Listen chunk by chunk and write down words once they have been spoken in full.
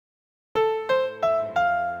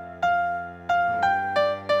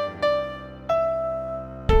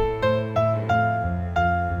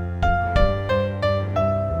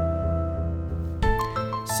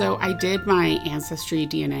So I did my Ancestry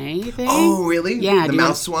DNA thing. Oh, really? Yeah. The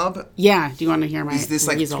mouse swab? Yeah. Do you want to hear my Is this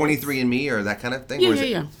like results? 23andMe or that kind of thing?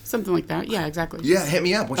 Yeah. Something like that. Yeah, exactly. Yeah, hit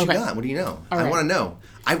me up. What Okay. you got? What do you know? All I right. want to know.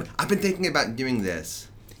 I've been thinking about doing this.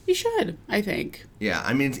 You should, I think. Yeah,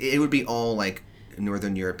 I mean, it would be all like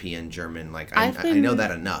Northern European, German. Like, I know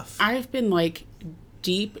that enough. I've been like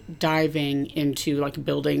deep diving into like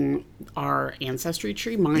building our ancestry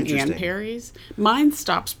tree, mine and Perry's. Mine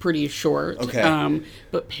stops pretty short. Okay.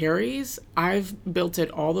 But Perry's, I've built it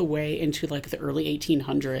all the way into like the early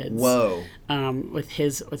 1800s. Whoa. With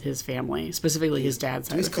his family, specifically his dad's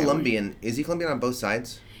side. He's of the family. Colombian. Is he Colombian on both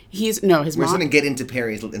sides? His We're mom. just going to get into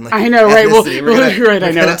Perry's. Like, I know, right? Well, ethnicity.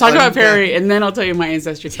 I know. We'll talk about Perry, and then I'll tell you my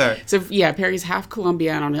ancestry. Sorry. So, yeah, Perry's half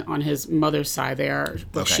Colombian on his mother's side there,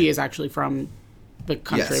 but she is actually from the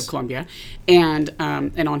country of Colombia. And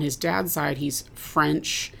on his dad's side, he's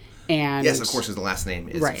French. And yes, of course, his last name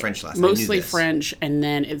is a French last name. Mostly French, and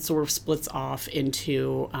then it sort of splits off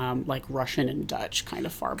into like Russian and Dutch kind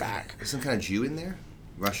of far back. Is some kind of Jew in there?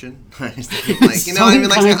 Russian? Like, you know what I mean?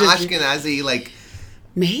 Like some Ashkenazi, like...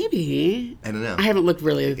 Maybe. I don't know. I haven't looked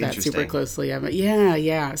really that super closely yet, but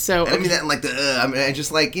yeah. So and I mean that in like I mean, I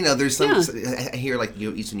just like, you know, there's some I hear like,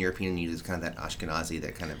 you know, Eastern European, you use kind of that Ashkenazi,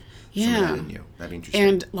 that kind of some of that in you. That'd be interesting.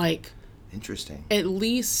 And like interesting. At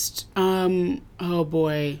least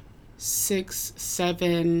 6,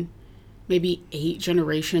 7, maybe 8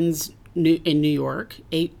 generations in New York,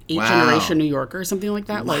 eight generation New Yorker, something like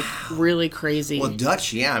that. Wow. Like really crazy. Well,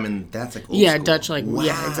 Dutch, I mean that's like old school. Dutch, like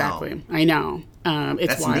exactly. I know. It's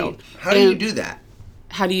that's wild. Neat. How do you do that?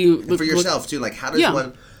 How do you for yourself too? Like, how does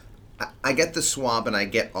one? I get the swab and I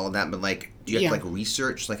get all of that, but like, do you have to like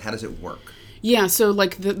research? Like, how does it work? Yeah, so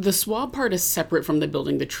like the swab part is separate from the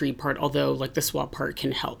building the tree part, although like the swab part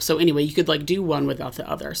can help. So anyway, you could like do one without the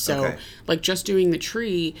other. So like just doing the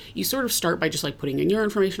tree, you sort of start by just like putting in your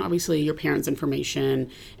information, obviously your parents'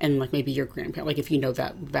 information, and like maybe your grandparent, like if you know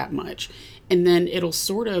that much. And then it'll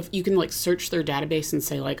sort of, you can like search their database and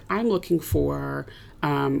say like, I'm looking for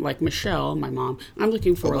like Michelle, my mom. I'm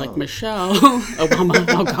looking for like Michelle Obama.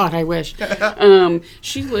 Oh God, I wish.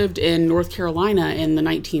 She lived in North Carolina in the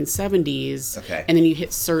 1970s. Okay. And then you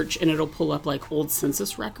hit search and it'll pull up like old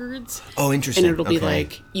census records. Oh, interesting. And it'll be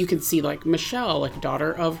like, you can see like Michelle, like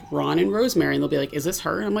daughter of Ron and Rosemary. And they'll be like, is this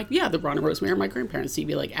her? And I'm like, yeah, the Ron and Rosemary are my grandparents. So you'd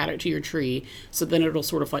be like, add it to your tree. So then it'll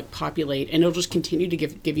sort of like populate and it'll just continue to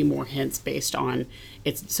give you more hints based on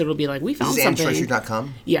it's. So it'll be like, we found something.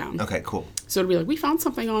 Ancestry.com? Yeah. Okay, cool. So it'll be like, we found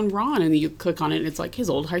something on Ron, and you click on it, and it's like his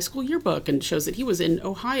old high school yearbook, and it shows that he was in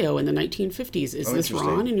Ohio in the 1950s. Is this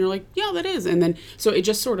Ron? And you're like, yeah, that is. And then, so it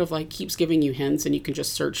just sort of like keeps giving you hints, and you can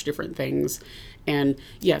just search different things. And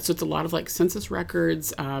yeah, so it's a lot of like census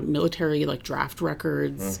records, military like draft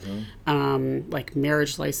records, like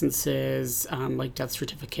marriage licenses, like death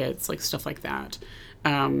certificates, like stuff like that.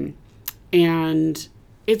 And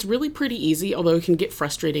it's really pretty easy, although it can get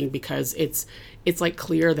frustrating because it's like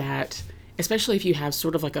clear that, especially if you have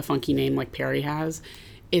sort of like a funky name like Perry has,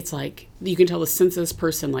 it's like you can tell the census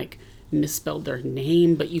person like misspelled their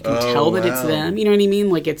name, but you can tell that it's them. You know what I mean?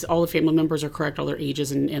 Like it's all the family members are correct, all their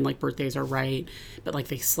ages and like birthdays are right, but like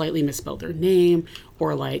they slightly misspelled their name,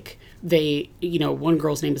 or like they, you know, one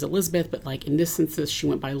girl's name is Elizabeth, but like in this census she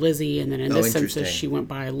went by Lizzie, and then in this census she went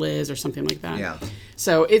by Liz or something like that. Yeah.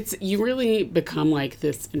 So you really become like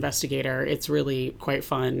this investigator. It's really quite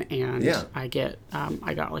fun, and I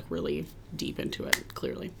got like really deep into it,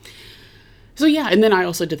 clearly. So yeah, and then I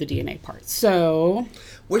also did the DNA part. So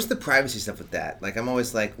where's the privacy stuff with that? Like, I'm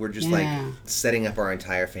always like, we're just like setting up our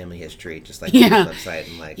entire family history, just like on the website,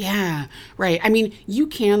 and like right. I mean, you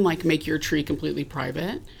can like make your tree completely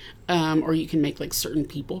private, or you can make like certain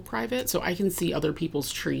people private. So I can see other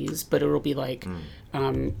people's trees, but it'll be like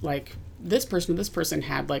like this person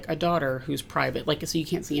had like a daughter who's private, like, so you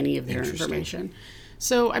can't see any of their information.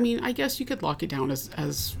 So I mean, I guess you could lock it down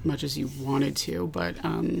as much as you wanted to, but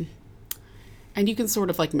and you can sort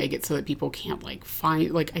of like make it so that people can't like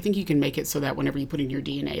find, like, I think you can make it so that whenever you put in your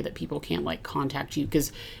DNA that people can't like contact you,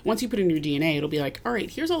 because once you put in your DNA, it'll be like, all right,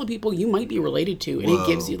 here's all the people you might be related to, and it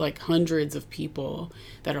gives you like hundreds of people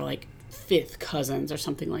that are like fifth cousins or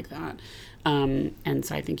something like that. And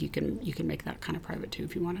so I think you can make that kind of private too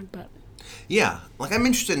if you wanted, but yeah, like I'm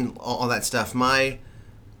interested in all that stuff. The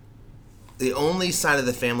only side of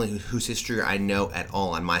the family whose history I know at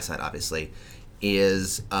all on my side, obviously,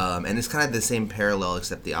 is and it's kind of the same parallel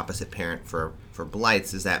except the opposite parent for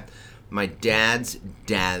Blights, is that my dad's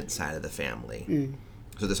side of the family,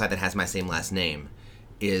 so the side that has my same last name,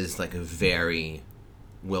 is like a very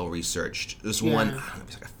well researched. There's one, I don't know,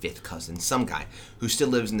 it's like a fifth cousin, some guy who still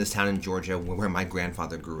lives in this town in Georgia where my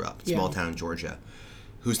grandfather grew up, small town in Georgia,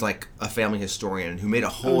 who's like a family historian who made a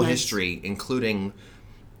whole history, including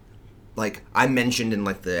like I mentioned in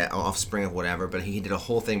like the offspring of whatever, but he did a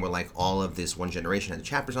whole thing where like all of this one generation had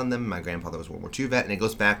chapters on them. My grandfather was a World War II vet, and it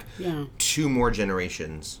goes back 2 more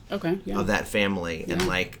generations of that family, and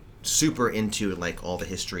like super into like all the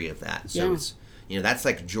history of that. So it's, you know, that's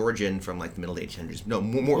like Georgian from like the middle 1800s. No,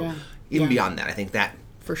 more even beyond that. I think that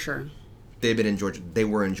for sure. They've been in Georgia. They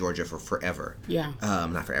were in Georgia for forever. Yeah.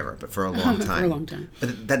 Not forever, but for a long time. For a long time.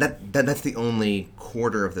 But that's the only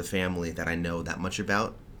quarter of the family that I know that much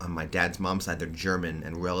about. On my dad's mom's side, they're German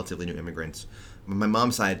and relatively new immigrants. On my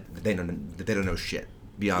mom's side, they don't know shit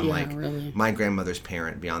beyond my grandmother's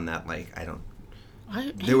parent. Beyond that, like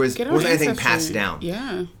there wasn't anything passed down.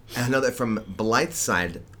 Yeah. And I know that from Blythe's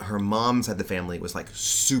side, her mom's side of the family was like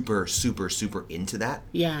super, super, super into that.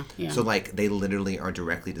 Yeah, yeah. So like they literally are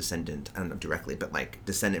directly descendant. I don't know directly, but like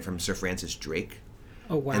descendant from Sir Francis Drake.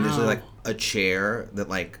 Oh wow. And there's like a chair that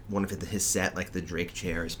like one of his set, like the Drake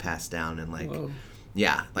chair, is passed down, and like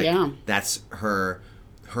that's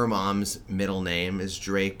her mom's middle name is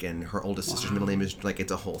Drake, and her oldest sister's middle name is like,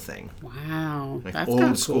 it's a whole thing. Wow. Like that's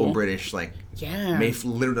old school cool. British, like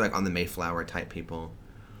literally like on the Mayflower type people.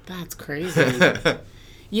 That's crazy.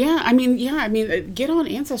 I mean, get on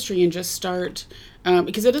Ancestry and just start,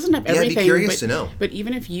 because it doesn't have everything. Yeah, be curious to know. But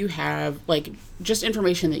even if you have like just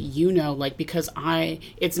information that you know, like because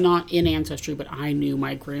it's not in Ancestry, but I knew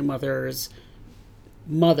my grandmother's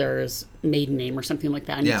maiden name or something like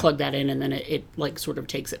that, and you plug that in, and then it like sort of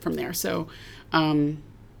takes it from there. So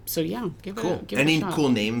give cool. Give Any it a shot. Cool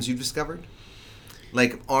names you've discovered?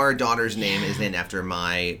 Like our daughter's name is named after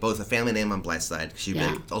both a family name on Blythe's side,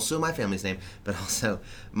 also my family's name, but also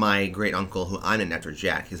my great uncle who I named after,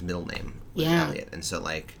 Jack. His middle name was Elliot, and so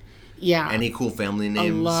like. Yeah. Any cool family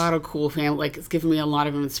names? A lot of cool family. Like it's given me a lot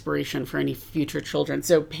of inspiration for any future children.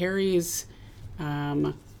 So Perry's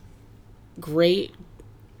great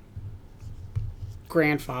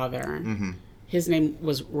grandfather, his name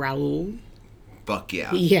was Raoul. Fuck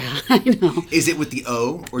yeah. Yeah, I know. Is it with the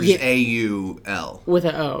O or just A-U-L? With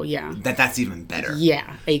an O, yeah. That's even better.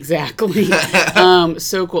 Yeah, exactly.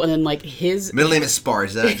 So cool. And then like his middle name is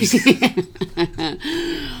Sparza.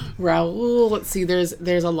 Raoul, let's see, there's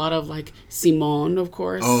a lot of like Simone, of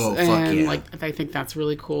course. Oh, fuck and yeah. Like I think that's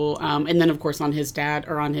really cool. And then of course on his dad,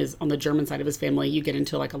 or on the German side of his family, you get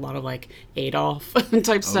into like a lot of like Adolf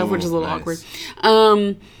type stuff, which is a little awkward.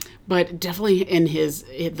 But definitely in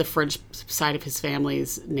the French side of his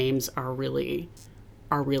family's names are really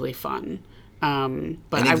fun. But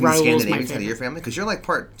I Raoul's my favorite. Side of your family, because you're like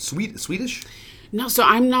part Swedish. No, so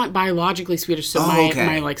I'm not biologically Swedish. So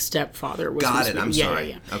my like stepfather was. Got it. I'm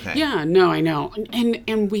sorry. Yeah. Okay. Yeah. No, I know,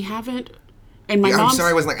 and we haven't. And my I'm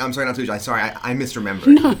sorry. I'm sorry not to. I misremembered.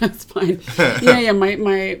 No, that's fine. Yeah.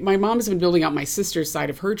 My mom's been building out my sister's side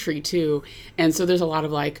of her tree too, and so there's a lot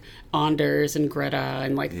of like Anders and Greta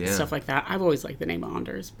and like stuff like that. I've always liked the name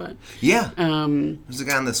Anders, but there's a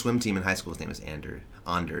guy on the swim team in high school. His name was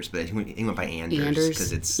Anders, but he went by Anders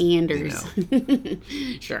because it's Anders. You know.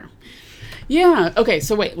 Sure. Yeah. Okay.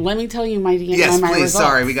 So wait. Let me tell you my results. Yes, please.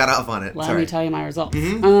 Sorry, we got off on it. Let me tell you my results.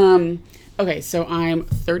 Okay, so I'm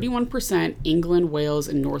 31% England, Wales,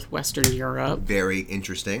 and Northwestern Europe. Very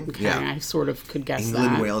interesting. Okay, I sort of could guess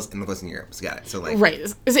England, Wales, and Northwestern Europe. So got it. So like right,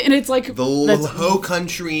 and it's like the low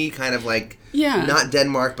country, kind of like not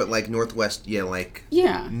Denmark, but like Northwest,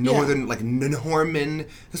 Northern, like Norman.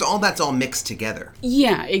 Because that's all mixed together.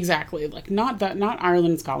 Yeah, exactly. Like not Ireland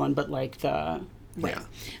and Scotland, but like the. Right. Yeah.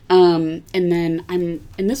 And then and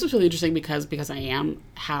this was really interesting because I am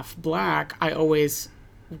half black.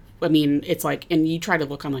 It's like, and you try to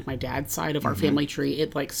look on like my dad's side of our family tree,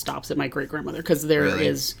 it like stops at my great grandmother because there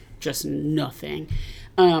is just nothing.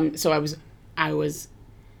 So I was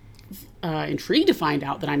intrigued to find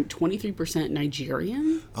out that I'm 23%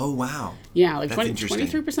 Nigerian. Oh wow! Yeah, like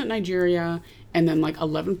 23% Nigeria, and then like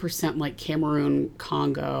 11% like Cameroon,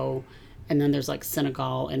 Congo. And then there's like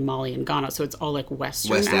Senegal and Mali and Ghana. So it's all like West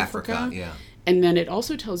Africa. Yeah. And then it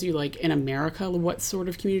also tells you like in America what sort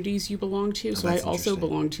of communities you belong to. So I also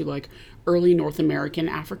belong to like early North American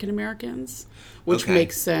African Americans, which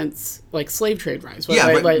makes sense. Like slave trade rise.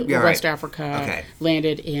 West Africa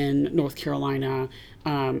landed in North Carolina.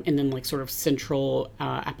 And then like sort of central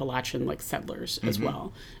Appalachian like settlers as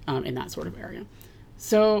well in that sort of area.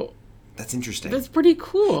 So that's interesting. That's pretty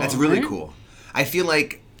cool. That's really cool. I feel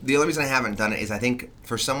like the only reason I haven't done it is I think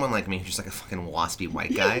for someone like me who's just like a fucking waspy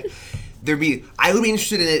white guy, I would be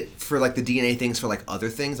interested in it for like the DNA things for like other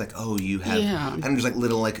things, like you have and there's like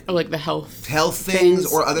little like or like the health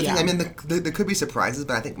things or other things. I mean there could be surprises,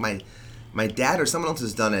 but I think my dad or someone else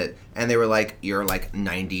has done it, and they were like, you're like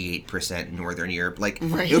 98% Northern Europe. Like,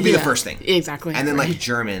 it would be the first thing. Exactly. And then, like,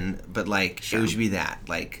 German, but, like, it would be that.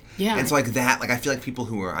 Like, and so, like, that, like, I feel like people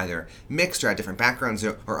who are either mixed or have different backgrounds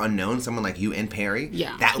or unknown, someone like you and Perry,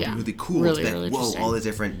 that would be really cool. Really, to be really like, whoa, all the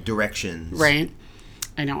different directions. Right.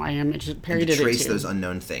 I know, I am. Perry did it too. Trace those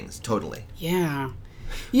unknown things, totally. Yeah.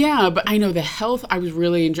 Yeah, but I know the health, I was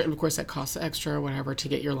really enjoying, of course, that costs extra or whatever to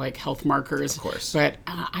get your, like, health markers. Of course. But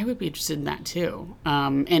I would be interested in that, too.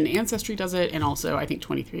 And Ancestry does it, and also, I think,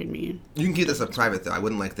 23andMe. You can keep this up private, though. I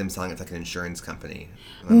wouldn't like them selling it to, like, an insurance company.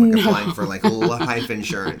 I'm, like, applying for, like, life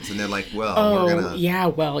insurance, and they're like, well, we're gonna... yeah,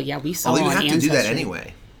 well, yeah, we sell Although you on have Ancestry. to do that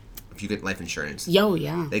anyway, if you get life insurance. Oh,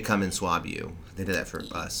 yeah. They come and swab you. They did that for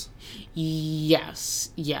us. Yes.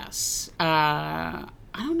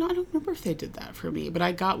 I don't know. I don't remember if they did that for me, but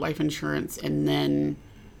I got life insurance and then,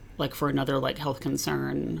 like, for another, like, health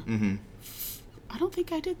concern. Mm-hmm. I don't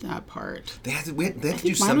think I did that part. They had to do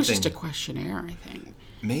something. Mine was just a questionnaire, I think.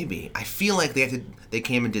 Maybe. I feel like they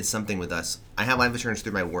came and did something with us. I have life insurance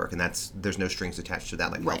through my work, and there's no strings attached to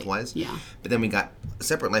that, like, health-wise. Yeah. But then we got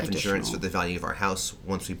separate life insurance for the value of our house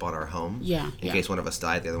once we bought our home. Yeah. In case one of us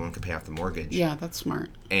died, the other one could pay off the mortgage. Yeah, that's smart.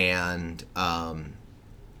 And,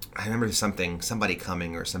 I remember somebody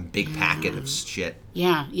coming or some big packet of shit.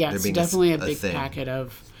 Yeah, it's definitely a big packet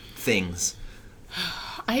of things.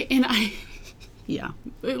 Yeah,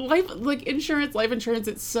 life insurance.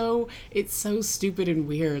 It's so stupid and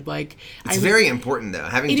weird. Like, it's very important though.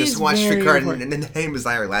 Having just watched Ricard and the Name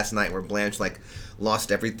Desire last night, where Blanche like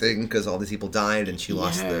lost everything because all these people died and she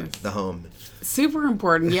lost the home. Super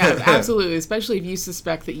important, yeah, absolutely. Especially if you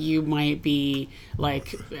suspect that you might be like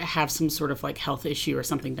have some sort of like health issue or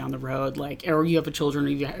something down the road, like, or you have a children, or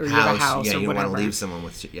you have a house, or you don't whatever. Want to leave someone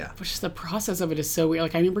with, But just the process of it is so weird.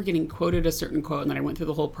 Like, I remember getting quoted a certain quote, and then I went through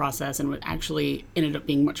the whole process, and it actually ended up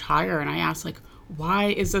being much higher. And I asked, like, why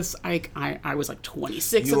is this, like, I was like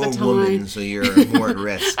 26 you're at the time. You're a woman, so you're more at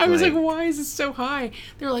risk. I was like, why is this so high?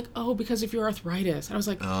 They were like, oh, because of your arthritis. And I was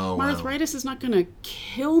like, my arthritis is not going to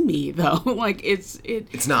kill me, though. Like, it's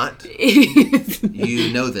not.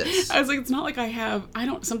 You know this. I was like, it's not like I have,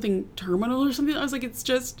 something terminal or something. I was like, it's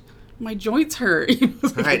just, my joints hurt. All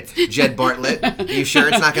right, Jed Bartlett, are you sure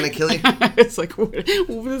it's not going to kill you? It's like,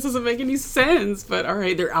 this doesn't make any sense. But all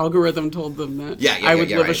right, their algorithm told them that I would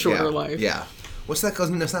live a shorter life. Yeah. What's that called?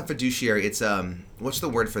 No, it's not fiduciary. It's what's the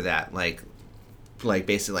word for that? Like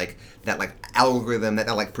basically like that like algorithm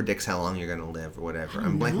that like predicts how long you're gonna live or whatever.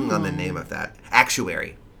 I'm blanking on the name of that.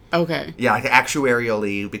 Actuary. Okay. Yeah, like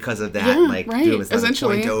actuarially because of that. Yeah, like right. It's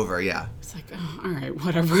essentially point over. Yeah. It's like, all right,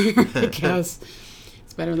 whatever. I guess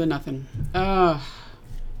it's better than nothing. Well.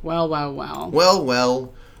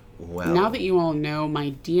 Well, now that you all know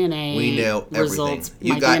my DNA, we know results,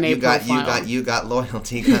 everything. You DNA got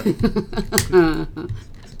loyalty.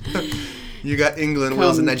 You got England,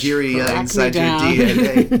 Wales, and Nigeria inside your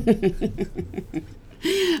DNA.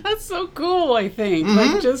 That's so cool. I think,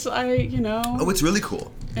 like, Oh, it's really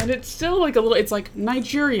cool. And it's still like a little. It's like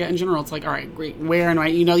Nigeria in general. It's like, all right, great. Where and why?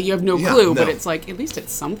 You have no clue, but it's like at least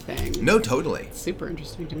it's something. No, totally. It's super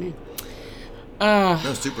interesting to me. No,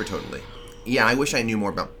 super totally. Yeah, I wish I knew more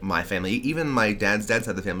about my family. Even my dad's side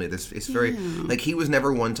of the family. It's very like he was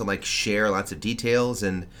never one to like share lots of details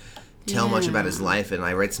and tell much about his life. And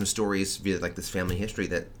I read some stories via like this family history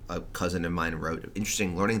that a cousin of mine wrote.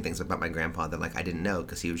 Interesting, learning things about my grandpa that like I didn't know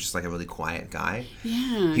because he was just like a really quiet guy.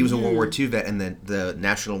 Yeah, he was a World War II vet, and the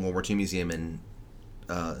National World War II Museum in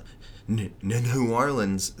New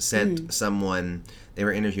Orleans sent someone. They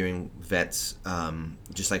were interviewing vets,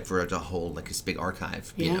 just like for a whole like this big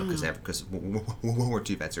archive, you know, because World War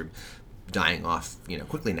II vets are dying off,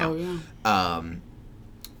 quickly now. Oh yeah.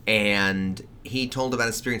 And he told about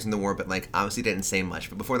his experience in the war, but like obviously didn't say much.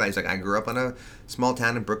 But before that, he's like, I grew up in a small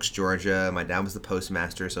town in Brooks, Georgia. My dad was the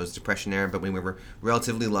postmaster, so it was Depression era, but we were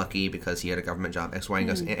relatively lucky because he had a government job, X, Y, and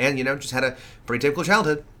goes, and just had a pretty typical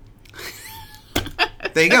childhood.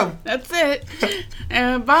 There you go. That's it.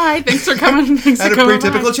 Bye. Thanks for coming. Had a pretty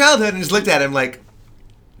typical childhood, and just looked at him like,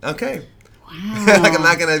 okay. Wow. Like I'm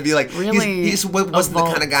not gonna be like really. He just wasn't the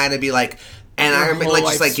kind of guy to be like. And I remember, like,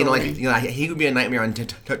 just like he would be a nightmare on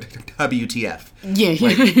WTF. Yeah,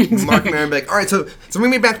 exactly. Mark Maron would be like, all right, so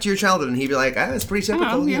bring me back to your childhood, and he'd be like, it's pretty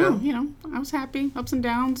typical, you know. I was happy, ups and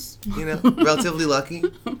downs. Relatively lucky.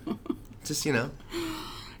 Just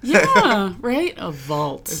Yeah, right? A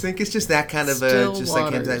vault. I think it's just that kind of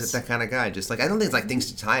that kind of guy. Just like I don't think it's like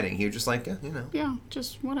things to hiding. He was just like, Yeah,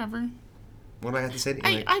 just whatever. What do I have to say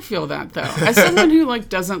to you? I feel that though. As someone who like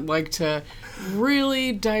doesn't like to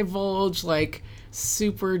really divulge like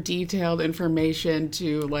super detailed information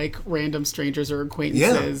to like random strangers or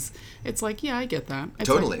acquaintances. It's like, yeah, I get that. It's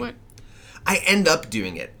Totally. Like, what? I end up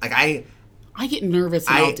doing it. Like I get nervous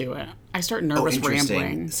and I'll do it. I start nervous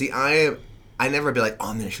rambling. See, I never be like, oh,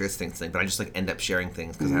 I'm going to share this thing, but I just like end up sharing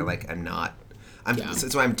things because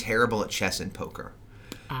so I'm terrible at chess and poker.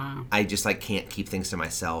 I just like can't keep things to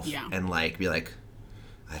myself and like be like,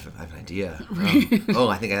 I have an idea. Right. Oh,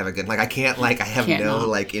 I think I have a good, like I can't like, I have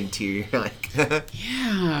like interior, like.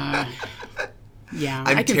 Yeah. Yeah.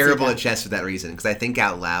 I'm terrible at chess for that reason because I think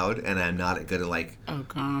out loud and I'm not good at like. Oh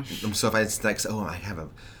gosh. So if I like, I have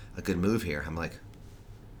a good move here, I'm like.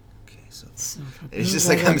 So it's just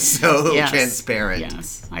like I'm so transparent.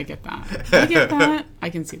 Yes, I get that. I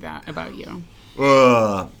can see that about you.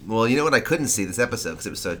 Well, you know what I couldn't see this episode because it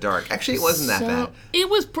was so dark. Actually, it wasn't that bad. It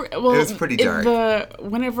was it was pretty dark.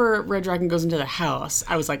 Whenever Red Dragon goes into the house,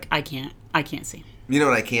 I was like, I can't see. You know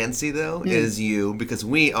what I can see though is you, because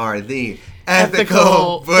we are the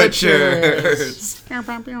Ethical Butchers. Not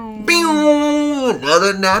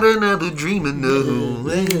another dream, no.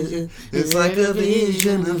 It's like a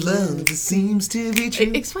vision of love that seems to be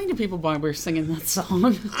true. Explain to people why we're singing that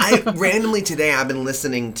song. Randomly today, I've been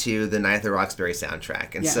listening to the Night at the Roxbury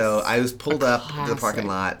soundtrack, and so I was pulled up to the parking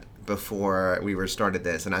lot before we started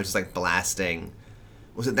this, and I was just like blasting.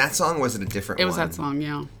 Was it that song or was it a different one? It was that song,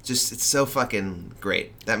 yeah. Just, it's so fucking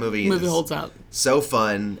great. That movie holds up. So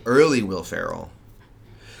fun. Early Will Ferrell.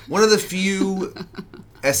 One of the few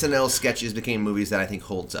SNL sketches became movies that I think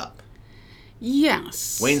holds up.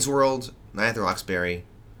 Yes. Wayne's World, Night at the Roxbury.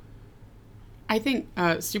 I think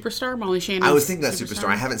Superstar, Molly Shannon. I was thinking that Superstar.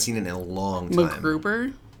 I haven't seen it in a long time.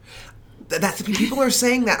 MacGruber. That's people are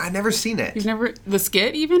saying that. I've never seen it. You've never the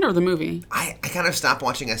skit even or the movie? I kind of stopped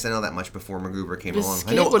watching SNL that much before MacGruber came along.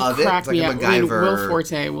 Skit I know would of crack it. It's like me up. Will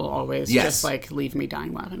Forte will always just like leave me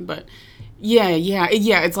dying laughing. But yeah.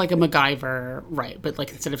 It's like a MacGyver, right? But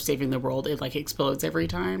like instead of saving the world, it like explodes every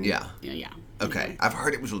time. Yeah. Yeah. Okay, I've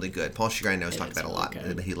heard it was really good. Paul Sugar I know has talked about it a lot.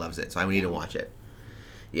 Good. He loves it, so I need to watch it.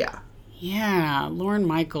 Yeah. Yeah, Lorne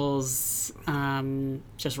Michaels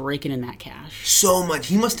just raking in that cash. So much.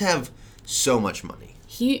 He must have so much money.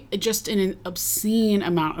 He just in an obscene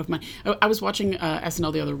amount of money. I was watching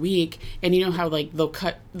SNL the other week, and you know how like they'll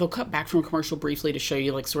cut back from a commercial briefly to show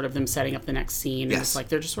you like sort of them setting up the next scene. And it's like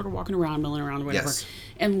they're just sort of walking around, milling around, or whatever. Yes.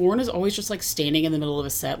 And Lorne is always just like standing in the middle of a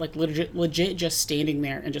set, like legit just standing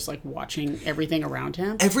there and just like watching everything around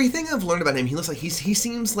him. Everything I've learned about him, he looks like he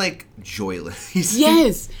seems like joyless.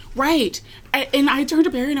 Yes, right. And I turned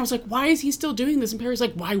to Barry and I was like, why is he still doing this? And Barry's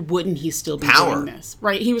like, why wouldn't he still be doing this?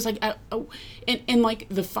 Right. He was like, and like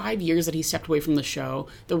the 5 years that he stepped away from the show,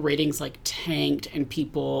 the ratings like tanked and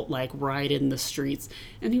people like rioted in the streets.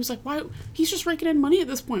 And he was like, why? He's just raking in money at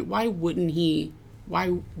this point. Why would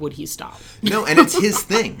he stop? No, and it's his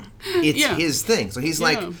thing. It's his thing. So he's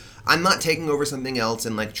like, I'm not taking over something else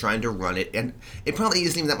and like trying to run it. And it probably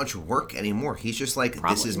isn't even that much work anymore. He's just like,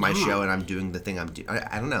 this is my show and I'm doing the thing I'm doing.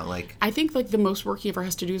 I don't know. Like, I think like the most work he ever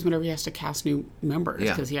has to do is whenever he has to cast new members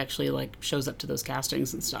because he actually like shows up to those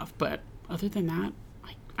castings and stuff. But other than that,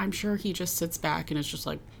 I'm sure he just sits back and is just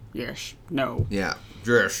like, yes, no. Yeah.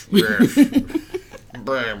 Yes.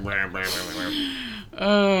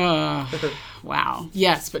 Wow.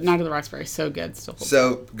 Yes, but Night of the Roxbury, so good. Still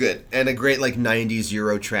so good. And a great like 90s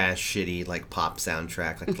Euro trash shitty like pop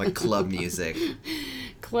soundtrack, like club music.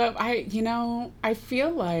 I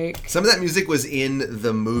feel like some of that music was in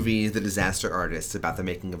the movie The Disaster Artist about the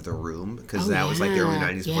making of The Room, because that was like the early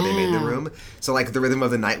 90s before they made The Room. So like The Rhythm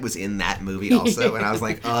of the Night was in that movie also, and I was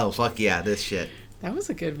like, oh fuck yeah, this shit. That was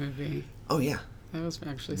a good movie. Oh yeah. That was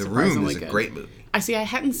actually The surprisingly Room is a good. Great movie. I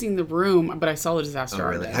hadn't seen The Room, but I saw The Disaster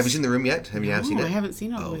Artist. Have you seen The Room yet? Have you seen it? I haven't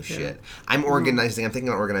seen it all the way through. Oh shit! I'm thinking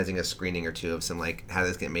about organizing a screening or two of some like how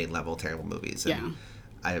this get made level terrible movies. And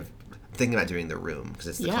I'm thinking about doing The Room because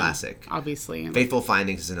it's the classic. Obviously. Fateful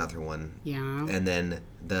Findings is another one. Yeah. And then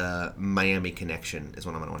the Miami Connection is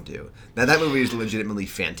one I'm going to want to do. Now that movie is legitimately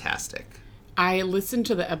fantastic. I listened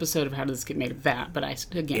to the episode of How Does This Get Made of that, but I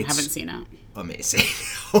haven't seen it. Amazing!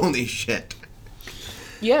 Holy shit!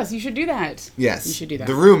 Yes, you should do that. Yes. You should do that.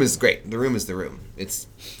 The Room is great. The Room is The Room. It's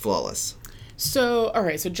flawless. So, all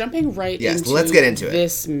right. So jumping into let's get into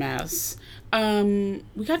this mess. We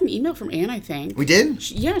got an email from Anne, I think. We did?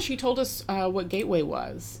 She told us what Gateway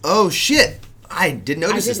was. Oh, shit. I didn't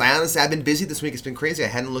notice this. I honestly, I've been busy this week. It's been crazy. I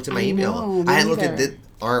hadn't looked at my email. I hadn't looked at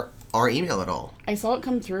our email at all. I saw it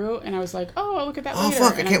come through, and I was like, oh, I'll look at that later. Oh,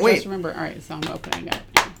 fuck. I can't wait. Just remember. All right, so I'm opening it.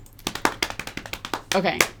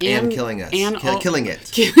 Okay. Anne killing us. Killing it.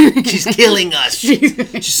 She's killing us.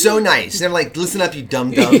 She's so nice. She's never like, listen up, you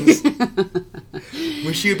dum-dums.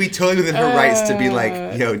 When she would be totally within her rights to be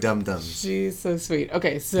like, yo, dum-dum. She's so sweet.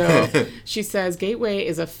 Okay, so she says Gateway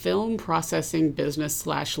is a film processing business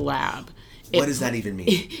 / lab. What does that even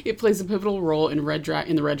mean? It plays a pivotal role in the Red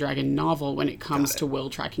Dragon novel when it comes to Will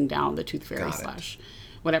tracking down the Tooth Fairy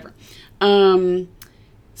 / whatever.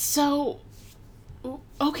 So,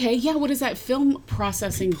 okay, yeah, what is that film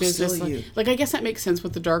processing business? Like, I guess that makes sense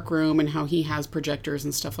with the dark room and how he has projectors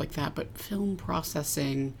and stuff like that, but film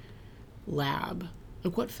processing lab.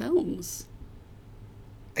 Like, what films?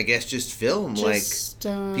 I guess just film,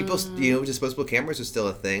 people, disposable cameras are still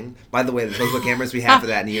a thing. By the way, the disposable cameras we had for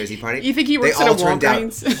that New Year's Eve party, you think he works they all at a turned out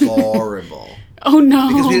Walgreens? horrible. Oh no!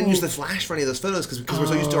 Because we didn't use the flash for any of those photos because we're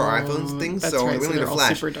so used to our iPhones things, so we don't need a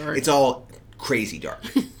flash. Super dark. It's all crazy dark.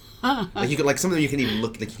 Like you can, like some of them you can even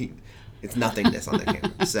look like it's nothingness on the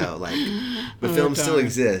camera. So like, the film still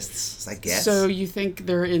exists, I guess. So you think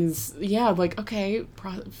they're in? Yeah, like okay,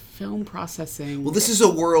 film processing. Well, this is a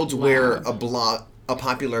world where a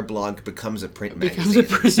popular blog becomes a print magazine.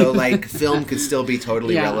 So like film could still be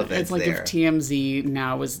totally relevant. It's like if TMZ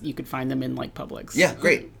now was, you could find them in like Publix. Yeah,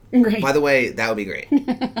 great. By the way, that would be great.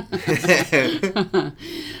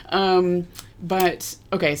 But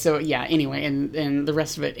okay, so yeah. Anyway, and the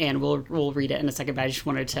rest of it, Anne, we'll read it in a second. But I just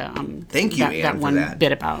wanted to thank you, Anne, that one for that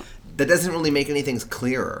bit about that doesn't really make anything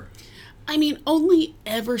clearer. I mean, only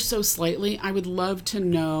ever so slightly. I would love to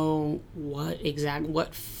know what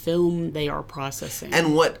film they are processing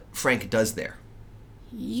and what Frank does there.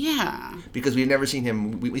 Yeah, because we've never seen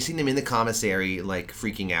him. We've seen him in the commissary, like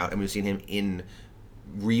freaking out, and we've seen him in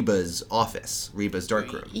Reba's office, Reba's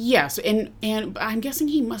darkroom. Yes, and I'm guessing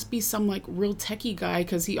he must be some like real techie guy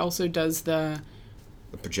because he also does the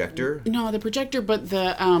projector. No, the projector, but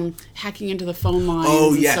the hacking into the phone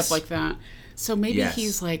lines and stuff like that. So maybe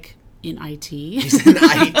he's like in IT. He's in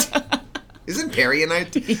IT. Isn't Perry in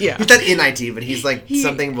IT? Yeah. He's not in IT, but he's like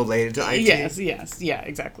something related to IT. Yes, yeah,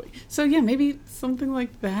 exactly. So yeah, maybe something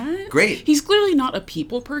like that. Great. He's clearly not a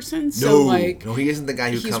people person. So no, he isn't the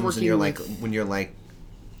guy who comes and you're like, when you're like,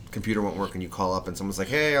 computer won't work and you call up and someone's like,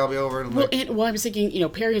 hey, I'll be over. And I was thinking,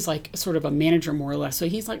 Perry's like sort of a manager more or less. So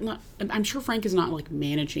he's like not, I'm sure Frank is not like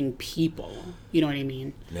managing people. You know what I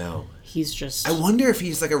mean? No. He's just. I wonder if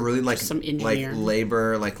he's like a really like some engineer. Like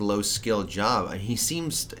labor, like low skill job. He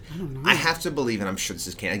seems. I don't know. I have to believe, and I'm sure this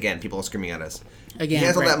is again, people are screaming at us. Again, he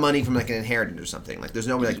has all that money from like an inheritance or something. Like there's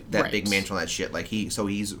nobody like that big mansion, all that shit. Like he's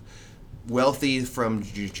wealthy from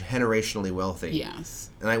generationally wealthy. Yes.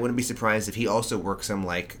 And I wouldn't be surprised if he also works some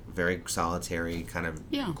like very solitary kind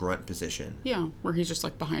of grunt position. Yeah, where he's just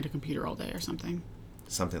like behind a computer all day or something.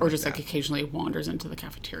 Something or like just that. like occasionally wanders into the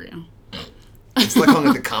cafeteria. It's like calling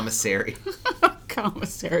it the commissary.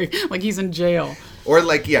 Commissary. Like he's in jail. Or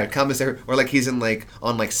like, commissary. Or like he's in like,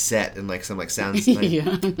 on like set and like some like sounds.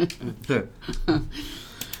 Yeah.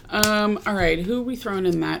 All right, who are we throwing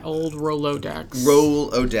in that old Rolodex?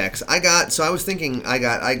 Rolodex. I was thinking I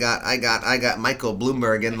got Michael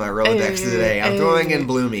Bloomberg in my Rolodex today. I'm throwing in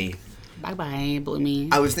Bloomy. Bye-bye, Bloomy.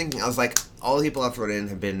 I was like, all the people I've thrown in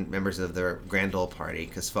have been members of the Grand Ole Party,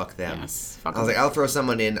 because fuck them. Yes, fuck I was like, I'll throw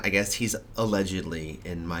someone in, I guess he's allegedly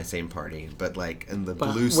in my same party, but like in the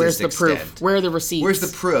loosest where's the extent. Proof? Where are the receipts? Where's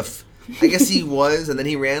the proof? I guess he was, and then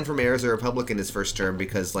he ran for mayor as a Republican his first term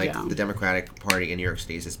because, like, the Democratic Party in New York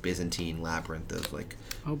City is this Byzantine labyrinth of, like...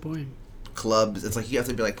 Oh, boy. Clubs. It's like you have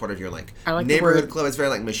to be, like, part of your, like I like neighborhood club. It's very,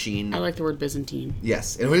 like, machine. I like the word Byzantine.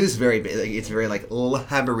 Yes. And it is very, it's very, like,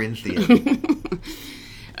 labyrinthian.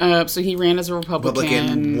 So he ran as a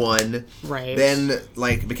Republican. Won. Right. Then,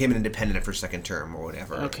 like, became an independent for second term or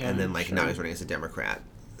whatever. Okay. And then, like, now he's running as a Democrat.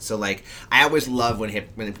 So, like, I always love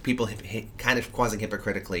when people kind of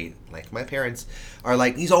quasi-hypocritically, like my parents, are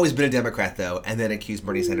like, he's always been a Democrat, though, and then accuse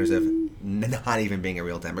Bernie Sanders of not even being a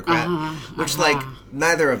real Democrat. Which, like,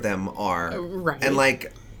 neither of them are. Right. And,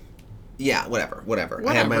 like, yeah, whatever.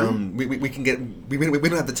 I have my own... We can get... We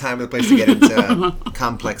don't have the time or the place to get into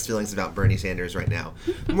complex feelings about Bernie Sanders right now.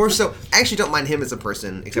 More so, I actually don't mind him as a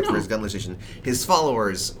person, except for his gun legislation. His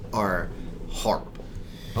followers are horrible.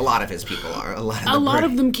 A lot of his people are. A lot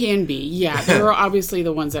of them can be. Yeah, there are obviously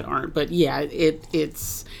the ones that aren't. But yeah,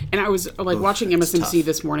 it's... And I was like watching MSNBC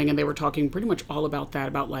this morning, and they were talking pretty much all about that.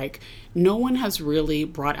 About like, no one has really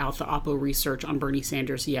brought out the Oppo research on Bernie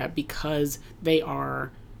Sanders yet because they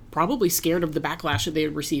are probably scared of the backlash that they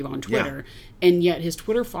would receive on Twitter. Yeah. And yet his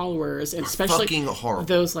Twitter followers, and especially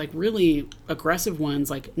those like really aggressive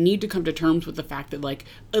ones, like need to come to terms with the fact that like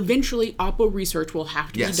eventually Oppo research will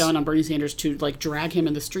have to be done on Bernie Sanders to like drag him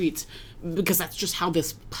in the streets, because that's just how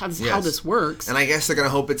this works. And I guess they're going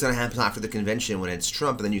to hope it's going to happen after the convention when it's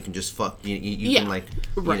Trump, and then you can just you can like,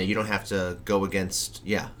 you know, you don't have to go against,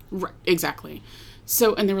 Right, exactly.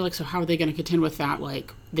 So, and they were like, so how are they going to contend with that?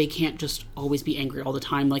 Like, they can't just always be angry all the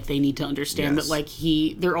time. Like, they need to understand that, like,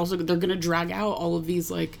 they're going to drag out all of these,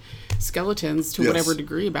 like, skeletons to whatever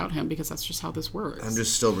degree about him, because that's just how this works. I'm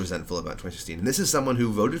just still resentful about 2016. And this is someone who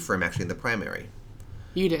voted for him, actually, in the primary.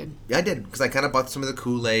 You did? Yeah, I did, because I kind of bought some of the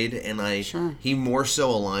Kool-Aid, and he more so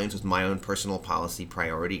aligns with my own personal policy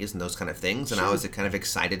priorities and those kind of things, and I was kind of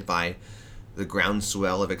excited by the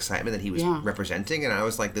groundswell of excitement that he was representing, and I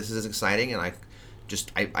was like, this is exciting, and I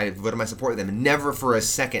voted my support with him, and never for a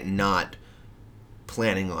second not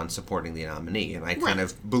planning on supporting the nominee, and I kind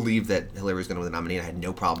of believed that Hillary was going to win the nominee, and I had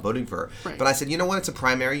no problem voting for her. Right. But I said, you know what, it's a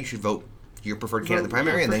primary, you should vote your preferred candidate in the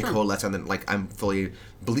primary, and then coalesce on the, like, I'm fully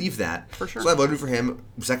believe that. For sure. So I voted for him.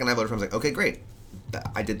 Second I voted for him, I was like, okay, great.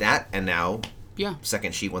 I did that, and now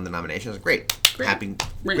second she won the nomination. I was like, great. Happy,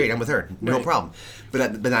 great, I'm with her. No problem.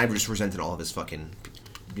 But I just resented all of his fucking,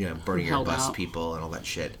 burning your bus people and all that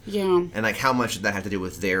shit. Yeah. And, like, how much did that have to do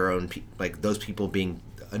with their own, like, those people being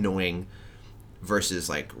annoying versus,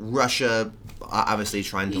 like, Russia obviously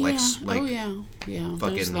trying to, like fucking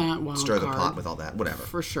stir the pot with all that. Whatever.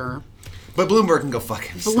 For sure. But Bloomberg can go fuck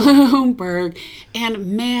himself. Bloomberg.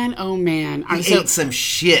 And man, oh man. He ate some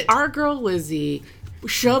shit. Our girl Lizzie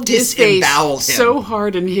shoved his face so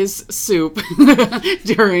hard in his soup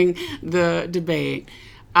during the debate.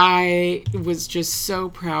 I was just so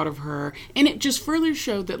proud of her. And it just further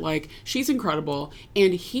showed that, like, she's incredible.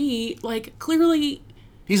 And he, like, clearly...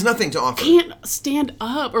 He's nothing to offer. Can't stand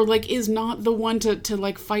up, or, like, is not the one to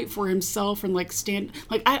like, fight for himself and, like, stand...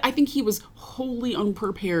 Like, I think he was wholly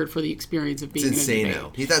unprepared for the experience of being in a debate. It's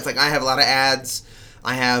insane. He thought, like, I have a lot of ads.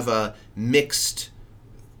 I have a mixed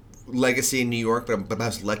legacy in New York, but I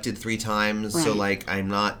was elected 3 times. Right. So, like, I'm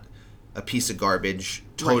not a piece of garbage.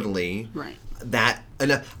 Totally. Right. That...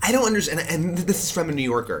 And I don't understand... And this is from a New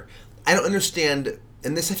Yorker. I don't understand...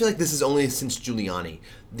 And this, I feel like this is only since Giuliani.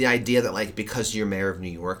 The idea that, like, because you're mayor of New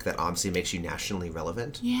York, that obviously makes you nationally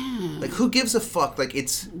relevant. Yeah. Like, who gives a fuck? Like,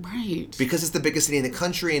 it's... Right. Because it's the biggest city in the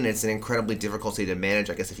country, and it's an incredibly difficult city to manage.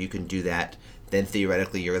 I guess if you can do that, then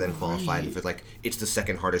theoretically you're then qualified for, like, it's the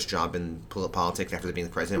second hardest job in politics after being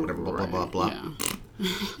the president, whatever, blah, blah, blah, blah.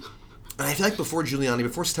 Yeah. And I feel like before Giuliani,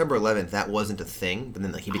 before September 11th, that wasn't a thing. But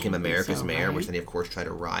then, like, he became America's mayor, right? Which then he, of course, tried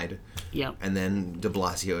to ride. Yep. And then de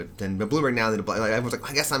Blasio, then Bloomberg now, I was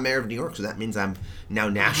like, I guess I'm mayor of New York, so that means I'm now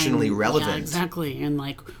nationally relevant. Yeah, exactly. And,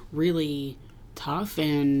 like, really tough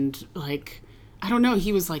and, like, I don't know.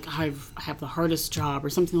 He was like, I have the hardest job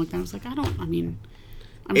or something like that. I was like, I'm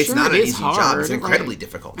it's sure not it an is easy hard, job. It's an incredibly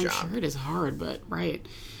difficult job. I'm sure it is hard, but right.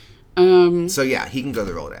 So, yeah, he can go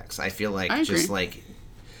to the Rolodex. I feel like just, like...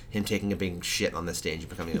 him taking a big shit on the stage and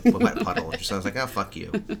becoming a wet puddle. Just I was like, oh, fuck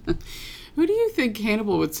you. Who do you think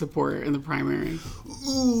Hannibal would support in the primary?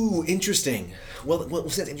 Ooh, interesting. Well,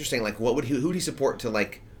 that's interesting. Like, who would he support to,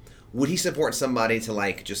 like, would he support somebody to,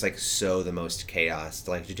 like, just, like, sow the most chaos,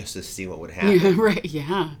 to, like, just to see what would happen? Yeah, right,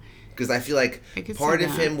 yeah. Because I feel like part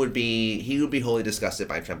of him would be wholly disgusted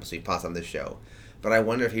by Trump, so he'd pause on this show. But I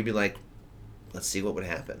wonder if he'd be like, let's see what would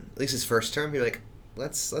happen. At least his first term, he'd be like,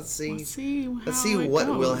 Let's see what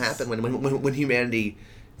will happen when humanity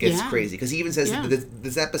gets crazy. Because he even says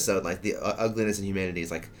this episode, like, the ugliness in humanity is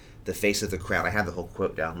like the face of the crowd. I have the whole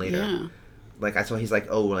quote down later. Yeah. Like, I saw he's like,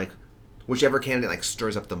 oh, like, whichever candidate, like,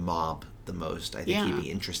 stirs up the mob the most, I think he'd be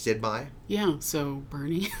interested by. Yeah. So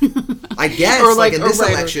Bernie. I guess, or like in this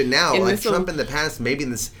election now, like Trump in the past, maybe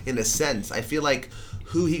in a sense, I feel like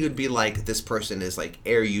who he would be like. This person is like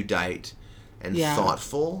erudite and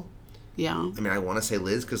thoughtful. Yeah. I mean, I want to say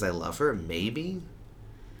Liz because I love her. Maybe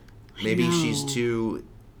she's too,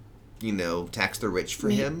 tax the rich for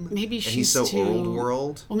him. Maybe she's he's so too old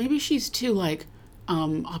world. Well, maybe she's too, like,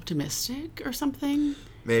 optimistic or something.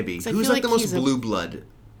 Maybe. Who's like the most blue blood,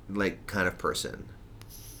 like, kind of person?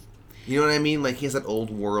 You know what I mean? Like, he has that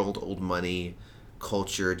old world, old money,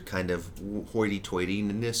 cultured kind of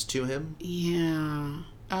hoity-toityness to him. Yeah.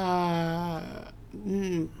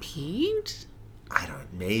 Pete? I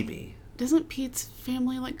don't. Maybe. Doesn't Pete's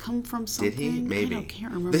family, like, come from something? Did he? Maybe. I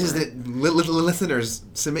can't remember. This is the listeners.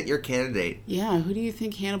 Submit your candidate. Yeah. Who do you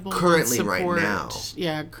think Hannibal currently would support? Right now?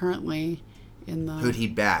 Yeah, currently in the. Who'd he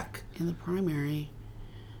back in the primary?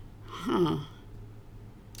 Huh.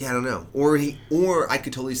 Yeah, I don't know. Or I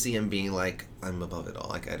could totally see him being like, I'm above it all.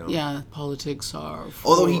 Like, I don't. Yeah, politics are.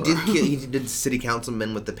 Although he did city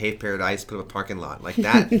councilman with the paved paradise, put up a parking lot like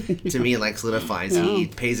that. To me, like, solidifies he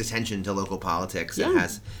pays attention to local politics and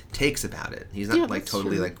has takes about it. He's not like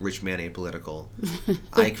totally true. Like rich man apolitical.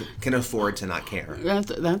 I can afford to not care.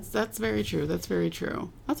 That's very true. That's very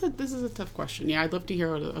true. This is a tough question. Yeah, I'd love to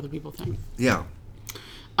hear what other people think. Yeah.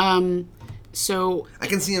 So I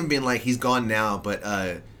can see him being like, he's gone now, but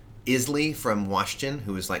Isley from Washington,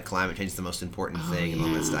 who was like, climate change is the most important thing, and all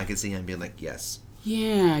that stuff. I can see him being like, yes.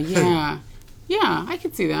 Yeah. Yeah, I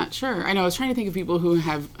could see that. Sure. I know. I was trying to think of people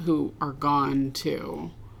who are gone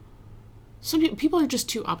too. Some people are just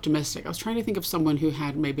too optimistic. I was trying to think of someone who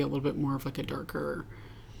had maybe a little bit more of like a darker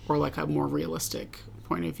or like a more realistic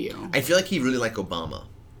point of view. I feel like he really liked Obama.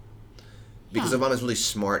 Because Obama's really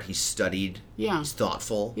smart. He's studied. Yeah. He's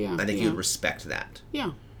thoughtful. Yeah. I think he would respect that.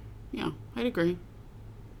 Yeah. Yeah. I'd agree.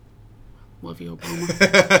 Love you,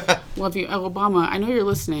 Obama. Love you. Obama, I know you're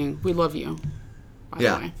listening. We love you. By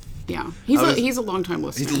the way. Yeah. He's a long-time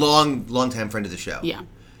listener. He's a long-time friend of the show. Yeah.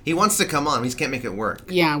 He wants to come on. We just can't make it work.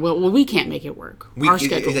 Yeah, well, we can't make it work. Our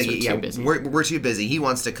schedules are too busy. We're too busy. He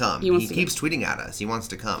wants to come. He keeps tweeting at us. He wants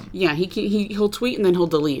to come. Yeah, he'll tweet and then he'll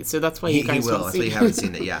delete. So that's why you guys will. That's why you haven't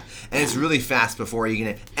seen it. Yeah, and it's really fast before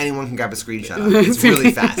anyone can grab a screenshot of it. It's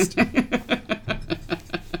really fast.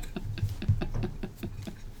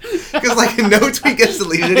 Because, like, no tweet gets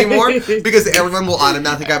deleted anymore because everyone will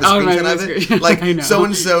automatically grab a screenshot of it. Like,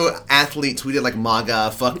 so-and-so athlete tweeted, like,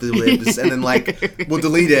 MAGA, fuck the libs, and then, like, we'll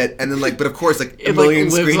delete it, and then, like, but of course, like, a million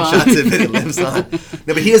screenshots of it lives on.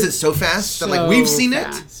 No, but he does it so fast that, like, we've seen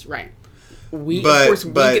it. Right. Of course,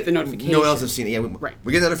 we get the notification. No one else has seen it. Yeah,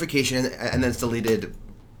 we get the notification, and then it's deleted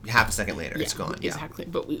half a second later. It's gone. Exactly.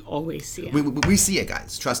 But we always see it. We see it,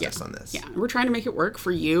 guys. Trust us on this. Yeah. We're trying to make it work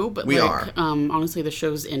for you, but we are. Honestly, the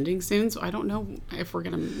show's ending soon, so I don't know if we're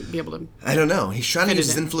going to be able to. I don't know. He's trying to use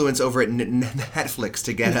his influence over at Netflix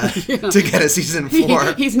to get a season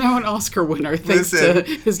 4. He's now an Oscar winner thanks to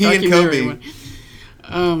his documentary one.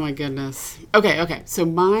 Oh my goodness. Okay. So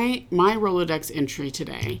my Rolodex entry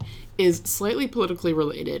today is slightly politically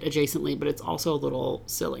related adjacently, but it's also a little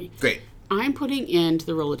silly. Great. I'm putting into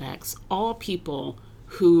the Rolodex all people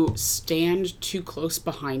who stand too close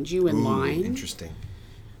behind you in line. Interesting.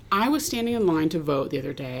 I was standing in line to vote the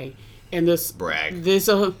other day, and brag. We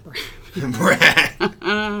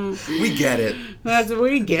get it.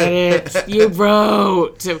 We get it. You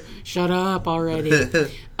vote. So shut up already. Did you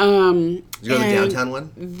go to the downtown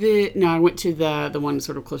one? No, I went to the one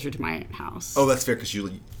sort of closer to my house. Oh, that's fair because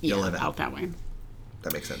you don't live out that way.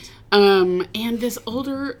 That makes sense. And this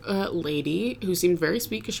older lady who seemed very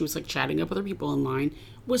sweet because she was like chatting up other people in line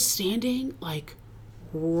was standing like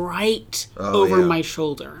right over my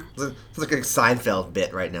shoulder. It's like a Seinfeld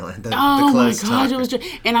bit right now. The my god! It was just,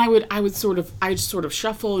 and I'd sort of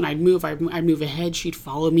shuffle and I'd move ahead. She'd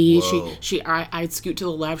follow me. Whoa. I'd scoot to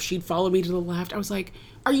the left. She'd follow me to the left. I was like,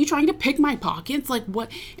 "Are you trying to pick my pockets? Like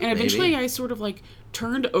what?" And eventually, I sort of like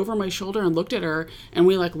turned over my shoulder and looked at her, and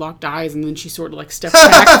we like locked eyes, and then she sort of like stepped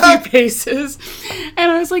back a few paces, and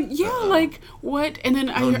I was like, like what? And then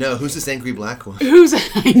who's this angry black one?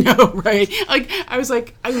 I know, right? Like I was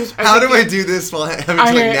how do I do this while having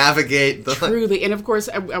to navigate the truly? And of course,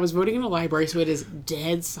 I was voting in a library, so it is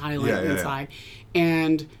dead silent inside,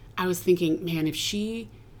 and I was thinking, man, if she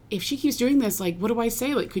keeps doing this, like, what do I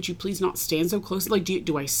say? Like, could you please not stand so close? Like,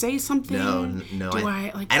 do I say something? No.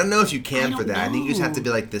 I don't know if you can for that. I think you just have to be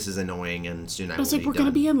like, this is annoying, and soon I will be done. We're going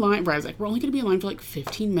to be in line. Right, I was like, we're only going to be in line for like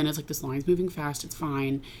 15 minutes. Like, this line's moving fast. It's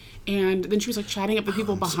fine. And then she was like chatting up the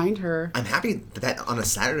people behind her. I'm happy that on a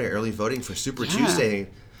Saturday early voting for Super Tuesday,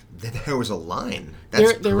 that there was a line.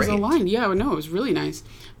 There was a line. Yeah, no, it was really nice.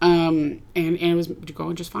 And it was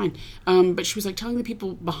going just fine. But she was like telling the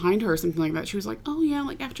people behind her or something like that. She was like, "Oh yeah,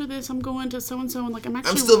 like after this, I'm going to so and so, and like I'm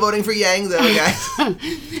still voting for Yang though, guys."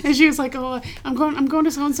 And she was like, "Oh, I'm going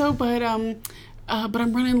to so and so, but I'm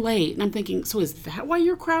running late." And I'm thinking, so is that why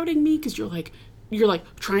you're crowding me? Because you're like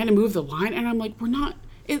trying to move the line, and I'm like, we're not.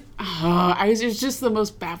 It was just the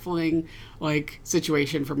most baffling like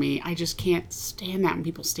situation for me. I just can't stand that when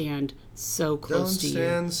people stand so close to you. Don't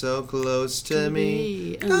stand so close to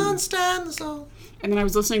me. Don't stand so. And then I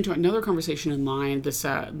was listening to another conversation in line. This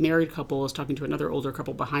married couple was talking to another older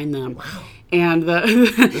couple behind them. Wow. And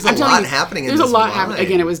there's a lot happening in this line. There's a lot happening.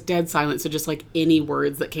 Again, it was dead silent, so just like any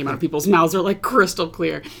words that came out of people's mouths are like crystal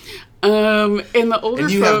clear. And the older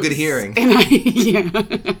and you folks, have good hearing.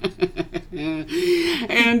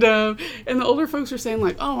 And the older folks are saying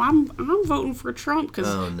like, "Oh, I'm voting for Trump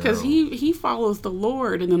because he follows the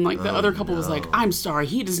Lord." And then like the other couple was like, "I'm sorry,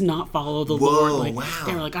 he does not follow the Lord." Like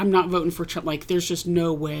they were like, "I'm not voting for Trump. Like there's just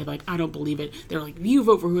no way. Like I don't believe it." They're like, "You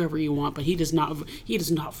vote for whoever you want, but he does not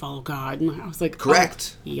follow God." And I was like,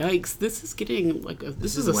 correct. Oh, yikes! This is getting like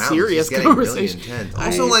this is a serious conversation. Really intense.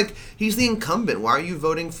 Also, like he's the incumbent. Why are you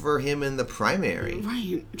voting for him in the primary?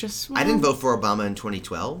 Right. I didn't vote for Obama in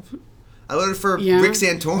 2012. I voted for Yeah. Rick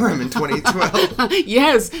Santorum in 2012.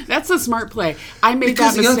 Yes, that's a smart play. I made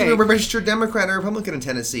Because that you don't have mistake. to be a registered Democrat or Republican in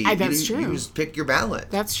Tennessee. That's true. You just pick your ballot.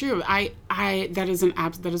 That's true. That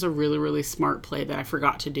is a really, really smart play that I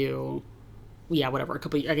forgot to do. Yeah, whatever.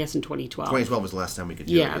 I guess in 2012. 2012 was the last time we could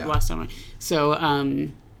do it. Yeah, the last time.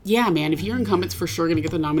 Yeah, man, if your incumbent's for sure going to get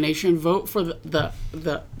the nomination, vote for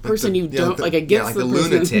the person you don't like against the person.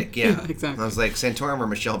 lunatic. Yeah, exactly. I was like Santorum or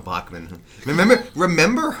Michelle Bachmann.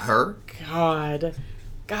 Remember her? God.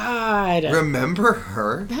 Remember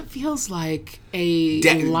her? That feels like a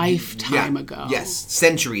lifetime ago. Yes,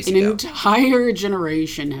 centuries An ago. entire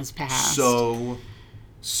generation has passed.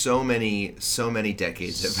 So many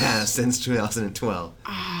decades have passed since 2012.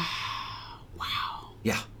 Wow.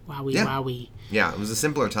 Yeah. Wowie. Yeah, it was a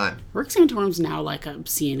simpler time. Rick Santorum's now like a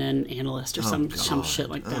CNN analyst or some shit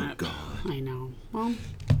like that. God. I know. Well,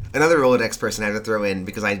 Another Rolodex person I had to throw in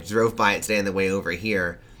because I drove by it today on the way over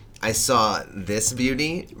here. I saw this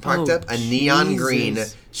beauty parked up, a neon green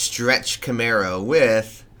stretch Camaro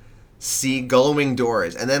with seagull wing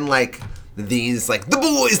doors, and then like these like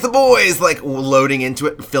the boys like loading into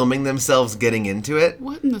it, filming themselves getting into it.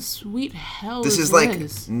 what in the sweet hell This is like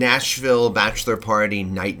Nashville bachelor party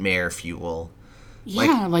nightmare fuel.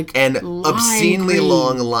 Yeah, like an lime obscenely green.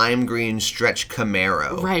 long lime green stretch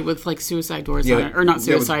Camaro. Right, with like suicide doors Yeah, on it. Or not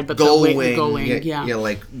suicide, but gull the wing. gull wing. Yeah,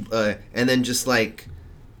 and then just like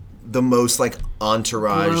the most like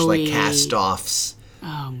entourage, like Glowy. cast-offs.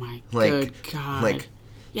 Oh my Like- good God. like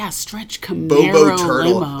yeah, stretch Camaro Bobo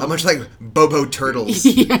Turtle. limo. How much like Bobo Turtles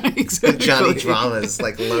Yeah, exactly. Johnny Dramas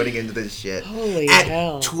like loading into this shit. Holy at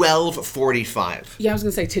hell. 12:45 Yeah, I was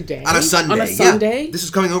going to say today. on a Sunday. On a Sunday? Yeah, this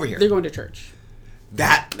is coming over here. They're going to church.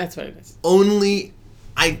 That's what it is. only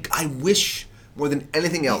I wish more than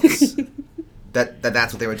anything else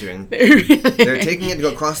that's what they were doing. They're taking it to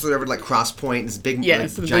go across the river to like Cross Point, this big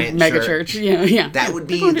Yes, like, the giant big mega church. Yeah. That would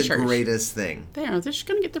They're be going to the church. greatest thing. They're just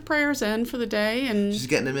going to get their prayers in for the day. And Just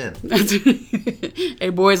getting them in.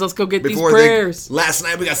 hey, boys, let's go get Before these prayers. last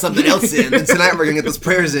night we got something else in, and tonight we're gonna get those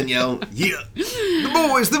prayers in, yo. Yeah. The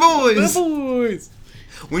boys. The boys.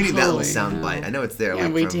 We need that little Holy soundbite. hell. I know it's there, Yeah,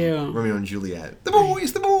 like we from do. Romeo and Juliet. The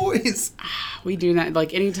boys. We do that.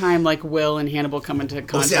 Like, anytime, like, Will and Hannibal come into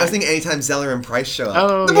contact. Oh, see, I was thinking anytime Zeller and Price show up.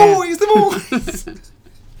 Oh, the yeah. boys.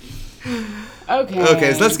 Okay.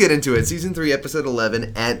 Okay, so let's get into it. Season 3, episode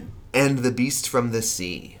 11, and the Beast from the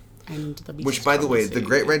Sea. And the Beast Which, by the from way, Sea. the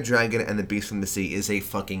Great Red Dragon and the Beast from the Sea is a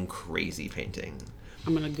fucking crazy painting.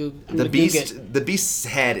 I'm going to Google The beast's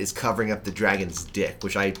head is covering up the dragon's dick,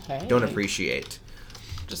 which I don't appreciate.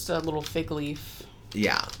 Just a little fig leaf.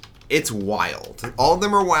 Yeah, it's wild. All of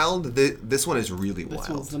them are wild. This one is really wild. This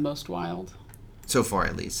one's the most wild. So far,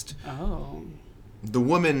 at least. Oh. The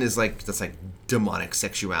woman is like, that's like demonic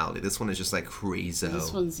sexuality. This one is just like crazy.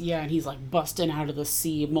 This one's, and he's like busting out of the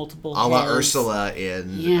sea, multiple A la heads. Ursula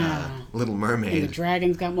in Little And Mermaid. the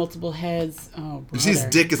dragon's got multiple heads. Oh, brother. You see his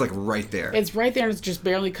dick is like right there. It's right there and it's just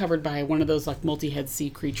barely covered by one of those like multi-head sea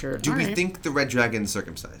creature. Do we think the red dragon's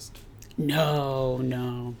circumcised? No.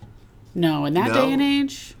 In that day and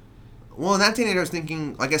age? Well, in that day and age, I was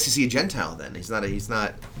thinking, I guess he's a Gentile then. He's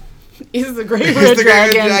not. Is the great Is red the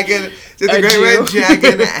dragon? Did the a great red Jew?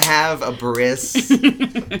 dragon have a bris?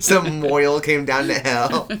 Some moil came down to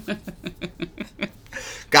hell.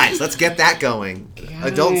 Guys, let's get that going.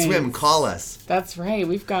 Adult Swim, call us. That's right.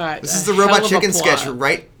 We've got. This is the Robot Chicken sketch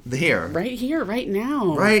right here. Right here, right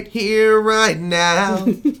now. Right here, right now.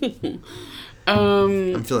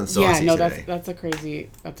 I'm feeling saucy today. That's a crazy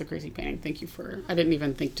painting. Thank you for. I didn't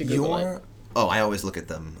even think to Google it. Oh, I always look at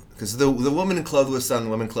them because the woman clothed with sun,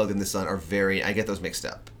 women clothed in the sun are very. I get those mixed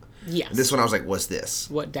up. Yes. This one I was like, what's this?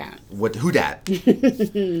 What dat? Who dat?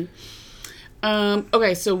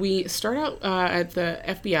 Okay, so we start out at the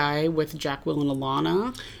FBI with Jack, Will, and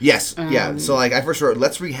Alana. Yes, yeah. So like I first wrote,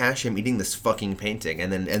 let's rehash him eating this fucking painting,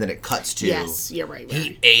 and then it cuts to right.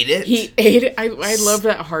 He ate it. He ate it. I love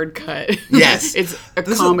that hard cut. Yes, it's a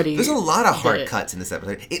comedy. There's a lot of hard cuts in this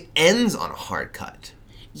episode. It ends on a hard cut.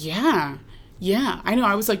 Yeah, I know.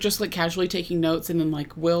 I was like just like casually taking notes, and then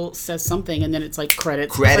like Will says something, and then it's like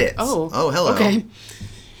credits. Credits. Like, oh, hello. Okay.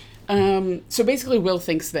 So basically, Will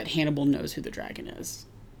thinks that Hannibal knows who the dragon is.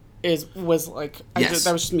 Was like Yes.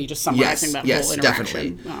 that was just me just summarizing that whole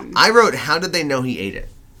interaction. Definitely. I wrote, how did they know he ate it?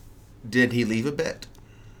 Did he leave a bit?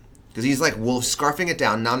 Because he's like wolf scarfing it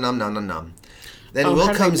down, nom nom nom nom nom. Then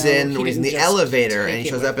Will comes in when he's in the elevator and he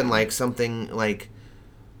shows up in like something like,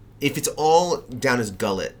 if it's all down his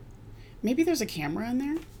gullet. Maybe there's a camera in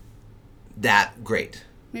there. That great.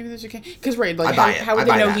 Maybe there's okay. Because, right, like, I buy it. how would I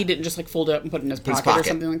they buy know that. he didn't just, like, fold it up and put it in his pocket, or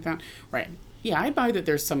something like that? Right. Yeah, I buy that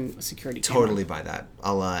there's some security camera. Totally buy that.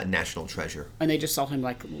 National Treasure. And they just saw him,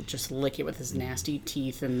 like, just lick it with his nasty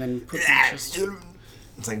teeth and then put It's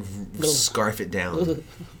like, scarf it down.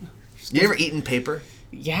 You ever eaten paper?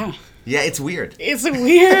 Yeah. Yeah, it's weird. It's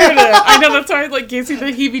weird. I know, that's why, like, gives you the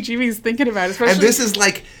heebie-jeebies thinking about it. Especially, And this is,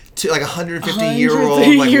 like,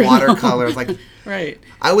 150-year-old, like, watercolor. Like, right.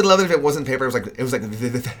 I would love it if it wasn't paper. It was like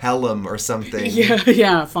the vellum or something.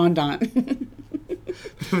 Yeah, fondant.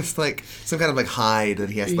 It was like some kind of like hide that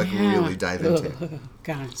he has to like really dive into.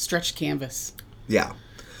 God, stretched canvas. Yeah.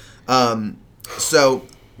 So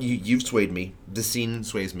you've swayed me. The scene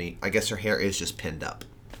sways me. I guess her hair is just pinned up.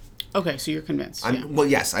 Okay, so you're convinced. Well,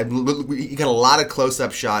 yes. You got a lot of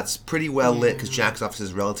close-up shots, pretty well lit, because Jack's office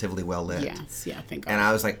is relatively well lit. Yes, yeah, I think. And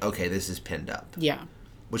I was like, okay, this is pinned up. Yeah.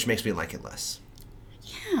 Which makes me like it less.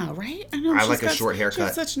 Yeah, right? I know. I like a short haircut. She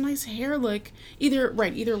has such nice hair. Like, either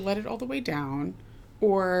let it all the way down,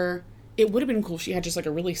 or it would have been cool if she had just like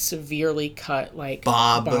a really severely cut, like,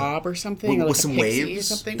 bob or something. Or like with some waves.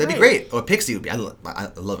 Or something. That'd be great. Oh, a pixie would be. I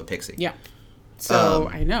love a pixie. Yeah. So,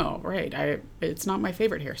 I know, right. It's not my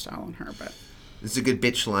favorite hairstyle on her, but... This is a good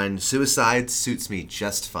bitch line. Suicide suits me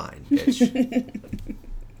just fine, bitch.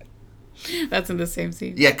 That's in the same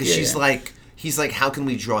scene? Yeah, because he's like, how can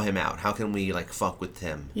we draw him out? How can we, like, fuck with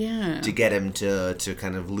him? Yeah. To get him to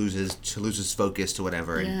kind of lose his focus to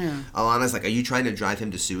whatever. Yeah. And Alana's like, are you trying to drive him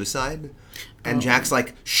to suicide? And Jack's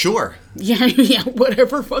like, sure. Yeah,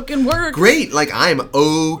 whatever fucking works. Great. Like, I'm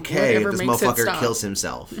okay Whatever if this makes it motherfucker stop. kills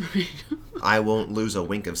himself. I won't lose a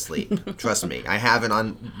wink of sleep. Trust me. I haven't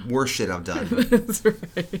on worse shit I've done. That's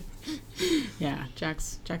right. Yeah,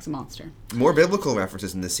 Jack's a monster. More biblical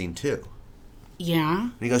references in this scene, too. Yeah.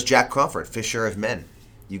 And he goes, Jack Crawford, fisher of men.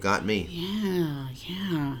 You got me.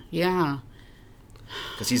 Yeah.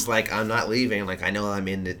 Because he's like, I'm not leaving. Like, I know I'm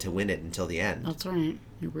in it to win it until the end. That's right.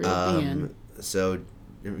 You're really in. So,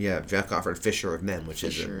 yeah, Jack Crawford, fisher of men, which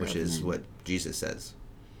is what Jesus says.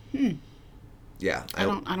 Yeah, I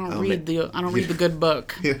don't read the good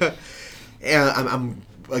book. Yeah, I'm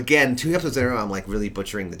again 2 episodes in a row. I'm like really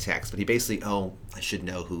butchering the text, but he basically, I should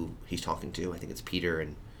know who he's talking to. I think it's Peter,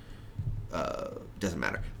 and doesn't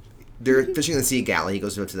matter. They're fishing in the Sea of Galilee. He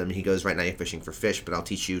goes to them. And he goes, right now you're fishing for fish, but I'll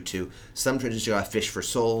teach you to. Some traditions you fish for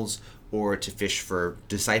souls, or to fish for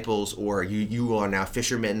disciples, or you are now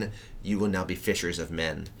fishermen. You will now be fishers of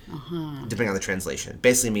men, depending on the translation.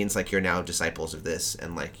 Basically means like you're now disciples of this,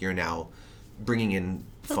 and like you're now bringing in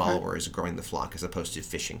followers, growing the flock, as opposed to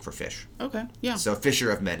fishing for fish. Okay, yeah. So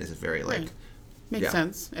fisher of men is a very like... Right. Makes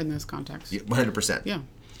sense in this context. 100%. Yeah.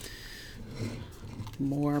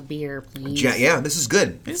 More beer, please. Yeah, this is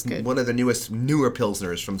good. It's good. One of the newer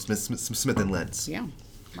Pilsners from Smith & Lentz. Yeah,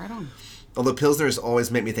 right on. Although Pilsners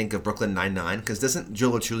always make me think of Brooklyn Nine-Nine, because doesn't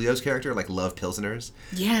Joe Luchulio's character like love Pilsners?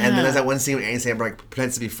 Yeah. And then there's that one scene where Andy Samberg like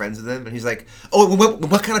pretends to be friends with him, and he's like, "Oh,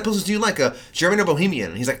 what kind of Pilsners do you like? A German or Bohemian?"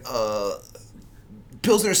 And he's like,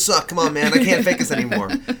 Pilsners suck. Come on, man. I can't fake this anymore.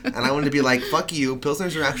 And I wanted to be like, fuck you.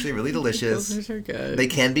 Pilsners are actually really delicious. Pilsners are good. They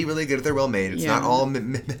can be really good if they're well made. It's not all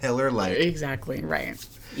Miller Lite. Exactly. Right.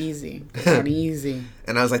 Easy. Not easy.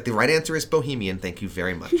 And I was like, the right answer is Bohemian. Thank you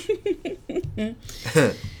very much.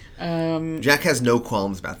 Jack has no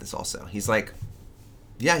qualms about this also. He's like,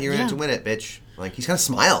 yeah, you're in it to win it, bitch. Like, he kind of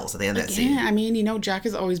smiles at the end of that scene. Yeah, I mean, Jack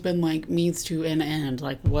has always been like, means to an end.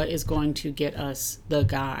 Like, what is going to get us the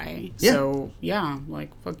guy? Yeah. So, yeah, like,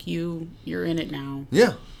 fuck you. You're in it now.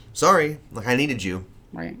 Yeah. Sorry. Like, I needed you.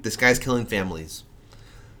 Right. This guy's killing families.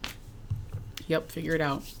 Yep, figure it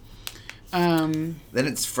out. Then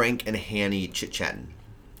it's Frank and Hanny chit-chatting.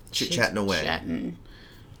 Chit-chatting away.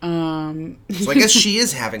 So I guess she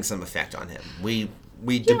is having some effect on him.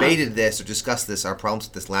 We debated this or discussed this, our problems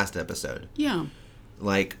with this last episode. Yeah.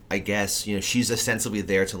 Like, I guess, she's ostensibly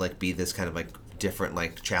there to, like, be this kind of, like, different,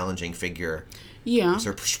 like, challenging figure. Yeah. It's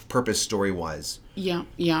her purpose story-wise. Yeah.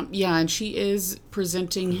 And she is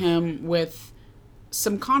presenting him with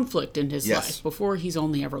some conflict in his life. Before, he's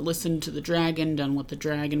only ever listened to the dragon, done what the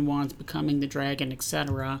dragon wants, becoming the dragon,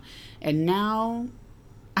 etc. And now...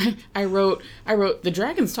 I wrote, the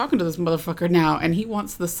dragon's talking to this motherfucker now, and he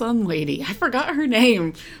wants the sun lady. I forgot her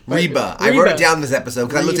name. Reba. I wrote it down this episode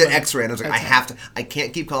because I looked at X-ray and I was like, I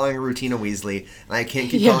can't keep calling her Rutina Weasley, and I can't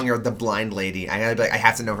keep calling her the blind lady. I gotta be like, I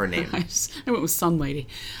have to know her name. I went with sun lady.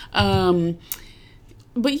 But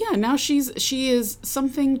yeah, now she is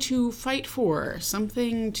something to fight for,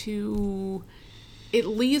 something to, at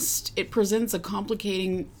least it presents a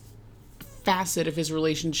complicating facet of his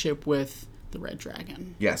relationship with the red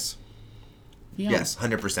dragon. Yes. Yeah. Yes,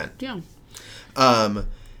 100%. Yeah.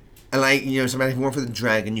 And somebody who went for the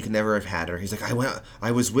dragon, you could never have had her. He's like,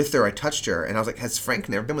 I was with her, I touched her. And I was like, has Frank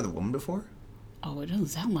never been with a woman before? Oh, it doesn't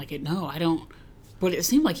sound like it. No, I don't. But it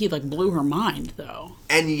seemed like he blew her mind, though.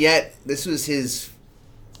 And yet, this was his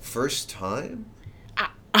first time?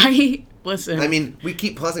 Listen. I mean, we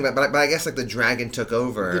keep pausing about it, but I guess, the dragon took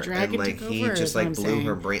over. The dragon and, took he over, just, blew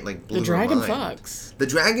her brain, blew her mind. The dragon fucks. The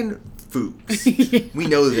dragon fooks. We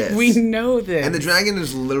know this. We know this. And the dragon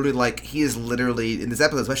is literally, he is literally, in this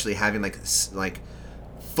episode especially, having,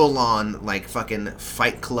 full-on, fucking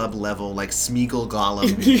Fight Club level, Smeagol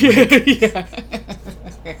Gollum. Yeah.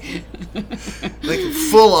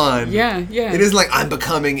 Full-on. Yeah. It isn't I'm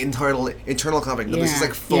becoming internal conflict. No, this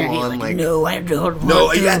is, full-on, no, I don't want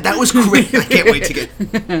no, to. yeah, that was great. I can't wait to get...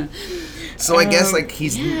 So I guess, he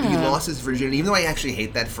lost his virginity. Even though I actually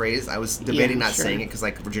hate that phrase, I was debating not saying it because,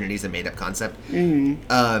 virginity is a made-up concept.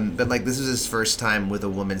 Mm-hmm. But, this is his first time with a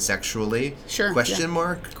woman sexually. Sure. Question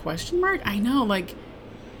mark? I know,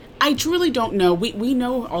 I truly don't know. We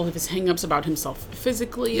know all of his hang-ups about himself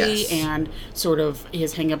physically, yes. And sort of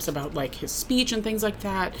his hang-ups about, his speech and things like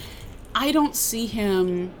that. I don't see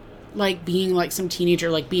him, being, some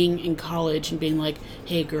teenager, being in college and being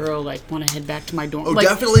hey, girl, want to head back to my dorm. Oh,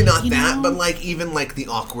 definitely not that, but, even, the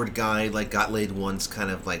awkward guy, got laid once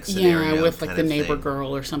kind of, scenario. Yeah, with, the neighbor thing.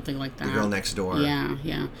 girl or something like that. The girl next door.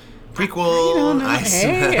 Yeah. Prequel.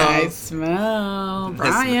 I smell.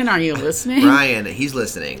 Brian, are you listening? Brian, he's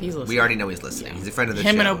listening. We already know he's listening. Yeah. He's a friend of the show.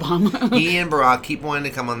 Him and Obama. He and Barack keep wanting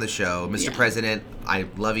to come on the show. Mr. President, I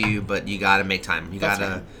love you, but you got to make time.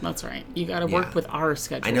 That's right. You got to work with our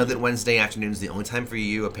schedule. I know that Wednesday afternoon is the only time for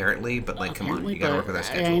you, apparently, but come on. You got to work with our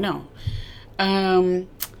schedule. I know.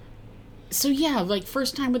 So, yeah,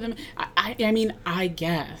 first time with him, I mean, I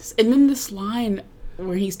guess. And then this line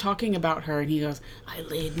where he's talking about her and he goes, I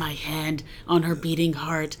laid my hand on her beating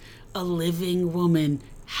heart, a living woman,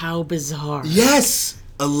 how bizarre. Yes!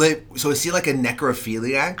 So is he a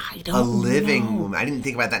necrophiliac? I don't know. A living woman. I didn't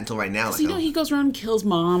think about that until right now. He goes around and kills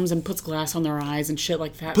moms and puts glass on their eyes and shit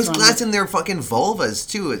like that. Puts glass in their fucking vulvas,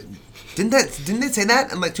 too. Didn't they say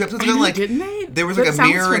that in 2 episodes ago? Didn't they? There was a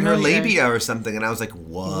mirror in her labia or something, and I was like,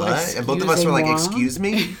 what? And both of us were like, excuse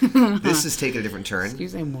me? This is taking a different turn.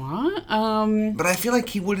 Excuse me, what? But I feel like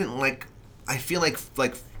he wouldn't I feel like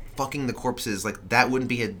fucking the corpses, that wouldn't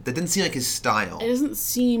be that didn't seem like his style. It doesn't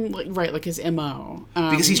seem like his MO.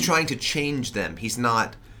 Because he's trying to change them. He's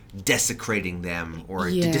not desecrating them or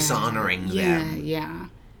dishonoring them. Yeah.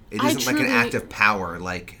 It isn't an act of power,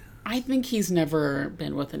 I think he's never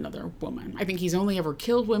been with another woman. I think he's only ever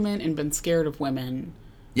killed women and been scared of women.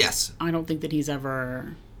 Yes. I don't think that he's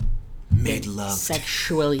ever made love.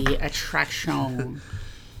 Sexually attraction.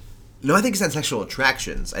 No, I think he's had sexual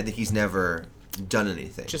attractions. I think he's never done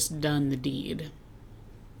anything. Just done the deed.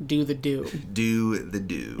 Do the do. Do the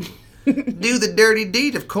do. Do the dirty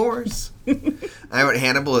deed, of course. I wrote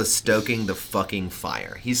Hannibal is stoking the fucking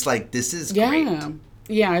fire. He's like, this is great.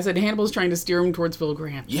 Yeah, I said Hannibal's trying to steer him towards Will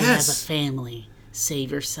Graham. Yes. He has a family.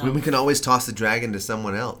 Save yourself. We can always toss the dragon to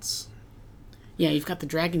someone else. Yeah, you've got the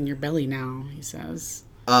dragon in your belly now, he says.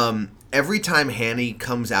 Every time Hanny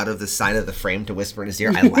comes out of the side of the frame to whisper in his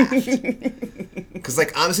ear, I laugh. Because,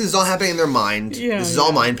 obviously this is all happening in their mind. Yeah, this is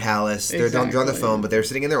all Mind Palace. Exactly. They're on the phone, but they're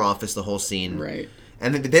sitting in their office the whole scene. Right.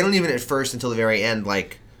 And they don't even at first until the very end,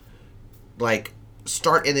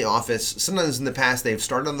 start in the office. Sometimes in the past, they've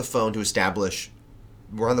started on the phone to establish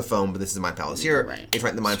we're on the phone, but this is Mind Palace. Here, it's right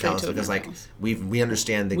in the Mind Palace because we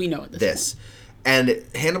understand we know this. And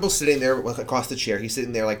Hannibal's sitting there across the chair. He's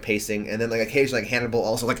sitting there pacing, and then occasionally Hannibal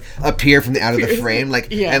also appear from out of the frame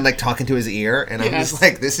and talking to his ear. And I'm just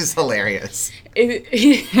like, this is hilarious.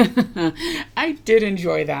 I did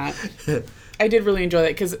enjoy that. I did really enjoy that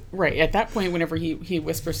because at that point, whenever he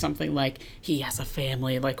whispers something he has a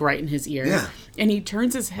family right in his ear, and he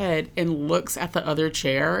turns his head and looks at the other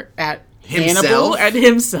chair at Hannibal and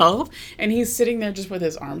himself, and he's sitting there just with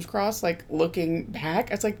his arms crossed, looking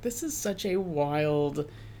back. I was like, this is such a wild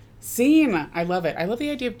scene. I love it. I love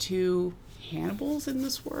the idea of two Hannibals in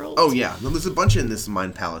this world. Oh yeah, no, there's a bunch in this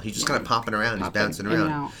Mind Palace. He's just kind of popping around. He's bouncing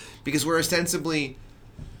around because we're ostensibly.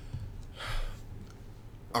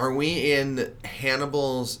 Are we in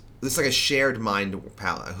Hannibal's? This is a shared mind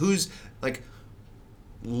palette. Who's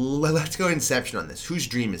let's go Inception on this. Whose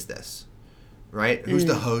dream is this? Right? Who's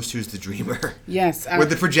the host? Who's the dreamer? Yes. With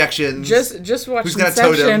the projections. Just watched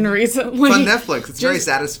Inception recently. It's on Netflix. It's very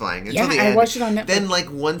satisfying. Until the end. I watched it on Netflix. Then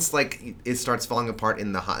once it starts falling apart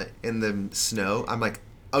in the snow, I'm like,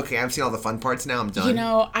 okay, I've seen all the fun parts now. I'm done.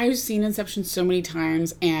 I've seen Inception so many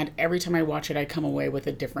times, and every time I watch it, I come away with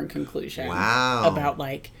a different conclusion. Wow. About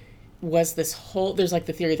was this whole, there's like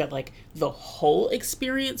the theory that like the whole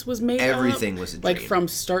experience was made Everything up, was a dream. like from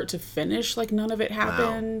start to finish, like none of it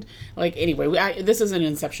happened. Wow. Like anyway, this is an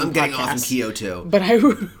Inception I'm podcast, getting off in Kyoto. but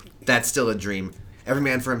That's still a dream. Every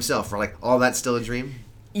man for himself. Or like, all that's still a dream?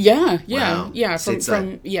 Yeah. Wow.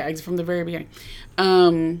 From the very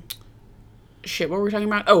beginning. Shit, what were we talking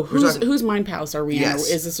about? Oh, whose mind palace are we in? Or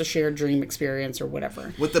is this a shared dream experience or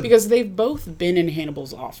whatever? Because they've both been in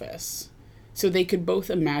Hannibal's office. So they could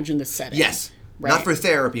both imagine the setting. Yes. Right? Not for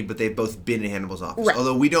therapy, but they've both been in Hannibal's office. Right.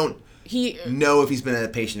 Although we don't know if he's been a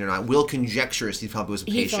patient or not. Will conjectures he probably was a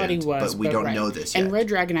patient. He thought he was, but we don't know this yet. And Red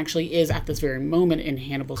Dragon actually is at this very moment in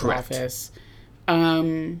Hannibal's office.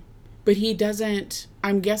 But he doesn't,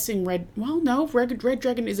 I'm guessing Red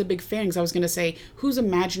Dragon is a big fan, because I was going to say, who's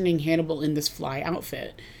imagining Hannibal in this fly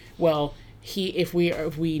outfit? Well, if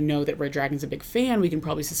we know that Red Dragon's a big fan, we can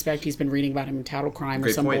probably suspect he's been reading about him in Tattle Crime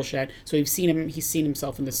or some bullshit. So he's seen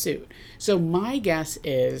himself in the suit. So my guess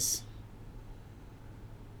is...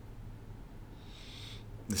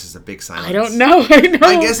 This is a big silence. I don't know.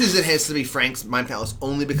 My guess is it has to be Frank's mind palace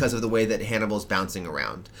only because of the way that Hannibal's bouncing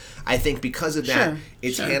around. I think because of that,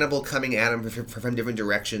 it's Hannibal coming at him from different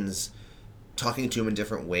directions, talking to him in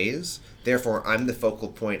different ways. Therefore, I'm the focal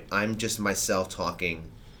point. I'm just myself talking.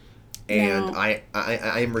 And I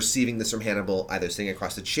am receiving this from Hannibal, either sitting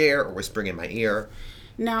across the chair or whispering in my ear.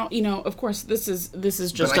 Now, of course, this is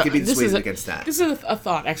just... But I could be dissuaded against that. This is a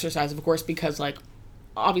thought exercise, of course, because, like,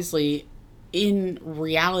 obviously... in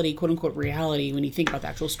reality, quote unquote reality, when you think about the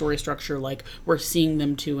actual story structure, like we're seeing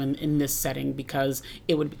them two in this setting, because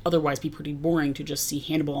it would otherwise be pretty boring to just see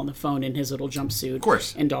Hannibal on the phone in his little jumpsuit, of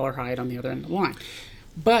course, and Dollar Hyde on the other end of the line.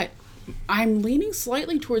 But I'm leaning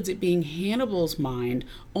slightly towards it being Hannibal's mind,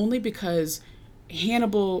 only because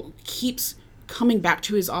Hannibal keeps coming back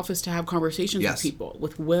to his office to have conversations with people,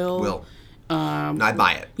 with Will. I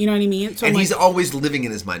buy it. You know what I mean? So and he's always living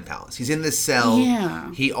in his mind palace. He's in this cell.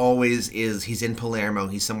 Yeah. He always is. He's in Palermo.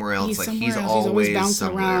 He's somewhere else. He's always bouncing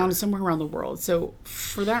around somewhere around the world. So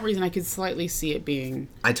for that reason, I could slightly see it being...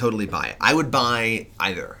 I totally buy it. I would buy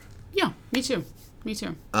either. Yeah, me too.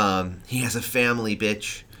 He has a family,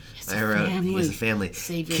 bitch. He has a family.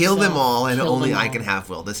 Kill them all, and only I can have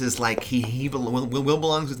Will. This is like Will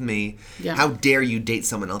belongs with me. Yeah. How dare you date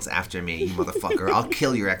someone else after me, you motherfucker? I'll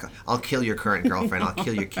kill your current girlfriend. I'll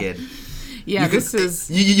kill your kid. Yeah,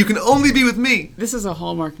 you can only be with me. This is a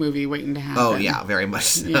Hallmark movie waiting to happen. Oh yeah, very much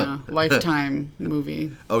so. Yeah, Lifetime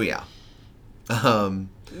movie. Oh yeah.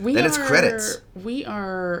 It's credits. We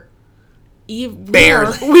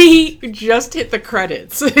just hit the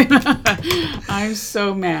credits. I'm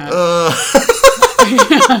so mad.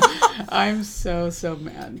 I'm so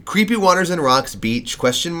mad. Creepy waters and rocks, beach, ?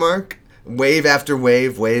 Wave after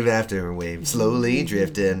wave, wave after wave, slowly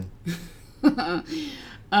drifting. And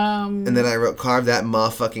then I wrote, carve that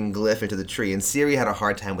motherfucking glyph into the tree. And Siri had a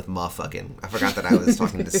hard time with motherfucking. I forgot that I was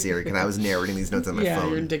talking to Siri, because I was narrating these notes on my phone. Yeah,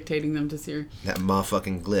 you're dictating them to Siri. That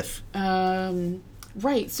motherfucking glyph.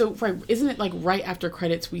 Right. So, isn't it like right after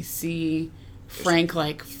credits we see Frank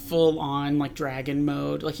like full on like dragon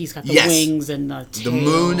mode? Like he's got the wings and the tail. The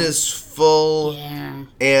moon is full. Yeah.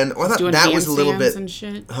 And I thought that was a little bit. And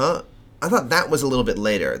shit. Huh? I thought that was a little bit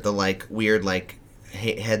later. The like weird like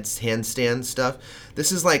handstand stuff.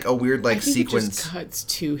 This is like a weird like sequence. It just cuts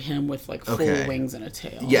to him with like full wings and a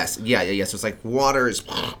tail. Yes. Yeah. So it's like water is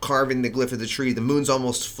carving the glyph of the tree. The moon's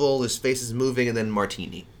almost full. His face is moving, and then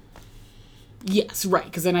martini. Yes, right.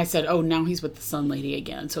 Because then I said, oh, now he's with the Sun Lady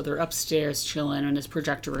again. So they're upstairs chilling in his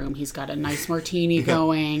projector room. He's got a nice martini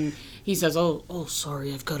going. He says, oh,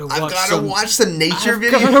 sorry, I've got to watch some nature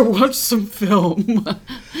video. I've got to watch some film.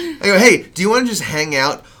 I go, hey, do you want to just hang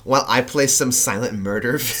out while I play some silent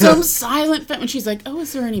murder film? Some silent film. And she's like, oh,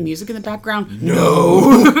 is there any music in the background?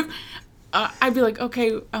 No. I'd be like,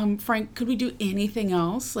 okay, Frank, could we do anything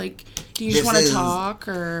else? Like, do you just want to talk,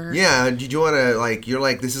 or... Yeah, do you want to, like, you're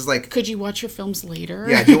like, this is like... Could you watch your films later?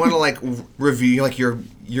 Yeah, do you want to, like, review, like, your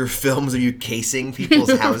films of you casing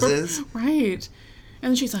people's houses? Right.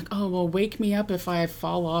 And she's like, oh, well, wake me up if I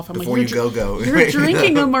fall off. I'm Before like, you go. You're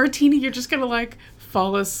drinking a martini. You're just going to, like,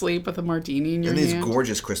 fall asleep with a martini in your hand. And these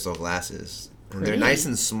gorgeous crystal glasses. And they're nice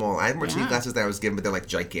and small. I had martini glasses that I was given, but they're like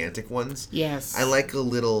gigantic ones. Yes. I like a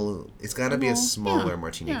little... It's got to be a smaller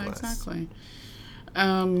martini glass. Yeah, exactly.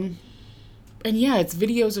 And yeah, it's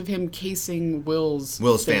videos of him casing Will's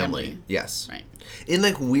family. Yes. Right. In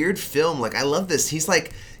like weird film, like I love this. He's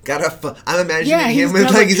like got I'm imagining him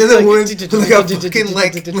with like he's in the woods with like a fucking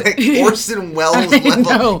like Orson Welles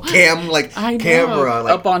level camera like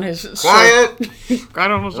up on his quiet,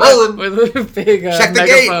 right on his shirt with a big check the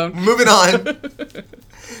megaphone. Gate. Moving on.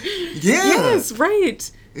 Yeah. Yes,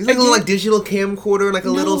 right. It's like a little like digital camcorder, like a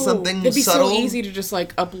little something it'd be subtle. so easy to just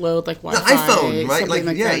like upload like Wi-Fi. The iPhone, right? Like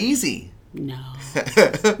yeah, that. easy. No.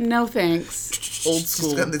 No thanks. Old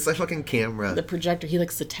school. It's like fucking camera. The projector, he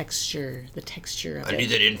likes the texture. The texture of it. I need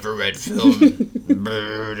that infrared film.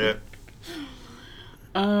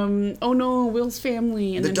 Oh no, Will's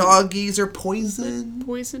family. And the doggies are poisoned.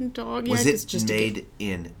 Poison dog. Was yeah, it just made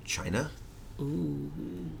in China? Ooh.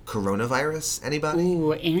 Coronavirus? Anybody?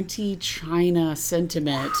 Ooh, anti-China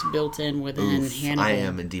sentiment built in within Hannibal. I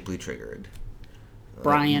am deeply triggered.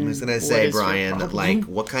 Brian. I was going to say, Brian, like,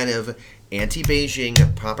 what kind of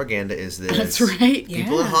anti-Beijing propaganda is this? That's right, yeah.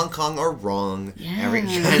 People in Hong Kong are wrong. Yeah.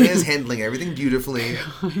 China is handling everything beautifully.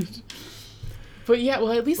 God. But yeah,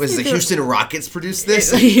 well, at least... Was the Houston Rockets produce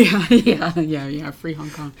this? Yeah. Free Hong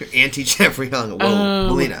Kong. Anti-Jeffrey Hong. Whoa,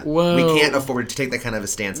 Melina. Whoa. We can't afford to take that kind of a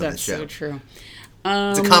stance on this show. That's so true.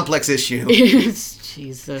 It's a complex issue.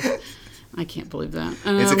 Jesus. I can't believe that.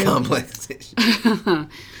 It's a complex issue.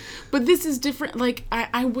 But this is different. Like,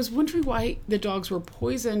 I was wondering why the dogs were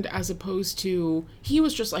poisoned as opposed to... He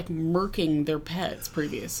was just, like, murking their pets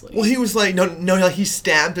previously. Well, he was like... No, he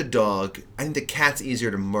stabbed a dog. I think the cat's easier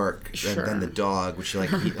to murk than the dog, which,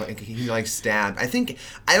 like, he stabbed. I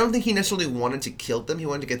don't think he necessarily wanted to kill them. He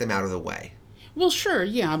wanted to get them out of the way. Well, sure,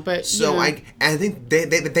 yeah, but... So, I think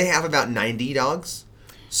they have about 90 dogs.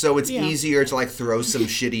 So it's easier to, like, throw some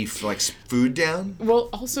shitty, like, food down. Well,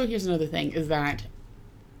 also, here's another thing, is that...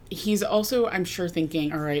 He's also, I'm sure,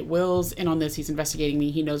 thinking, all right, Will's in on this. He's investigating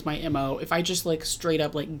me. He knows my MO. If I just, like, straight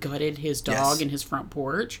up, like, gutted his dog in his front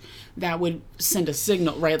porch, that would send a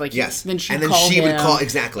signal, right? Like, yes. Then she would call,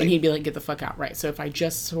 exactly. And he'd be like, get the fuck out, right? So if I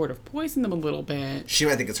just sort of poison them a little bit. She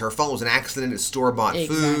might think it's her fault. It was an accident. It's store-bought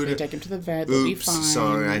food. Exactly. Take him to the vet. They'll be fine.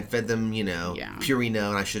 Sorry. I fed them, Purina,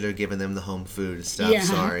 and I should have given them the home food stuff. Yeah,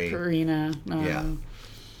 sorry. Purina.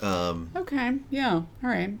 Yeah. Okay. Yeah. All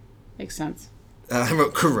right. Makes sense. I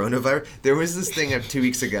wrote coronavirus. There was this thing 2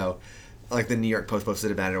 weeks ago, like the New York Post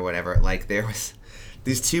posted about it or whatever. Like there was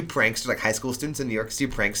these two pranksters, like high school students in New York, two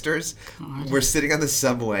pranksters, were sitting on the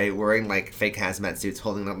subway wearing like fake hazmat suits,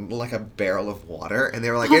 holding like a barrel of water, and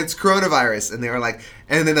they were like, "It's coronavirus," and they were like,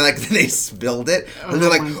 and then they spilled it, and they're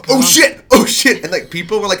like, "Oh shit!" and like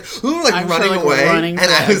people were like, "Ooh," like running away, and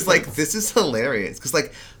I was like, "This is hilarious," because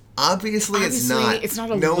like. Obviously, it's not. It's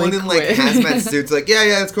not a no liquid. one in like hazmat suits like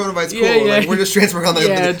it's coronavirus, cool. Yeah. Like we're just transferring on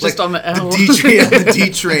the just on the L. the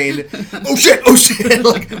D train. Oh shit!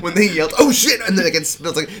 Like when they yelled, "Oh shit!" and then it gets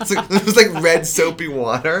spilled. It was like red soapy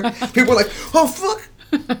water. People were like, "Oh fuck!"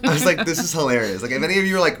 I was like, "This is hilarious." Like if any of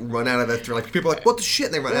you are like run out of it, like people are like, "What the shit?"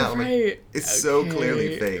 and they run out. I'm like, it's so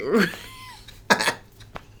clearly fake.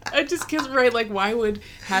 I just can't like why would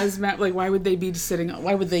hazmat why would they be sitting?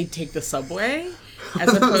 Why would they take the subway?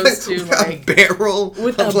 As opposed to like a barrel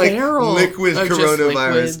with of like liquid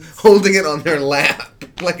coronavirus, holding it on their lap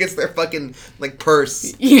like it's their fucking like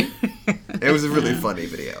purse. Yeah. It was a really funny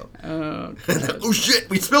video. Oh, oh shit,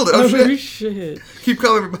 we spilled it. Oh shit. Keep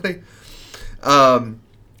calm, everybody.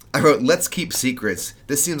 I wrote, "Let's keep secrets.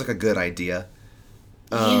 This seems like a good idea."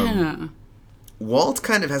 Walt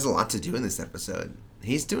kind of has a lot to do in this episode.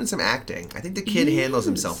 He's doing some acting. I think the kid handles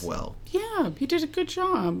himself well. Yeah, he did a good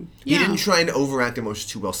job. He didn't try and overact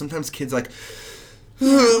emotions too well. Sometimes kids are like,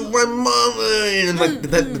 my mama, and like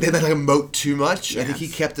they like emote too much. Yes. I think he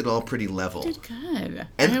kept it all pretty level. He did good.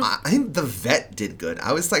 And I think the vet did good.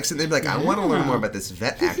 I was like sitting there like, I want to learn more about this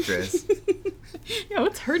vet actress. Yeah,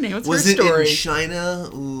 what's her name? What's was her story? Was it in China?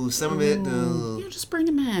 Ooh, some of it. Yeah, just bring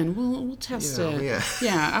him in. We'll test it. Yeah.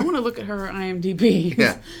 Yeah, I want to look at her IMDb.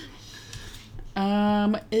 Yeah.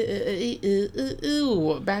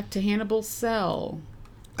 Back to Hannibal's cell.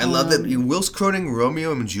 I love that Will's quoting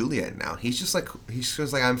Romeo and Juliet now. He's just like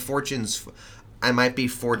I might be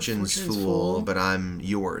Fortune's fool, but I'm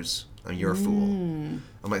yours. I'm your fool.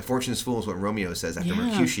 I'm like, Fortune's fool is what Romeo says after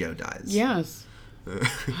Mercutio dies. Yes.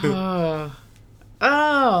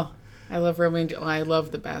 Oh, I love Romeo and Juliet. I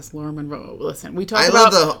love the Baz Luhrmann. Listen, we talk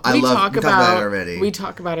about it already. We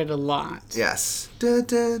talk about it a lot. Yes. Da,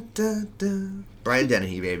 da, da, da. Brian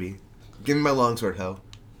Dennehy, baby. Give me my longsword, ho.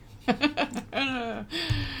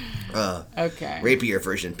 Okay. Rapier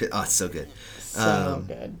version. Oh, it's so good. So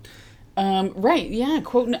good. Right, yeah.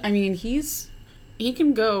 Quote. I mean, he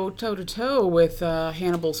can go toe to toe with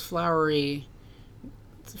Hannibal's flowery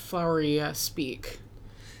speak.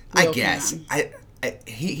 I guess.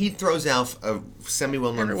 He throws out a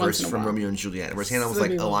semi-well-known verse from Romeo and Juliet, whereas Hannibal was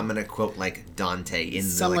like, "Oh, I'm gonna quote like Dante in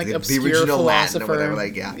some the obscure original philosopher. Latin or whatever."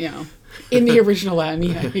 Like, yeah, in the original Latin,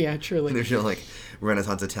 yeah, truly. The original like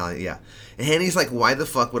Renaissance Italian, yeah. And Hanny's like, "Why the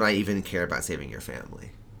fuck would I even care about saving your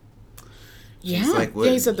family?" Yeah, like,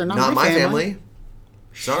 he said they're not my family.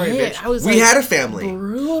 Sorry, Shit, bitch. I was We like, had a family.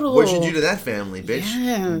 brutal. What'd you do to that family, bitch?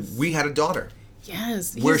 Yes. We had a daughter.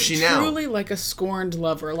 Yes. Where's she now? Truly like a scorned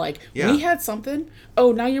lover. Like, Yeah. we had something.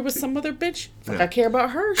 Oh, now you're with some other bitch? Fuck, Yeah. I care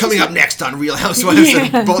about her. Coming up next on Real Housewives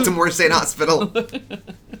of Baltimore State Hospital.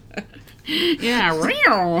 Yeah,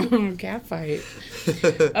 real cat fight.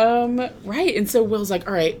 Right. And so Will's like,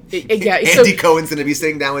 all right. Yeah. Andy Cohen's going to be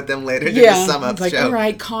sitting down with them later to sum up the like, show. all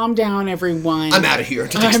right, calm down, everyone. I'm out of here.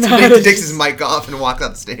 Takes his mic off and walks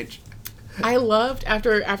off the stage. I loved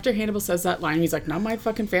after Hannibal says that line, he's like, not my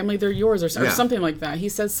fucking family, they're yours, or something like that. He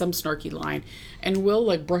says some snarky line, and Will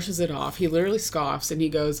like brushes it off. He literally scoffs and he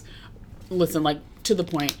goes, listen, like, to the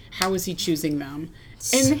point, how is he choosing them?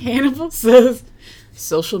 And Hannibal says,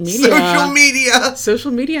 social media.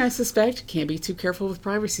 Social media, I suspect, can't be too careful with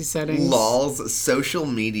privacy settings. Lols, social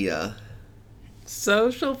media.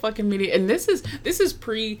 Social fucking media. And this is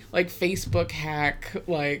pre like Facebook hack,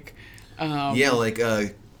 like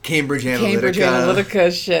Cambridge Analytica. Cambridge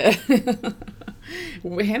Analytica shit.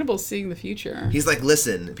 Hannibal's seeing the future. He's like,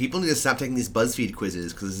 listen, people need to stop taking these BuzzFeed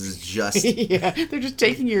quizzes because this is just... yeah, they're just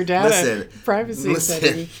taking your data. Privacy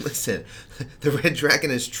settings. Listen, the Red Dragon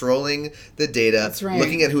is trolling the data. That's right.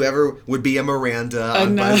 Looking at whoever would be a Miranda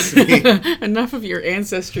on BuzzFeed. Enough of your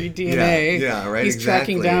ancestry DNA. Yeah, right, He's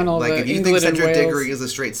exactly. tracking down all like, the if you England think and Cedric Wales. Diggory is a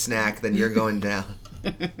straight snack, then you're going down.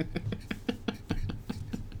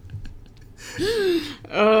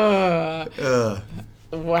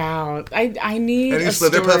 Wow. I need Any a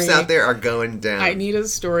story. Slitherpuffs out there are going down. I need a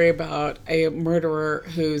story about a murderer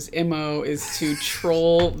whose MO is to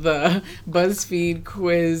troll the BuzzFeed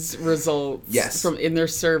quiz results from in their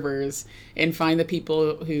servers and find the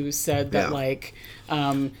people who said that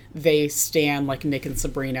they stand like Nick and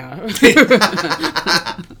Sabrina.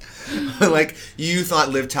 Like, you thought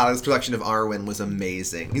Liv Tyler's production of Arwen was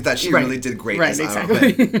amazing. You thought she really did great as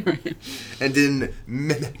exactly. Arwen. And didn't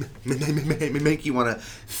make you want to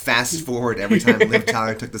fast forward every time Liv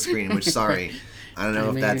Tyler took the screen, which, sorry, I don't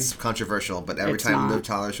know if that's controversial, but every time Liv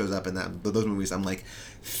Tyler shows up in those movies, I'm like,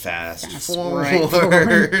 fast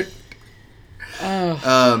forward.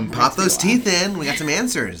 Pop those teeth in. We got some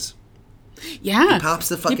answers. Yeah. He pops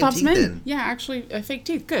the fucking teeth in. Yeah, actually, fake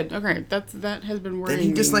teeth. Good. Okay, that has been worrying. Then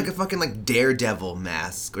he just like a fucking like Daredevil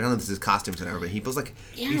mask. I don't know if this is costumes or whatever, but he pulls like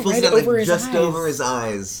he pulls right it over like just eyes. over his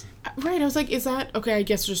eyes. Right. I was like, is that okay? I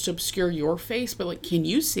guess just to obscure your face, but like, can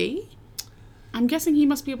you see? I'm guessing he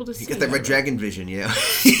must be able to see. You got that red dragon vision, yeah.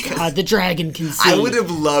 God, the dragon can see. I would have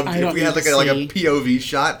loved if we had like a POV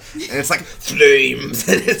shot, and it's like flames,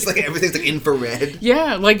 and it's like everything's like infrared.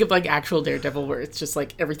 Yeah, like actual Daredevil, where it's just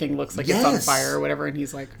like everything looks like it's on fire or whatever, and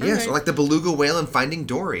he's like, yes, or like the beluga whale in Finding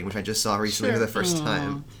Dory, which I just saw recently for the first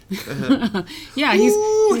time. Yeah,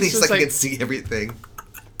 he's like he can see everything.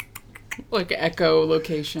 Like echo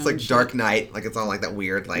location. It's like Dark Knight, like it's all like that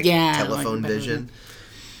weird like telephone vision.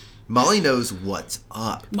 Molly knows what's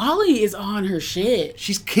up. Molly is on her shit.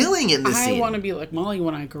 She's killing in this scene. I want to be like Molly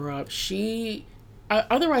when I grow up.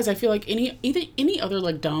 Otherwise, I feel like any other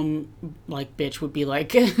like dumb like bitch would be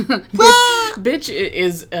like, bitch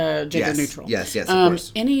is gender neutral. Yes, of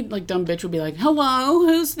course. Any like dumb bitch would be like, hello,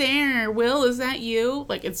 who's there? Will, is that you?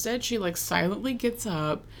 Like instead, she like silently gets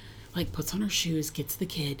up, like puts on her shoes, gets the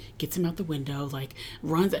kid, gets him out the window, like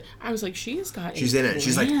runs. I was like, she's in it.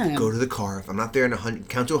 She's like, go to the car. If I'm not there,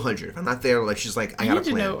 count to 100. If I'm not there, like she's like, I got a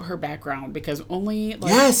plan. I need to know her background because only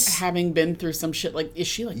like having been through some shit, like is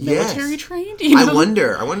she like military trained? You know? I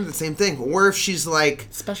wonder the same thing. Or if she's like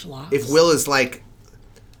special ops. If Will is like,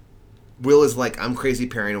 I'm crazy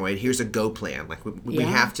paranoid. Here's a go plan. Like we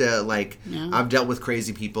have to like. I've dealt with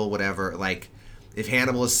crazy people. Whatever. Like. If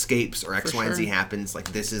Hannibal escapes or X, Y, and Z happens,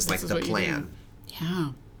 like this is like the plan. Yeah.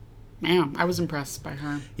 Man, I was impressed by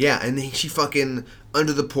her. Yeah, and then she fucking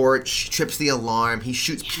under the porch, trips the alarm. He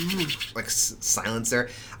shoots like silencer.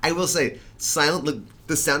 I will say,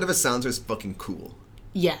 the sound of a silencer is fucking cool.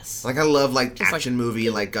 Yes. Like I love like just action movie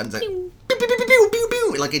like guns like pew, pew, pew, pew, pew,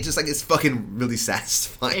 pew. Like it just like it's fucking really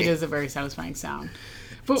satisfying. It is a very satisfying sound.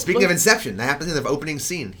 But, Speaking of Inception, that happens in the opening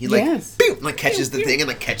scene. He like like catches the thing and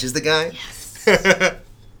like catches the guy. Yes.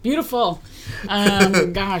 Beautiful.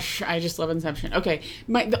 Gosh, I just love Inception. Okay,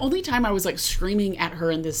 the only time I was like screaming at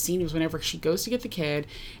her in this scene was whenever she goes to get the kid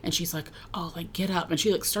and she's like, oh, like get up, and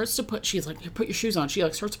she like starts to put your shoes on. She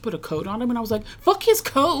like starts to put a coat on him, and I was like, fuck his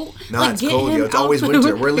coat. No, it's cold, yo. It's always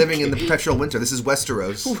winter. We're living in the perpetual winter. This is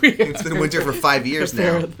Westeros. It's been winter for 5 years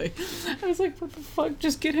now. I was like, what the fuck?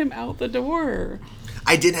 Just get him out the door.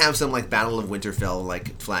 I did have some like Battle of Winterfell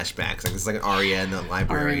like flashbacks, like it's like an Arya in the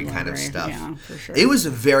library kind of stuff. Yeah, for sure. It was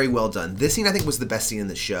very well done. This scene I think was the best scene in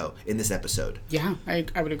the show in this episode. Yeah, I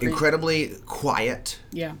would agree. Incredibly quiet.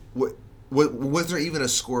 Yeah. was there even a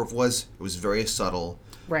score? It was very subtle,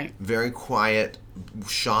 Right. very quiet,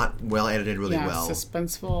 shot, well edited, really well.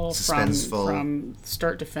 Suspenseful from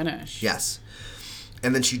start to finish. Yes.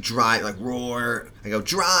 And then she roar. I go,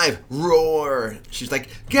 drive, roar. She's like,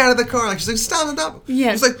 get out of the car. Like, she's like, stop.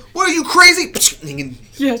 Yeah. She's like, what are you, crazy?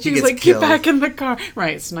 She was like, get back in the car.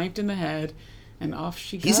 Right, sniped in the head, and off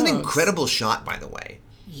she goes. He's an incredible shot, by the way.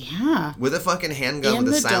 Yeah. With a fucking handgun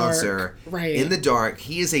with a silencer. Right. In the dark,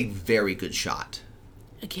 he is a very good shot.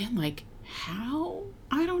 Again, like, how?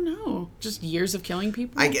 I don't know. Just years of killing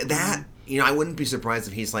people? I get that. I wouldn't be surprised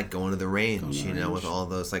if he's, like, going to the range, with all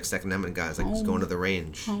those, like, Second Amendment guys, like, just going to the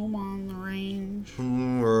range. Home on the range.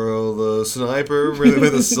 Where the sniper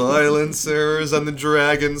with the silencers and the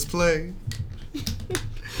dragons play.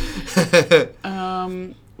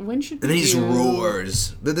 When should we and then he just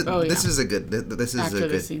roars. Oh, this yeah. is a good. This is After a the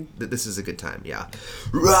good. scene. This is a good time. Yeah.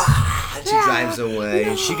 She drives away.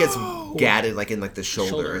 No. She gets gatted like in like the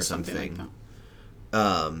shoulder or something.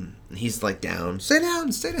 Like he's like down. Stay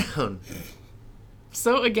down. Stay down.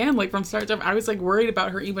 So again, like from start to I was like worried about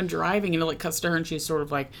her even driving, and it like cuts to her, and she's sort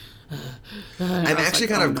of like. I'm actually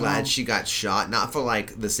kind of glad she got shot, not for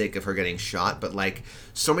like the sake of her getting shot, but like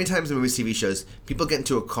so many times in movies, TV shows, people get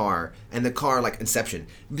into a car and the car, like Inception,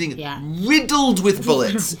 being riddled with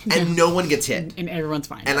bullets and no one gets hit. And everyone's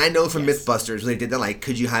fine. And I know from Mythbusters when they did that, like,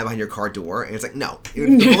 could you hide behind your car door? And it's like, no.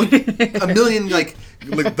 A million, like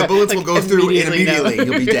the bullets will go through and immediately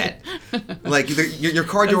you'll be dead. Like, your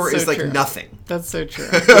car door is like nothing. That's so true.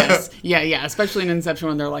 Yes. Yeah. Especially in Inception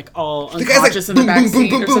when they're like all unconscious the guy's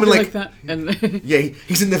like, in the backseat or something and like that. And yeah,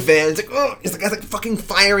 he's in the van. It's like, oh, the guy's like fucking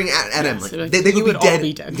firing at him. So like, they would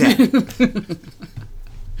be dead.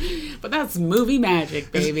 But that's movie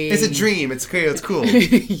magic, baby. It's a dream. It's okay. It's cool.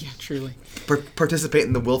 Yeah, truly. Participate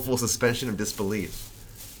in the willful suspension of disbelief.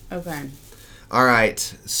 Okay. All right.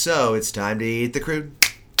 So it's time to eat the crude.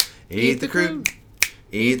 Eat the crude.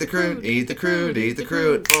 Eat the crude. Eat the crude. Eat the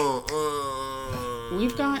crude.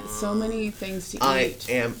 We've got so many things to eat. I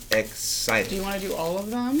am excited. Do you want to do all of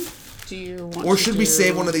them? Do you want or should we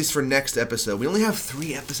save one of these for next episode? We only have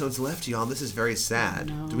 3 episodes left, y'all. This is very sad.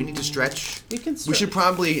 No. Do we need to stretch? We can stretch. We should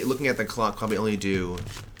probably, looking at the clock, probably only do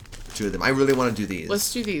 2 of them. I really want to do these.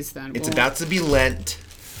 Let's do these then. It's about to be Lent.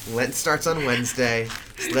 Lent starts on Wednesday.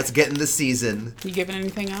 So let's get in the season. You giving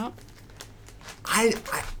anything up? I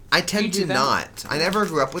tend to not. I never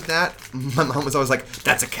grew up with that. My mom was always like,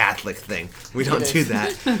 that's a Catholic thing. We don't do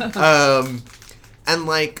that. And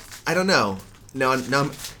like, I don't know. No,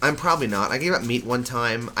 I'm probably not. I gave up meat one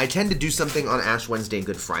time. I tend to do something on Ash Wednesday and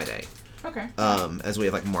Good Friday. Okay. As a way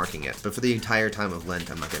of like marking it. But for the entire time of Lent,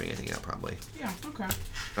 I'm not giving anything up probably. Yeah, okay.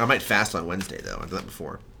 I might fast on Wednesday though. I've done that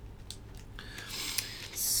before.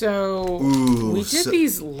 So we did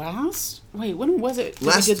these last. Wait, when was it? We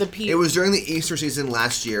did the It was during the Easter season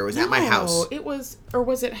last year. It was at my house. It was, or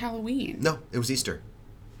was it Halloween? No, it was Easter.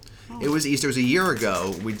 It was Easter. It was a year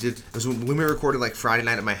ago. It was when we recorded like Friday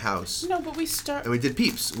night at my house. No, but we started. And we did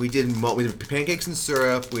peeps. We did pancakes and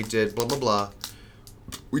syrup. We did blah blah blah.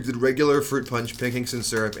 We did regular fruit punch, pancakes and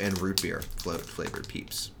syrup, and root beer flavored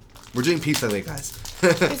peeps. We're doing peeps that way, guys.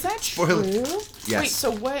 Is that true? Yes. Wait, so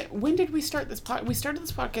when did we start this We started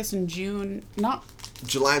this podcast in June, not...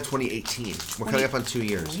 July of 2018. We're coming up on 2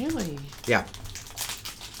 years. Really? Yeah.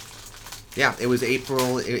 Yeah, it was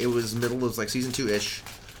April. It was middle. It was like season 2-ish.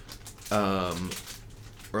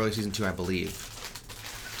 Early season 2, I believe.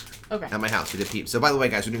 Okay. At my house, we did peeps. So, by the way,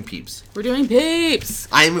 guys, we're doing peeps. We're doing peeps.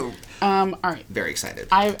 I'm all right. Very excited.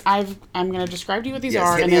 I'm going to describe to you what these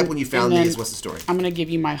are. Hit me up when you found these. What's the story? I'm going to give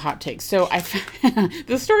you my hot take. So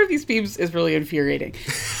the story of these peeps is really infuriating.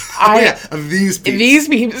 Of these peeps. These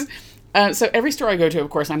peeps. So every store I go to, of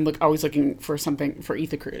course, I'm always looking for something for Eat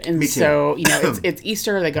the Crude. And Me too. so, it's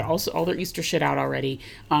Easter. They got all their Easter shit out already.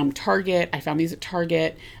 Target. I found these at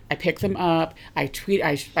Target. I picked them up. I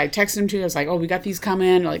texted them to you. I was like, oh, we got these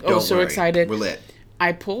coming. Like, Don't so worry. excited. We're lit.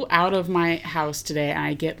 I pull out of my house today and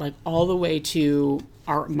I get like all the way to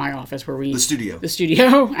my office where The studio. The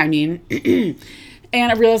studio, I mean.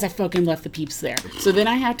 And I realized I fucking left the peeps there. So then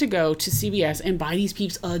I had to go to CVS and buy these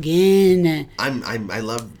peeps again. I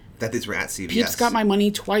love that these were at CVS. Peeps got my money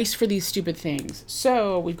twice for these stupid things.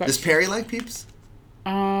 So we've got... Does Perry like peeps?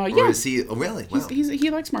 Yeah. Or is he... Oh, really? Wow. He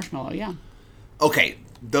likes marshmallow, yeah. Okay,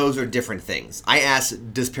 those are different things. I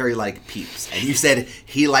asked, does Perry like peeps? And you said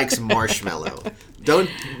he likes marshmallow. Don't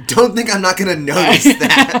think I'm not going to notice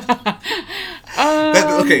that.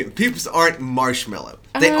 Okay, peeps aren't marshmallow.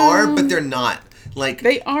 They are, but they're not. Like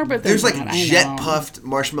they are, but there's not, like jet puffed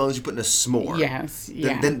marshmallows you put in a s'more. Yes,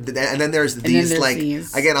 yeah. And then there's these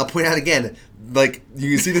these. again, I'll point out again, like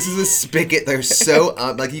you can see this is a spigot. They're so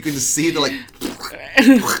like you can just see the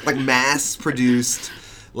like mass produced.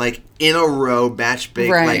 Like in a row, batch baked.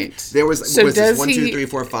 Right. Like there was So was this does 1, 2, he- 3,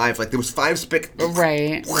 4, 5. Like there was 5 spick.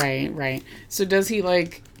 Right. So does he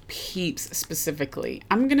like Peeps specifically?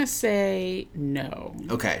 I'm gonna say no.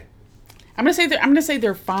 Okay. I'm gonna say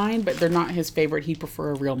they're fine, but they're not his favorite. He'd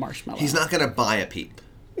prefer a real marshmallow. He's not gonna buy a Peep.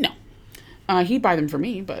 No. He'd buy them for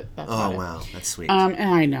me, but that's about it. Wow, that's sweet. And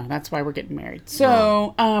I know that's why we're getting married.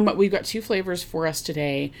 So, we've got 2 flavors for us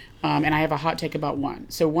today, and I have a hot take about one.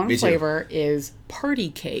 So, one Me too. flavor is party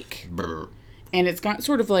cake, Brr. and it's got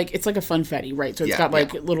sort of like it's like a funfetti, right? So it's Yeah, got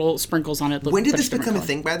like yeah. little sprinkles on it. When did this become a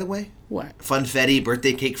thing, by the way? What? Funfetti,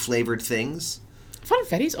 birthday cake flavored things.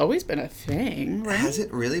 Funfetti's always been a thing, right? Has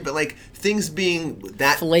it really? But like things being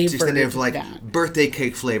that Flavored extended of like that. birthday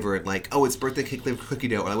cake flavored, like it's birthday cake flavored cookie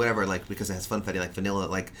dough or whatever, like because it has funfetti like vanilla,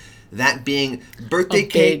 like that being birthday A big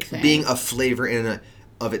cake thing. being a flavor in and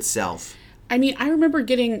of itself. I mean, I remember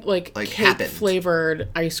getting like cake happened. flavored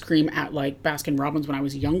ice cream at like Baskin Robbins when I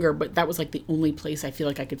was younger, but that was like the only place I feel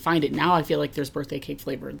like I could find it. Now I feel like there's birthday cake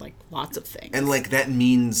flavored like lots of things. And like that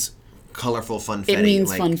means colorful funfetti. It means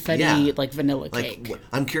like, funfetti, yeah. like vanilla Like cake.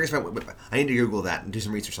 I'm curious about. I need to Google that and do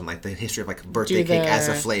some research on like the history of like Do birthday cake as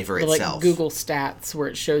a flavor the, itself. Like Google stats where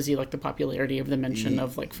it shows you like the popularity of the mention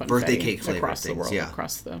of like funfetti Birthday cake flavored across the things, world, yeah.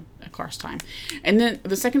 across time. And then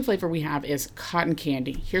the second flavor we have is cotton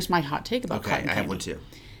candy. Here's my hot take about Okay, cotton I candy. have one too.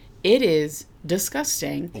 It is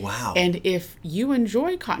disgusting. Wow. And if you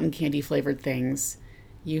enjoy cotton candy flavored things,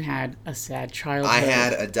 you had a sad childhood. I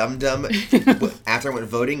had a dum dum after I went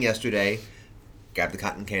voting yesterday. Grabbed the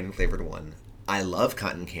cotton candy flavored one. I love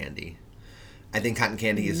cotton candy. I think cotton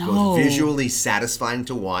candy is No. both visually satisfying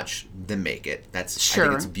to watch than make it. I Sure,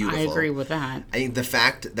 think it's beautiful. I agree with that. I think the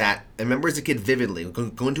fact that I remember as a kid vividly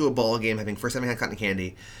going to a ball game, having first time I had cotton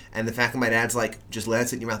candy, and the fact that my dad's like, just let it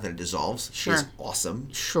sit in your mouth and it dissolves Sure. is awesome.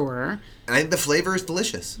 Sure. And I think the flavor is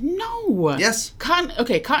delicious. No. Yes. Cotton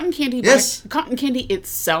candy. Yes. Cotton candy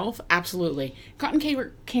itself, absolutely.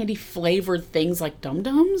 Candy flavored things like Dum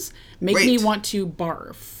Dums make me Great. want to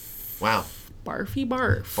barf. Wow. Barfy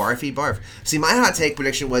barf. Barfy barf. See, my hot take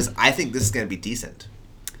prediction was I think this is going to be decent.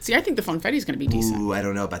 See, I think the funfetti is going to be decent. Ooh, I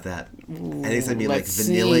don't know about that. I think it's going to be like let's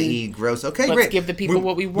vanilla-y, see. gross. Okay, Let's great. give the people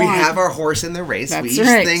what we want. We have our horse in the race. That's we each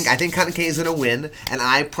right. think, I think cotton candy is going to win, and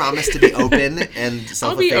I promise to be open and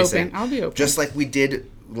self-effacing. I'll be open. Just like we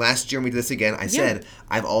did last year when we did this again, I said,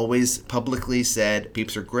 I've always publicly said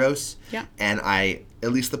Peeps are gross. Yeah. And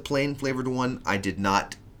at least the plain flavored one, I did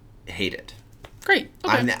not hate it. Great.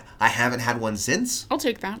 Okay. I haven't had one since, I'll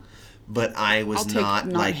take that. but I was I'll not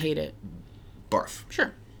like hate it. barf.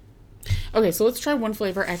 Sure. Okay, so let's try one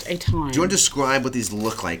flavor at a time. Do you want to describe what these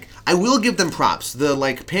look like? I will give them props. The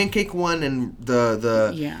like pancake one and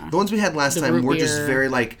the ones we had last The time root were just beer. very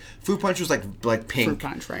like fruit punch was like pink. Fruit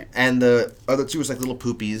punch, right. And the other two was like little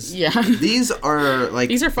poopies. Yeah. These are like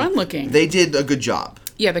These are fun looking. They did a good job.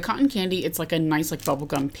 Yeah, the cotton candy, it's like a nice like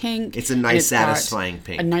bubblegum pink. It's a and nice got satisfying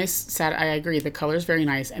pink. I agree. The color is very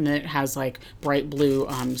nice, and then it has like bright blue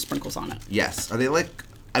sprinkles on it. Yes. Are they like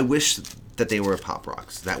I wish that they were Pop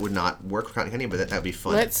Rocks. That would not work for cotton candy, but that would be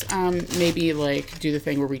fun. Let's maybe like do the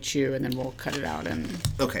thing where we chew and then we'll cut it out and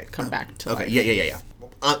come back to Okay. life. Yeah.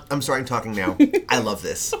 I'm sorry I'm talking now. I love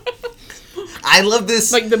this. I love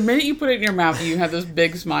this. Like the minute you put it in your mouth, you have this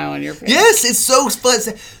big smile on your face. Yes, it's so fun.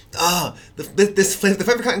 The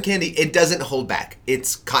flavor of cotton candy, it doesn't hold back.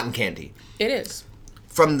 It's cotton candy. It is.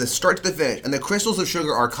 From the start to the finish. And the crystals of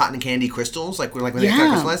sugar are cotton candy crystals, like when they kind of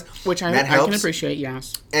crystallize. Which I helps. can appreciate,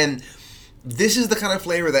 yes. And this is the kind of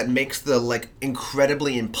flavor that makes the like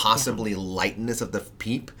incredibly impossibly lightness of the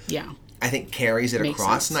Peep. Yeah. I think carries it Makes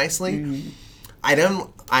across sense. nicely. Mm-hmm.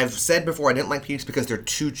 I've said before I didn't like Peeps because they're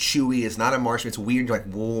too chewy. It's not a marshmallow. It's weird. You're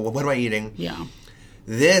like, whoa, what am I eating? Yeah.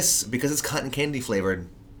 This, because it's cotton candy flavored,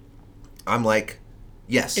 I'm like,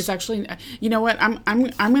 yes. It's actually, you know what? I'm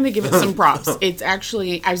going to give it some props. It's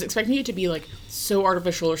actually, I was expecting it to be like so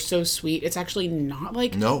artificial or so sweet. It's actually not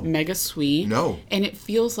like mega sweet. No. And it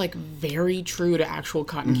feels like very true to actual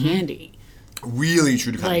cotton candy. Really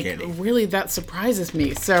true to cotton Like candy. really, that surprise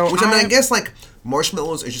me. So Which I guess like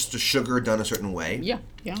marshmallows is just a sugar done a certain way. Yeah.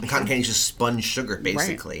 And cotton candy is just sponge sugar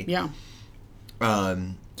basically. Right. Yeah.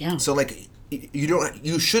 Yeah. So like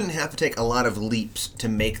you shouldn't have to take a lot of leaps to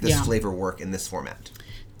make this Yeah. flavor work in this format.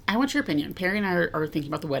 I want your opinion. Perry and I are thinking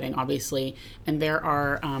about the wedding, obviously, and there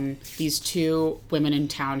are these two women in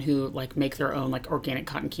town who like make their own like organic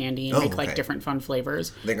cotton candy and make like different fun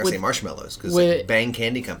flavors. They're gonna say marshmallows because like, Bang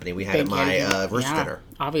Candy Company we had at my rehearsal dinner.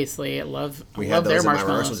 Obviously, I love had their those at my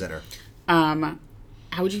marshmallows. rehearsal dinner.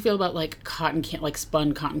 how would you feel about like like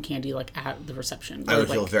spun cotton candy, like at the reception? I would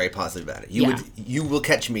like, feel very positive about it. Yeah. You will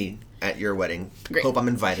catch me at your wedding. Great. Hope I'm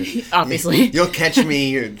invited. Obviously. You'll catch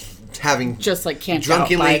me having just like camped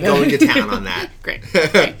drunkenly out by going to town on that. Great.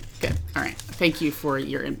 Good. All right. Thank you for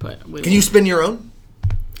your input. Can you spin your own?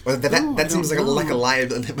 Or that seems like a lie.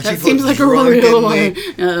 That seems like a real lie.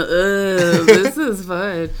 This is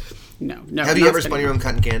fun. No. Have you ever spun your own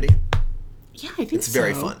cotton candy? Yeah, I think so. It's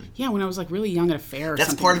very fun. Yeah, when I was like really young at a fair.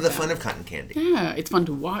 That's part of the fun of cotton candy. Yeah, it's fun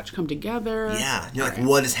to watch come together. Yeah, you're like,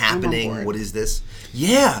 what is happening? What is this?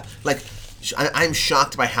 Yeah, like I'm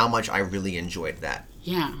shocked by how much I really enjoyed that.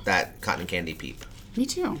 Yeah. That cotton candy peep. Me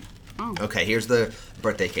too. Oh. Okay, here's the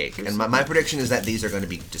birthday cake. And my prediction is that these are going to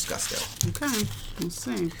be disgusto. Okay, we'll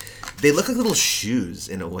see. They look like little shoes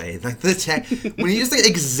in a way. Like the when you just like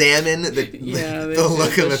examine the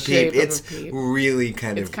look of a peep, it's really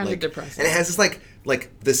kind of depressing. And it has this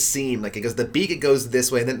like the seam, like it goes the beak, it goes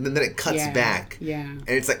this way, and then it cuts back. Yeah. And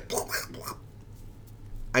it's like.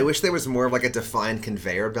 I wish there was more of like a defined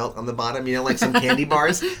conveyor belt on the bottom. You know, like some candy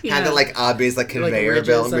bars had the like obvious like conveyor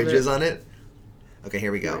belt ridges on it. Okay,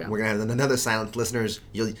 here we go. We're gonna have another silent. Listeners,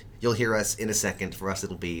 you'll hear us in a second. For us,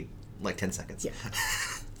 it'll be like 10 seconds. Yeah.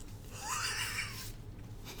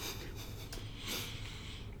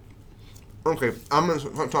 Okay, I'm gonna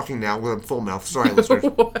start talking now with a full mouth. Sorry, listeners.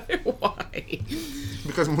 Why?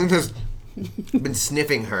 Because Melinda's been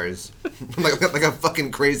sniffing hers like a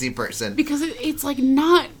fucking crazy person. Because it's like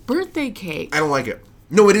not birthday cake. I don't like it.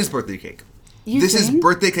 No, it is birthday cake. This think? is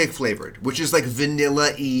birthday cake flavored, which is like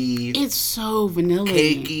vanilla-y. It's so vanilla-y.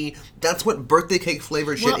 Cakey. That's what birthday cake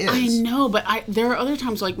flavored shit is. I know, but there are other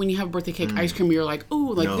times like when you have birthday cake ice cream, you're like,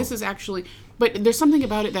 oh, like this is actually. But there's something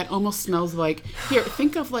about it that almost smells like. Here,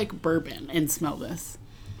 think of like bourbon and smell this.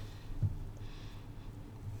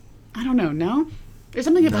 I don't know. No. There's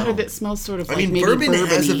something about it that smells sort of like maybe bourbon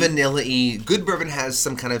bourbon-y. has a vanilla-y. Good bourbon has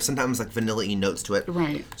some kind of sometimes like vanilla-y notes to it.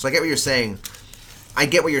 Right. So I get what you're saying. I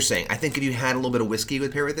think if you had a little bit of whiskey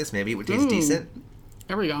with pair with this, maybe it would taste decent.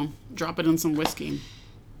 There we go. Drop it in some whiskey.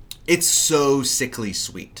 It's so sickly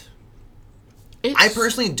sweet. I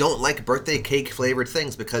personally don't like birthday cake flavored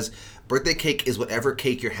things because birthday cake is whatever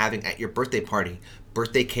cake you're having at your birthday party.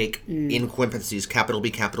 Birthday cake, in parentheses, capital B,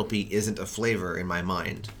 capital P, isn't a flavor in my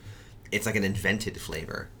mind. It's like an invented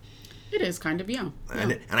flavor. It is kind of, yeah.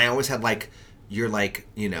 And I always had your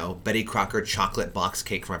Betty Crocker chocolate box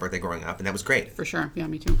cake for my birthday growing up, and that was great. For sure. Yeah,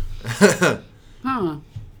 me too. Huh.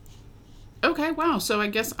 Okay, wow. So I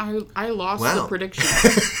guess I lost the prediction.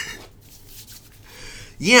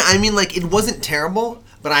 Yeah, I mean, it wasn't terrible,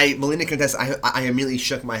 but Melinda can attest, I immediately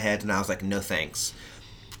shook my head, and I was like, no thanks.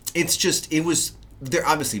 They're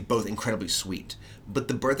obviously both incredibly sweet, but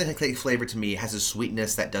the birthday cake flavor to me has a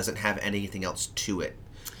sweetness that doesn't have anything else to it.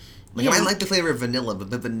 I like the flavor of vanilla,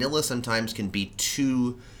 but the vanilla sometimes can be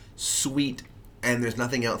too sweet, and there's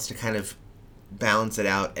nothing else to kind of balance it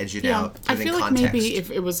out, edge it out. I feel like maybe if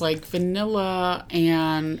it was like vanilla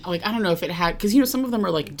and I don't know if it had, because some of them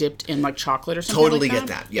are dipped in chocolate or something. Totally like that.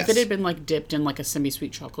 Get that. Yes. If it had been dipped in a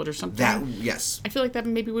semi-sweet chocolate or something. Yes. I feel like that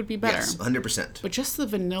maybe would be better. Yes, 100%. But just the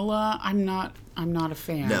vanilla, I'm not a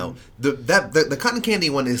fan. No, the cotton candy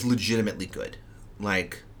one is legitimately good.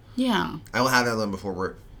 Yeah. I will have that one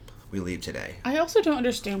before we leave today. I also don't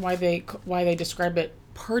understand why they describe it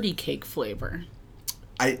party cake flavor.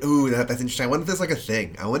 That's interesting. I wonder if there's a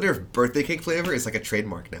thing. I wonder if birthday cake flavor is a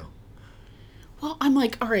trademark now. Well, I'm all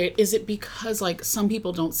right, is it because some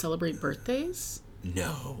people don't celebrate birthdays?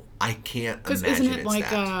 No, I can't imagine because isn't it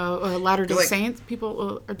Latter-day Saints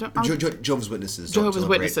people Jehovah's Witnesses don't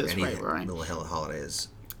celebrate any right. holidays,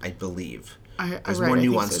 I believe. There's more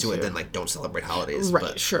nuance to it than don't celebrate holidays. Right,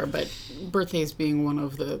 but. Sure, but birthdays being one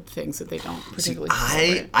of the things that they don't particularly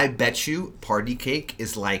celebrate. I bet you party cake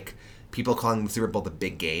is people calling the Super Bowl the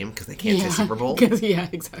big game because they can't say Super Bowl. Yeah,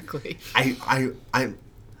 exactly. I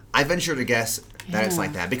venture to guess that it's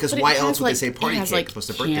like that because why else would they say party cake? It's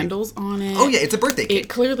supposed to birthday candles on it. Oh yeah, it's a birthday cake. It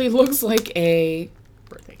clearly looks like a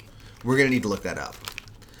birthday cake. We're gonna need to look that up.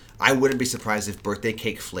 I wouldn't be surprised if birthday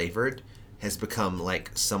cake flavored has become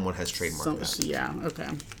someone has trademarked that. Yeah. Okay.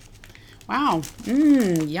 Wow.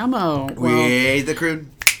 Yummo. We ate the crude.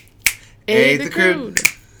 Ate the crude.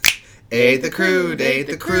 Ate the crude. Ate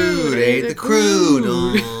the crude. Ate the crude.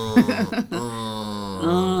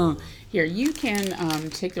 Here, you can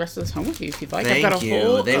take the rest of this home with you if you'd like. Thank I've got a you.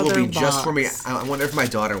 whole They will other be just box. for me. I wonder if my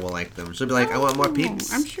daughter will like them. She'll be like, I want more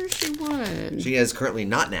peeps. I'm sure she would. She is currently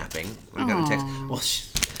not napping. I got a text. Well,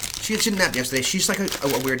 she didn't nap yesterday. She's a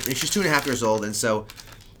weird. She's 2.5 years old, and so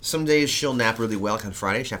some days she'll nap really well. On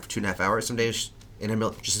Friday, she napped for 2.5 hours. Some days in her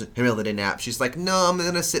middle of the day nap. She's like, no, I'm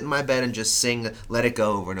going to sit in my bed and just sing Let It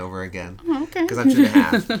Go over and over again. Oh, okay. Because I'm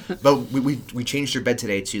 2.5. But we changed her bed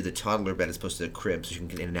today to the toddler bed as opposed to the crib so she can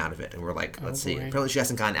get in and out of it. And we're like, let's see. Apparently she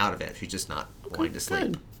hasn't gotten out of it. She's just not wanting to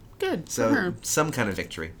sleep. Good. So some kind of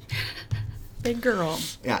victory. Big girl.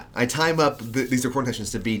 Yeah, I time up these recording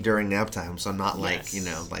sessions to be during nap time, so I'm not like,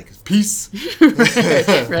 peace.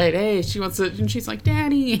 right. Hey, she wants to, and she's like,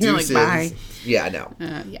 Daddy. And you're like, bye. Yeah, I know.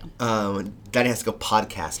 Yeah. Daddy has to go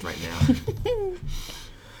podcast right now.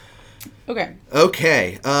 Okay.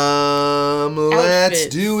 Let's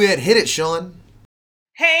do it. Hit it, Sean.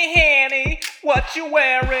 Hey, Hanny, what you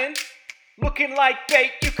wearing? Looking like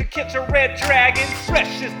bait, you could catch a red dragon.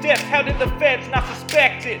 Fresh as death, how did the feds not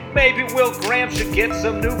suspect it? Maybe Will Graham should get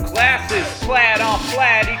some new glasses. Plaid on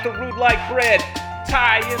plaid, eat the rude like bread.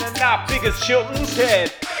 Tie in a knot big as Chilton's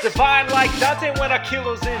head. Divine like Dante when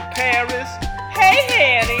Achilles in Paris. Hey,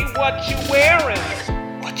 Hanny, what you wearing?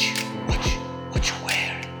 What you wearing?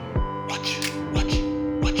 What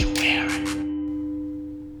you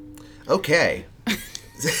wearing? Okay.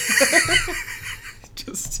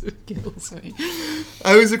 Just kills me.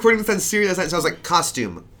 I was recording this on Siri last night, so I was like,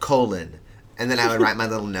 costume, : and then I would write my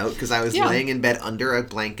little note, because I was laying in bed under a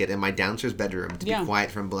blanket in my downstairs bedroom to be quiet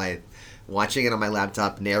from Blythe, watching it on my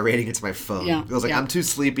laptop, narrating it to my phone. I was like, I'm too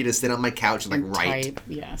sleepy to sit on my couch and write. Type,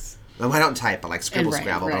 yes. No, I don't type, I scribble,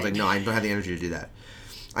 scrabble. But I was like, no, I don't have the energy to do that.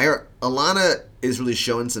 Alana is really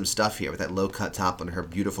showing some stuff here with that low-cut top and her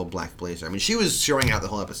beautiful black blazer. I mean, she was showing out the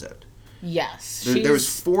whole episode. Yes. There was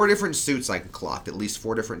 4 different suits I clocked, at least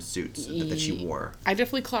 4 different suits that she wore. I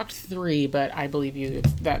definitely clocked 3, but I believe you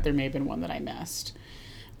that there may have been one that I missed.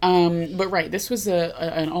 But right, this was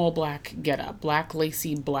an all-black getup, black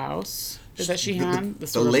lacy blouse that she had.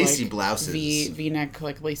 The lacy blouses. V-neck,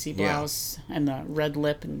 lacy blouse, and the red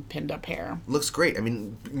lip and pinned-up hair. Looks great. I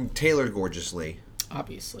mean, tailored gorgeously.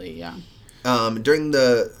 Obviously, yeah. During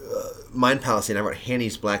the Mind Palace scene, I wrote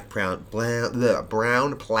Hanny's the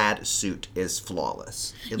brown plaid suit is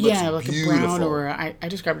flawless. It looks beautiful. A brown, or I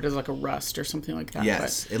described it as a rust or something like that.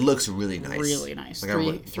 Yes, it looks really nice. Really nice.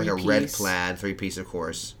 Like a red plaid 3-piece, of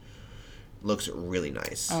course. Looks really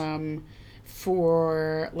nice.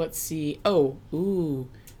 Let's see.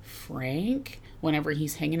 Frank, whenever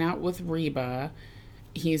he's hanging out with Reba,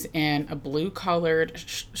 he's in a blue-collared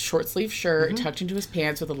short sleeve shirt tucked into his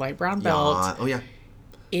pants with a light brown belt. Oh, yeah.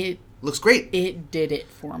 It looks great. It did it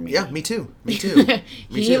for me. Yeah, me too.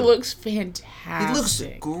 He looks fantastic. He looks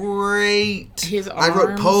great. His arms. I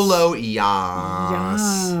wrote polo.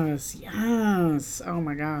 Yes. Yes. Oh,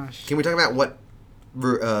 my gosh. Can we talk about what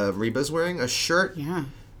Reba's wearing? A shirt? Yeah.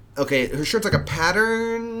 Okay, her shirt's like a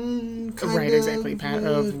pattern, right, exactly. Pattern,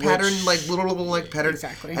 little pattern.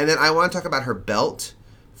 Exactly. And then I want to talk about her belt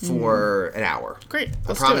for an hour. Great.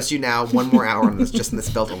 I promise you now, one more hour on this, just in this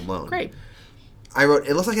belt alone. Great. I wrote,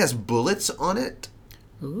 it looks like it has bullets on it.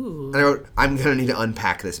 Ooh. And I wrote, I'm going to need to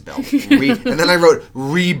unpack this belt. And then I wrote,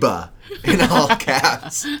 Reba, in all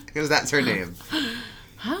caps, because that's her name.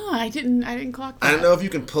 Oh, I didn't clock that. I don't know if you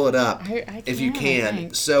can pull it up. If you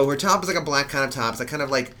can. So her top is like a black kind of top. It's kind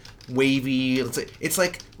of wavy. It's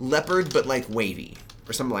like leopard, but wavy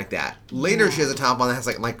or something like that. Later, she has a top on that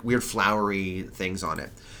has like weird flowery things on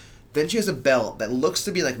it. Then she has a belt that looks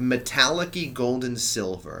to be metallic-y golden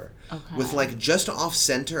silver with just off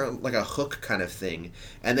center, like a hook kind of thing,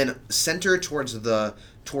 and then center towards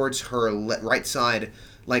her right side.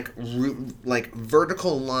 Like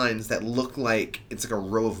vertical lines that look like it's like a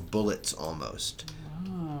row of bullets almost.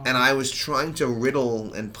 Oh. And I was trying to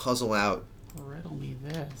riddle and puzzle out me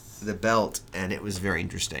this. The belt, and it was very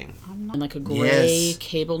interesting. And a gray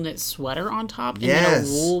cable knit sweater on top, and then a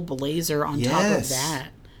wool blazer on top of that.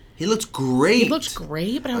 He looks great. He looks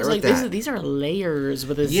great, but I was like, these are layers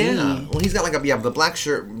with a Z. Yeah. Well, he's got the black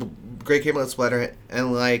shirt, gray cable knit sweater,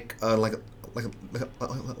 and like a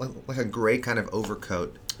gray kind of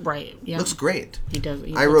overcoat. Right. Yeah. Looks great. He does.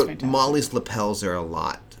 I wrote fantastic. Molly's lapels are a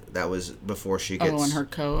lot. That was before she gets. Oh, and her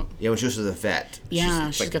coat. Yeah, when she was to the vet.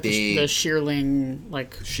 Yeah, she's got the shearling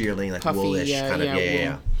puffy, woolish kind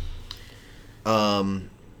of. Yeah.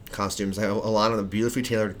 Costumes. A lot of the beautifully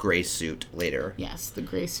tailored gray suit later. Yes, the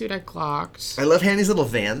gray suit I clocked. I love Hanny's little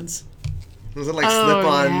Vans. Those are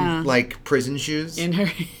slip-on prison shoes. In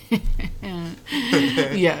her.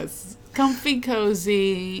 Yes. Comfy,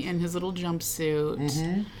 cozy, in his little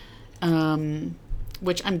jumpsuit. Mm-hmm.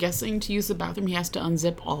 Which I'm guessing to use the bathroom he has to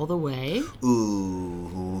unzip all the way.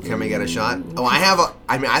 Ooh, can we get a shot? Oh,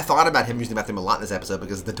 I thought about him using the bathroom a lot in this episode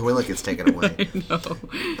because the toilet gets taken away.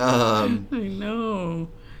 I know.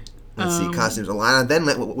 Let's see, costumes. Alana then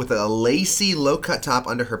with a lacy low-cut top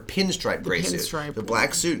under her pinstripe gray suit. The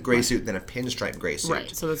black suit, gray suit, then a pinstripe gray suit.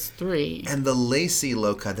 Right, so that's 3. And the lacy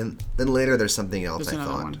low-cut. Then later there's something else, There's I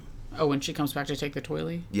another thought. one. Oh, when she comes back to take the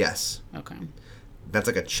toilet? Yes. Okay. That's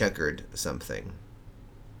like a checkered something.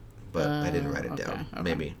 But I didn't write it down. Okay.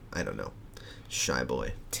 Maybe. I don't know. Shy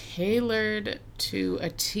boy. Tailored to a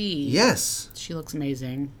T. Yes. She looks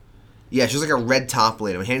amazing. Yeah, she's like a red top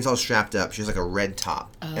lady. When Handy's all strapped up, she's like a red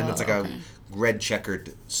top. And it's like a red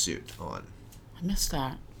checkered suit on. I missed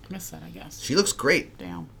that, I guess. She looks great.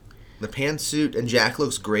 Damn. The pantsuit and Jack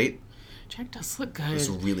looks great. Jack does look good. It's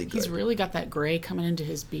really good. He's really got that gray coming into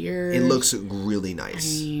his beard. It looks really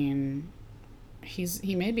nice. I mean,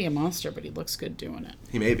 he may be a monster, but he looks good doing it.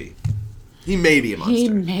 He may be. He may be a monster. He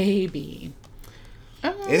may be.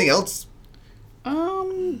 Anything else?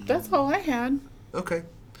 That's all I had. Okay.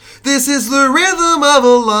 This is the rhythm of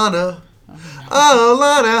Alana.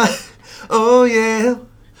 Alana. Oh, yeah.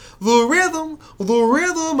 The rhythm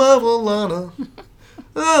of Alana.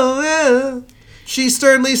 Oh, yeah. She's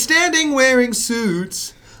sternly standing wearing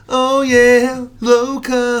suits. Oh, yeah. Low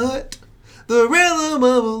cut. The rhythm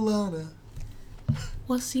of Alana.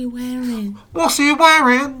 What's he wearing? What's he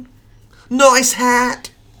wearing? Nice hat.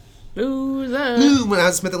 Loser. When I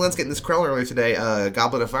was at the Lens getting this crown earlier today,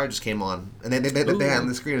 Goblet of Fire just came on. And they had on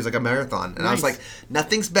the screen, it was like a marathon. And I was like,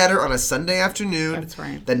 nothing's better on a Sunday afternoon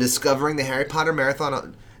than discovering the Harry Potter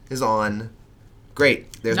marathon is on.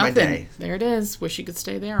 Great. There's my day. There it is. Wish you could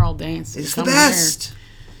stay there all day. So it's the best.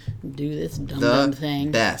 Do this dumb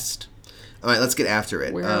thing. Best. All right, let's get after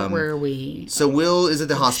it. Where were we? So Will is at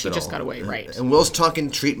the hospital. She just got away, right. And Will's talking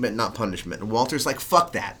treatment, not punishment. And Walter's like,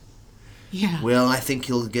 fuck that. Yeah. Well, I think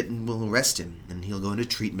we'll arrest him, and he'll go into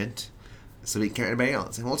treatment so he can't hurt anybody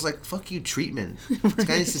else. And Walter's like, fuck you, treatment. This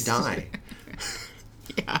guy needs to die.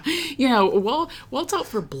 Yeah. Yeah, Walt's out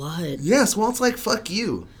for blood. Yes, Walt's like, fuck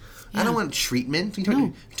you. Yeah. I don't want treatment.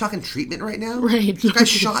 You talking treatment right now? Right. This guy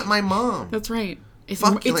shot my mom. That's right. It's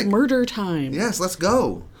murder time. Yes, let's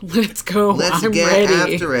go. Let's go. Let's I'm get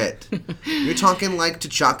ready. after it. You're talking like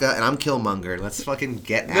T'Chaka, and I'm Killmonger. Let's fucking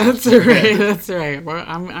get after it. That's right. That's right. Well,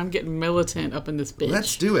 I'm getting militant up in this bitch.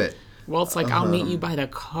 Let's do it. Walt's like, I'll meet you by the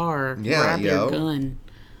car. Yeah, Grab your gun.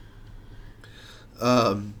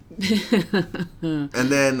 And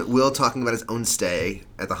then Will talking about his own stay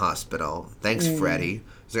at the hospital. Thanks, Freddie.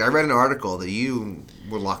 He's like, I read an article that you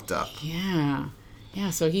were locked up. Yeah. Yeah,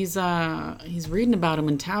 so he's reading about him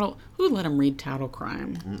in Tattle. Who let him read Tattle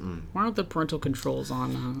Crime? Why aren't the parental controls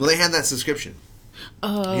on? Well, they had that subscription.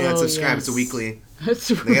 Oh, he had subscribed. yes. It's a weekly. That's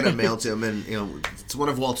right. They had it mailed to him, and it's one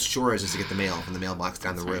of Walt's chores is to get the mail from the mailbox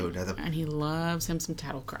down the road. And he loves him some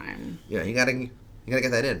Tattle Crime. Yeah, you gotta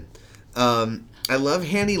get that in. I love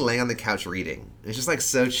Handy laying on the couch reading. It's just like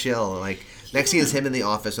so chill. Like next thing is him in the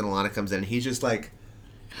office when Alana comes in, and he's just like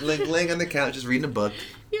laying on the couch, just reading a book.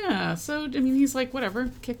 Yeah, so, I mean, he's like, whatever,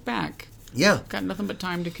 kick back. Yeah. Got nothing but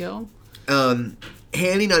time to kill.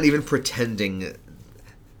 Handy not even pretending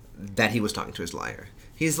that he was talking to his lawyer.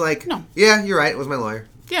 He's like, no. Yeah, you're right, it was my lawyer.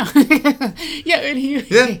 Yeah. Yeah,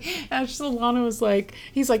 and actually, Alana was like,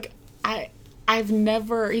 he's like, I've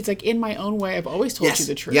never, he's like, in my own way, I've always told you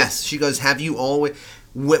the truth. Yes, she goes, have you always,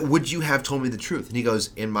 would you have told me the truth? And he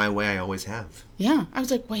goes, in my way, I always have. Yeah, I was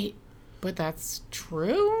like, wait, but that's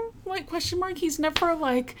true? Like, question mark? He's never,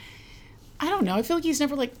 like, I don't know. I feel like he's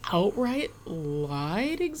never, like, outright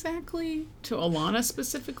lied exactly to Alana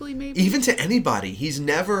specifically, maybe. Even to anybody. He's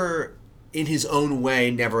never, in his own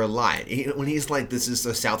way, never lied. When he's like, this is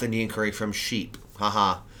a South Indian curry from sheep.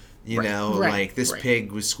 Haha. You know, like, this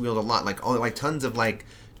pig was squealed a lot. Like, tons of, like,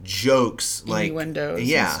 jokes. Like, innuendos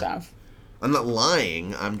and stuff. I'm not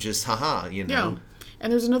lying. I'm just, haha, you know. Yeah.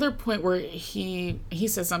 And there's another point where he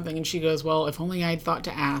says something and she goes, well, if only I'd thought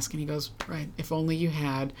to ask. And he goes, right, if only you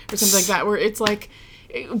had. Or something like that, where it's like,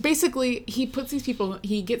 basically, he gets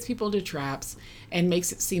people into traps and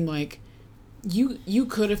makes it seem like you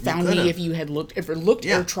could have found me if you had looked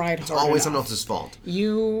or tried hard It's always enough. someone else's fault.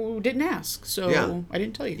 You didn't ask, so I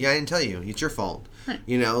didn't tell you. Yeah, I didn't tell you. It's your fault. Right.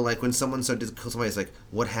 You know, like when someone kill somebody, it's like,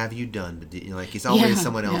 what have you done? Like, it's always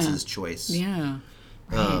someone else's choice. Yeah.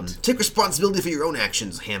 Right. Take responsibility for your own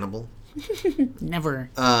actions, Hannibal. Never.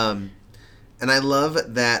 And I love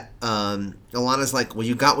that Alana's like, well,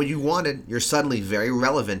 you got what you wanted. You're suddenly very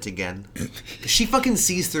relevant again. She fucking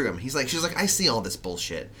sees through him. She's like, I see all this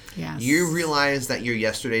bullshit. Yes. You realize that you're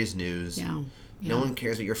yesterday's news. Yeah. No one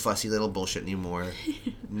cares about your fussy little bullshit anymore.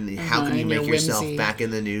 How can you make yourself back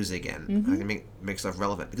in the news again? How can you make yourself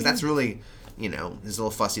relevant? Because that's really, his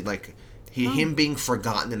little fussy, like, him being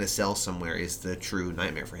forgotten in a cell somewhere is the true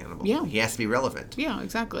nightmare for Hannibal. Yeah. He has to be relevant. Yeah,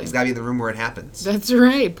 exactly. He's got to be in the room where it happens. That's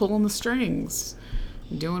right, pulling the strings,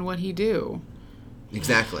 doing what he do.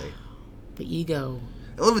 Exactly. The ego.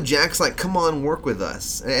 I love when Jack's like, come on, work with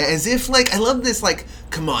us. As if, like, I love this, like,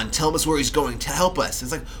 come on, tell us where he's going to help us.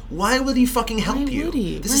 It's like, why would he fucking help you? Would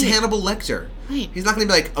he? This is Hannibal Lecter. Right. He's not going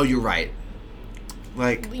to be like, oh, you're right.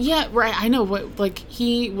 Like, yeah, right. I know. What, like,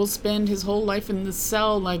 he will spend his whole life in the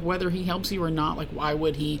cell. Like, whether he helps you or not. Like, why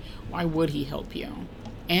would he? Why would he help you?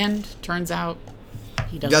 And turns out,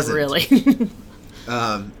 he doesn't. Really.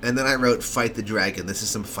 And then I wrote "Fight the Dragon." This is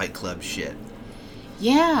some Fight Club shit.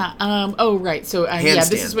 Yeah. Oh, right. So,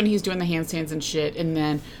 this is when he's doing the handstands and shit. And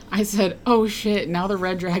then I said, "Oh shit! Now the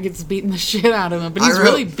Red Dragon's beating the shit out of him." But he's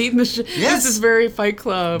really beating the shit. Yes. This is very Fight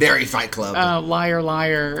Club. Very Fight Club. Liar,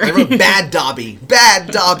 liar. I wrote "Bad Dobby." Bad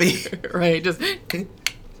Dobby. Right. Just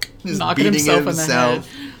knocking himself in the head.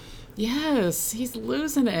 Yes, he's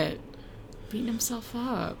losing it. Beating himself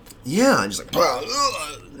up. Yeah, just like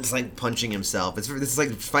it's like punching himself. This is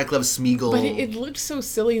like Fight Club Smeagol. But it looked so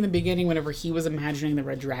silly in the beginning whenever he was imagining the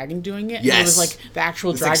Red Dragon doing it. Yes, and it was like the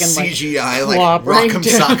actual dragon, like CGI, like rock'em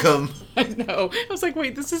sock'em. I know. I was like,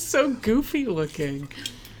 wait, this is so goofy looking.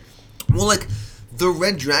 Well, like the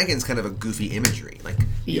Red Dragon's kind of a goofy imagery. Like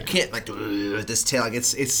you can't like with this tail. Like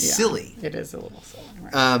it's silly. It is a little silly.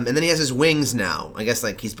 Right. And then he has his wings now. I guess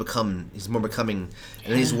like he's more becoming,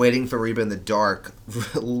 and then he's waiting for Reba in the dark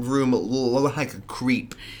room, like a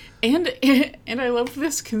creep. And I love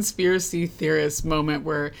this conspiracy theorist moment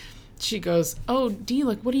where she goes, "Oh, Dee,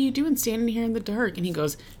 like, what are you doing standing here in the dark?" And he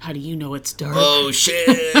goes, "How do you know it's dark?" Oh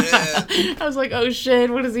shit! I was like, "Oh shit!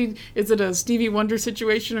 What is he? Is it a Stevie Wonder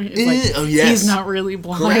situation?" Or it's like, oh yes, he's not really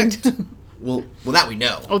blind. Correct. Well, that we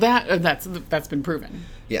know. Oh, that's been proven.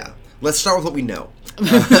 Yeah. Let's start with what we know.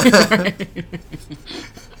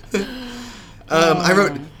 I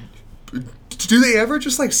wrote, do they ever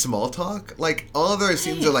just like small talk? Like all of their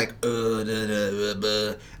scenes are like, and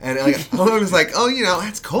like all of them is like, oh,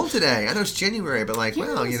 it's cold today. I know it's January, but like,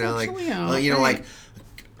 wow, like,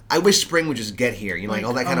 I wish spring would just get here. Like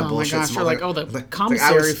all that kind of bullshit. Oh my gosh, you're like, oh, the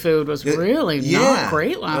commissary food was really not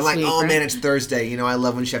great last week. Oh man, it's Thursday. I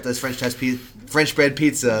love when Chef does French bread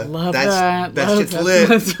pizza. Love that. That shit's lit.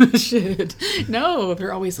 That's shit. No,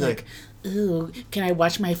 they're always like, ooh, can I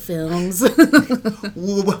watch my films?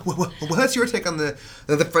 What's your take on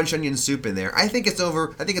the French onion soup in there? I think it's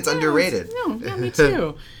underrated. Yeah, me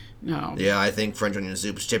too. No. Yeah, I think French onion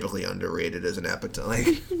soup is typically underrated as an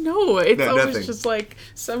appetite. No, it's always just like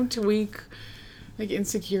some tweak, like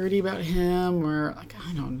insecurity about him, or like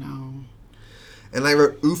I don't know. And I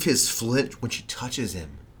wrote, oof, his flinch when she touches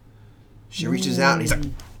him. She reaches out and he's like,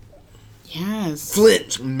 yes,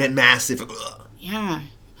 flinch, massive. Ugh. Yeah.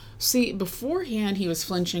 See, beforehand he was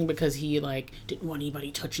flinching because he like didn't want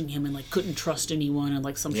anybody touching him and like couldn't trust anyone and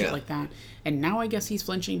like some shit like that. And now I guess he's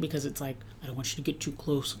flinching because it's like, I don't want you to get too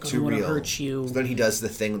close. I don't want to hurt you. So then he does the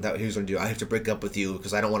thing that he was going to do. I have to break up with you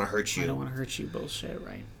because I don't want to hurt you. I don't want to hurt you. Bullshit,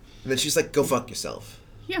 right? And then she's like, go fuck yourself.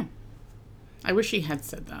 Yeah. I wish he had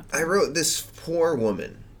said that. I wrote, this poor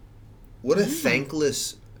woman. What a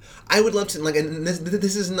thankless... I would love to, like, and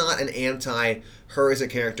this is not an anti-her as a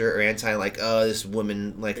character or anti, like, this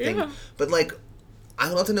woman, like, thing. But, like, I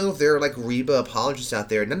would love to know if there are, like, Reba apologists out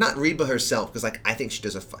there. Not Reba herself, because, like, I think she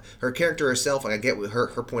does her character herself, like, I get what her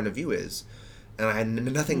point of view is. And I had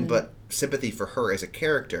nothing but sympathy for her as a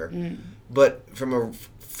character. But from a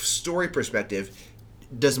story perspective,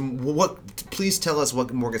 please tell us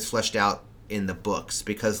what more gets fleshed out in the books.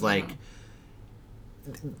 Because, like...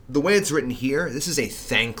 The way it's written here, this is a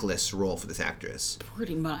thankless role for this actress.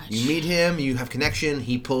 Pretty much. You meet him, you have connection,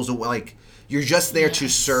 he pulls away, like, you're just there to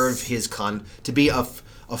serve his to be a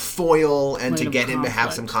foil and to get him to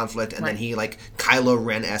have some conflict, and then he, like, Kylo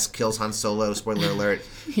Ren-esque kills Han Solo, spoiler alert.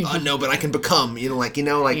 No, but I can become,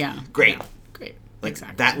 great. Yeah, great. Like,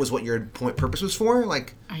 exactly. That was what your purpose was for?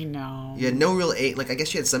 Like, I know. You had no real I guess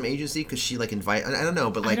she had some agency because she, like, I don't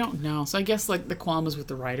know, but, like... I don't know. So I guess, like, the qualm is with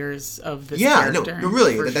the writers of this character. No,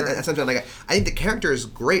 really. That's something, like, I think the character is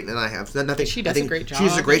great, and I have nothing... She does a great job. She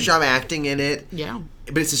does a great job acting in it. Yeah.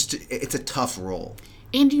 But it's just, it's a tough role.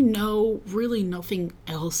 And really nothing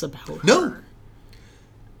else about her. No.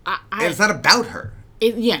 And it's not about her.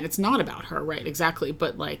 It's not about her, right? Exactly.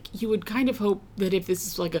 But like, you would kind of hope that if this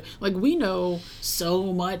is like we know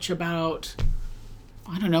so much about,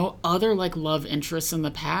 I don't know, other like love interests in the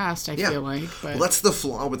past. I feel like, but well, that's the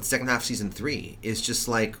flaw with the second half of season 3. Is just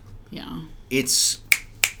like, it's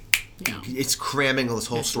cramming this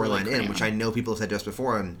whole storyline in, which I know people have said to us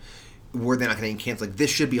before, and were they not going to cancel? Like, this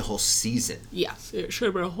should be a whole season. Yes, it should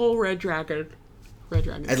have been a whole Red Dragon.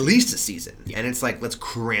 At least a season. Yeah. And it's like, let's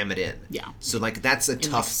cram it in. Yeah. So, like, that's a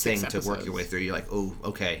tough thing to episodes. Work your way through. You're like, oh,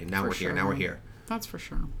 okay, now we're here, now we're here. That's for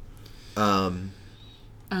sure. So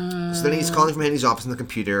then he's calling from Henry's office on the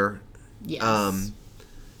computer. Yes.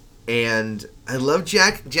 And I love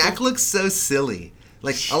Jack. Jack looks so silly.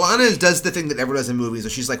 Like, Alana does the thing that everyone does in movies, where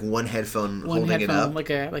she's like one headphone holding it up, like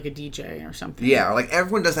a DJ or something. Yeah, or like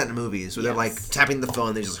everyone does that in movies, where they're like tapping the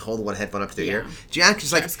phone, they just hold one headphone up to their ear. Jack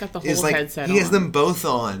just like got the whole is like headset he has on. them both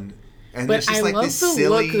on, and But it's just I like love this the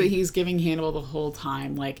silly look that he's giving Hannibal the whole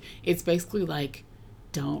time. Like, it's basically like,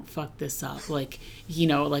 don't fuck this up. Like, you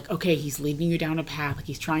know, like, okay, he's leading you down a path. Like,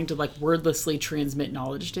 he's trying to like wordlessly transmit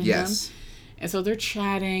knowledge to him. And so they're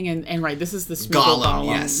chatting, and right, this is the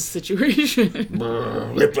Gollum situation.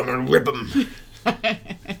 Rip him and rip him.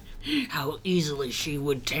 How easily she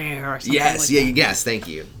would tear. Or something Yes, thank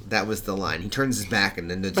you. That was the line. He turns his back, and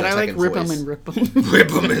then the but I like rip him and rip him.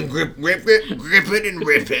 Rip him and rip it and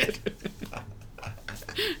rip it.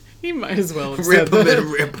 He might as well have rip said him that.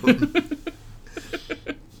 and rip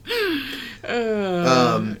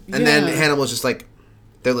him. And then Hannibal's just like,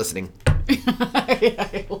 they're listening.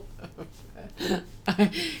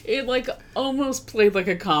 It like almost played like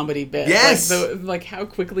a comedy bit. Yes, like how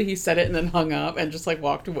quickly he said it and then hung up and just like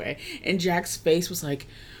walked away. And Jack's face was like,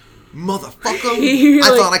 "Motherfucker!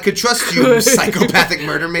 I thought I could trust you, psychopathic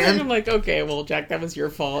murder man." I'm like, okay, well, Jack, that was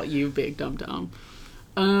your fault, you big dum dum.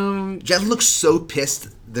 Jack looks so pissed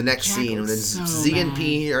the next Jack scene when so Z and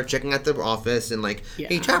P are checking out the office and like,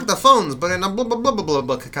 hey, tap the phones, but in a blah blah blah blah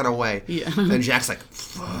blah kind of way. Yeah. And Jack's like,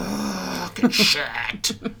 fucking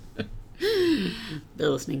shit.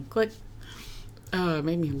 They're listening. Click. It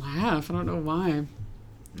made me laugh. I don't know why. And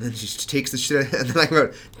then she takes the shit, and then I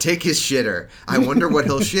wrote, take his shitter. I wonder what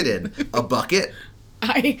he'll shit in. A bucket?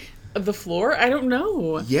 The floor? I don't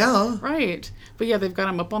know. Yeah. Right. But yeah, they've got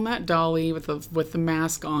him up on that dolly with the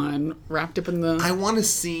mask on, wrapped up in the... I want to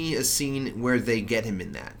see a scene where they get him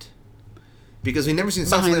in that. Because we've never seen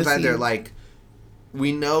something like that. They're like,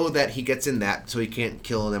 we know that he gets in that, so he can't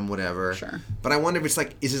kill them, whatever. Sure. But I wonder if it's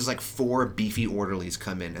like, is this like 4 beefy orderlies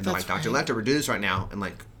come in, and they're like, Dr. Lecter, we're doing this right now, and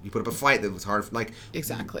like, you put up a fight that was hard, like...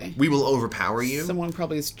 Exactly. We will overpower you. Someone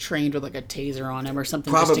probably is trained with like a taser on him or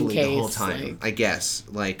something probably just in case. The whole time, like, I guess.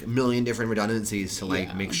 Like, a million different redundancies to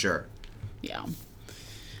like, make sure. Yeah.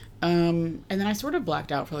 And then I sort of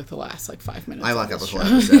blacked out for like the last like 5 minutes. I blacked out the whole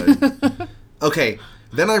episode. Okay,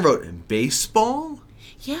 then I wrote baseball?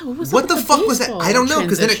 Yeah, what was what the fuck was that? I don't know,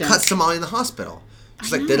 because then it cuts to Molly in the hospital.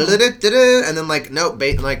 It's like da-da-da-da-da, and then like no,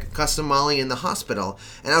 like cuts to Molly in the hospital,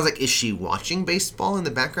 and I was like, is she watching baseball in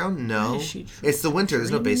the background? No, it's the winter.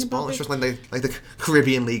 There's no baseball. It's just like the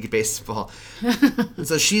Caribbean League baseball. And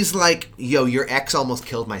so she's like, yo, your ex almost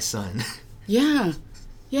killed my son. Yeah.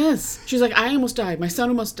 Yes. She's like, I almost died. My son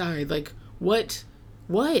almost died. Like, what?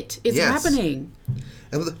 It's happening.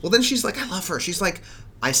 And well, then she's like, I love her. She's like,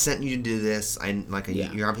 I sent you to do this.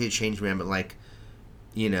 You're obviously a changed man, but like,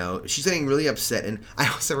 you know, she's getting really upset. And I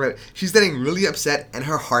also wrote, she's getting really upset, and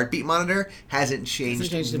her heartbeat monitor hasn't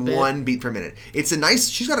changed 1 beat per minute. It's a nice.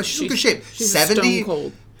 She's in good shape. She's 70. Stone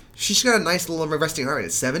cold. She's got a nice little resting heart rate.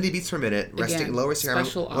 It's 70 beats per minute. Low resting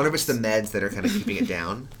heart rate. I wonder if it's the meds that are kind of keeping it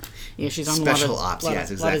down. Yeah, she's on special ops.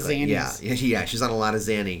 Yes, exactly. A lot of Yeah. She's on a lot of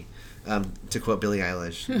Xanny. To quote Billie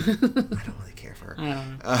Eilish, I don't really care for her.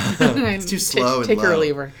 I don't know. It's too slow and low. Take her or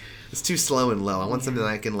leave her. It's too slow and low. I want something that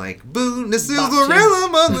I can like, boom, this is the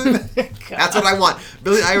rhythm of the... That's what I want.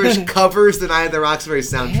 Billie Eilish covers the Night of the Roxbury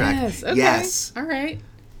soundtrack. Yes. Okay. Yes. All right.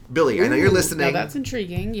 Billie, I know you're listening. Now that's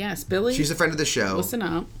intriguing. Yes, Billie. She's a friend of the show. Listen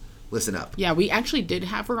up. up. Yeah, we actually did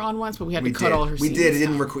have her on once, but we had to cut all her scenes. We did. It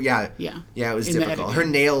didn't record. Yeah. Yeah. Yeah, it was difficult. Her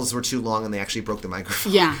nails were too long, and they actually broke the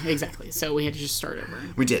microphone. Yeah, exactly. So we had to just start over.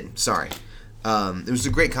 We did. Sorry. It was a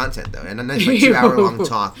great content, though, and a nice 2-hour-long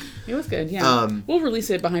talk. It was good, yeah. We'll release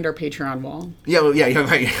it behind our Patreon wall. Yeah, you're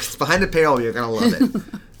right. It's behind the paywall. You're going to love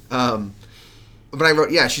it. But I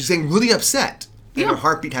wrote, she's getting really upset, and her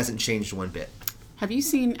heartbeat hasn't changed one bit. Have you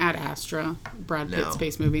seen Ad Astra, Brad Pitt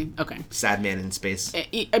space movie? Okay. Sad man in space.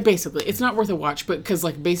 Basically, it's not worth a watch, but because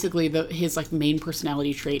like basically his like main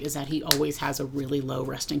personality trait is that he always has a really low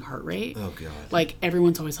resting heart rate. Oh god. Like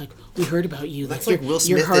everyone's always like, we heard about you. That's like Will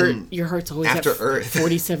Smith your heart's always After at Earth.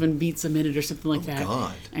 47 beats a minute or something like that.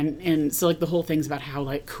 God. And so like the whole thing's about how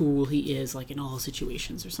like cool he is like in all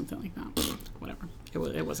situations or something like that. Whatever.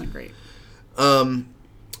 It wasn't great.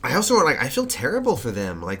 I also I feel terrible for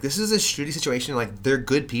them. Like, this is a shitty situation. Like, they're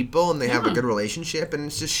good people and they have a good relationship, and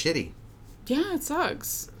it's just shitty. Yeah, it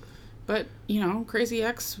sucks. But, you know, Crazy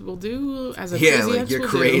Ex will do as a Crazy Crazy Ex like your will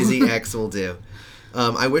crazy do. ex will do.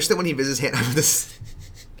 I wish that when he visits this,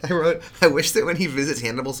 I wish that when he visits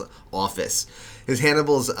Hannibal's office,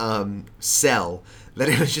 Hannibal's cell, that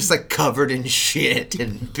it was just like covered in shit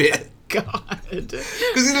and bit. God.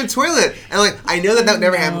 Because in a toilet, and like I know that would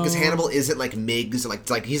never happen because Hannibal isn't like Miggs,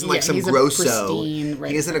 like he's like some he's grosso.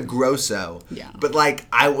 Right. He isn't a grosso. Yeah. But like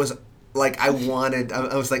I was like I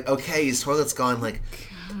was like, okay, his toilet's gone. Like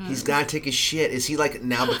he's gotta take his shit. Is he like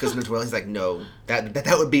now because in the toilet? He's like, no,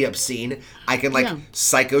 that would be obscene. I can like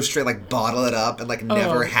psycho straight like bottle it up and like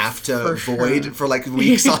never have to void for like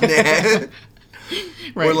weeks on end.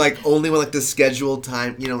 Right. Or like only when like the scheduled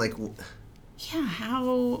time, like. Yeah.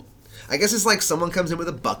 How. I guess it's like someone comes in with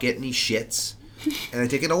a bucket and he shits, and they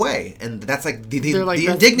take it away, and that's like the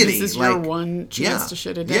indignity. This is your one chance to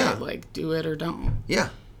shit a day. Yeah. Like, do it or don't. Yeah.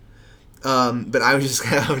 But I was just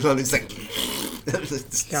kind of like,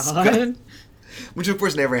 God. Which of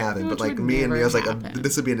course never happened. But like me, I was like,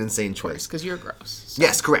 this would be an insane choice because you're gross. So.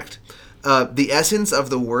 Yes, correct. The essence of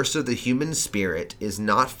the worst of the human spirit is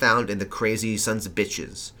not found in the crazy sons of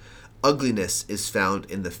bitches. Ugliness is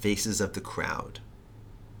found in the faces of the crowd.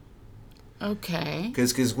 Okay.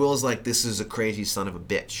 Because Will's like, this is a crazy son of a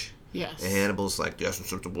bitch. Yes. And Hannibal's like, the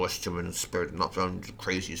essence of the worst human spirit not found in the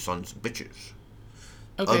crazy sons of bitches.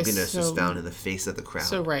 Okay, ugliness is found in the face of the crowd.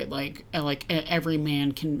 So right, like every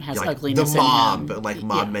man has ugliness the mob, in him. Like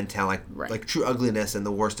mob mentality, like true ugliness, and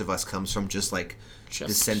the worst of us comes from just the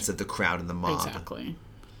sense of the crowd and the mob. Exactly.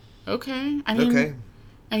 Okay. I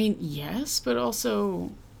mean, yes, but also.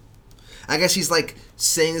 I guess he's like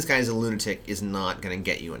saying this guy's a lunatic is not going to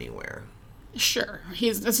get you anywhere. Sure,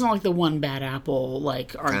 it's not like the one bad apple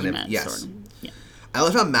like argument. Kind of, yes. Sort of. Yeah. I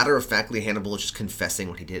love how matter-of-factly Hannibal is just confessing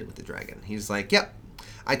what he did with the dragon. He's like, "Yep,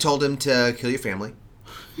 I told him to kill your family."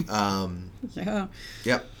 Yeah.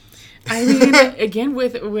 Yep. I mean, again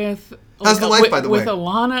with how's the wife, by the way? With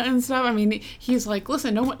Alana and stuff. I mean, he's like,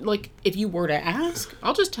 "Listen, no one like if you were to ask,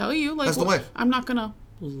 I'll just tell you. Like, how's the wife? I'm not gonna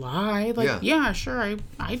lie. Like, yeah, sure.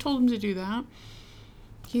 I told him to do that."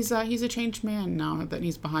 He's a changed man now that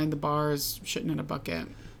he's behind the bars, shitting in a bucket.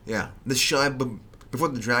 Yeah, before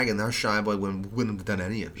the dragon, our shy boy wouldn't have done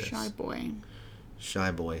any of this.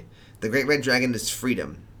 Shy boy. The great red dragon is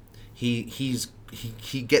freedom. He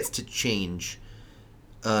gets to change.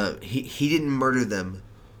 He didn't murder them.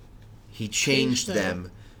 He changed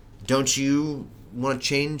them. Don't you want to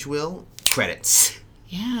change, Will? Credits.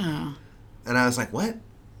 Yeah. And I was like, what?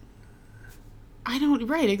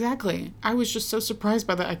 Right, exactly. I was just so surprised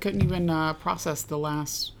by that. I couldn't even process the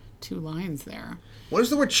last two lines there. What does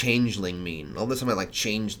the word changeling mean? All this time I like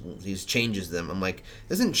he changes them. I'm like,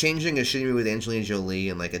 isn't changing a shitty movie with Angelina Jolie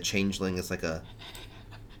and like a changeling is like a...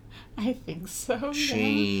 I think so,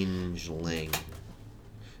 Changeling.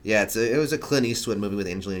 Yeah, it was a Clint Eastwood movie with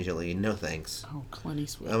Angelina Jolie. No thanks. Oh, Clint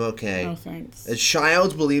Eastwood. I'm okay. No thanks. A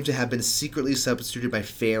child believed to have been secretly substituted by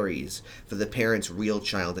fairies for the parent's real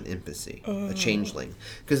child in infancy. A changeling.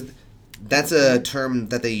 Because that's a term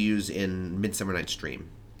that they use in Midsummer Night's Dream.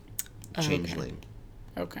 Changeling.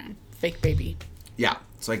 Okay. Fake baby. Yeah.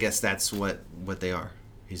 So I guess that's what they are.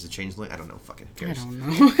 He's a changeling? I don't know. Fucking cares. I don't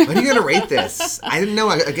know. When are you going to rate this? I didn't know.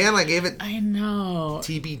 Again, I gave it... I know.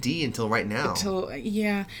 TBD until right now.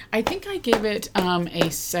 Yeah. I think I gave it a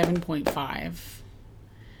 7.5. I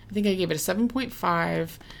think I gave it a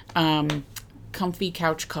 7.5. Comfy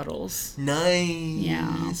couch cuddles. Nice.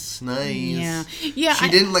 Yeah. Nice. Yeah. Yeah. She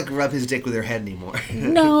didn't like rub his dick with her head anymore.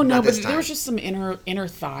 No, but there was just some inner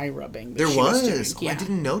thigh rubbing. There was. I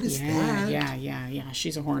didn't notice that. Yeah.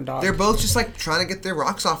 She's a horn dog. They're both just like trying to get their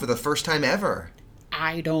rocks off for the first time ever.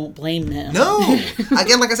 I don't blame them. No.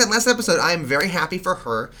 Again, like I said last episode, I am very happy for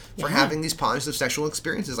her for having these positive sexual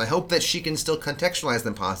experiences. I hope that she can still contextualize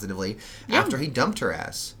them positively after he dumped her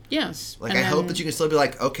ass. Yes. Like, I hope that you can still be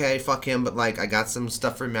like, okay, fuck him, but like, I got some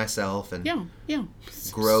stuff for myself. And yeah.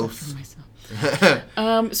 Growth. Stuff for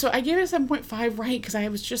myself. So I gave it a 7.5, right? Because I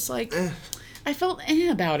was just like... I felt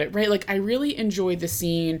about it, right? Like, I really enjoyed the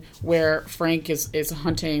scene where Frank is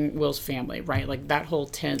hunting Will's family, right? Like, that whole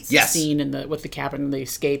tense scene with the cabin and the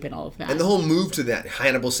escape and all of that. And the whole move to that,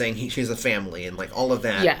 Hannibal saying she's a family and, like, all of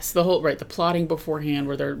that. Yes, the plotting beforehand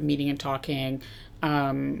where they're meeting and talking.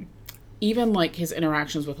 Even, like, his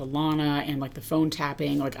interactions with Alana and, like, the phone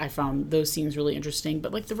tapping. Like, I found those scenes really interesting.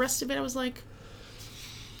 But, like, the rest of it, I was like...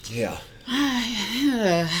 Yeah.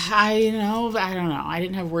 I don't know. I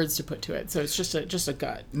didn't have words to put to it, so it's just a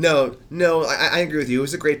gut. No, I agree with you. It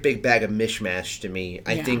was a great big bag of mishmash to me.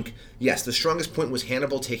 I think, yes, the strongest point was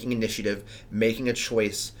Hannibal taking initiative, making a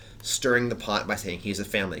choice, stirring the pot by saying he's a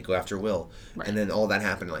family, go after Will. Right. And then all that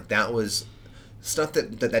happened. Like, that was stuff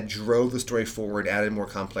that drove the story forward, added more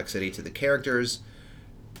complexity to the characters.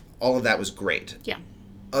 all of that was great. Yeah.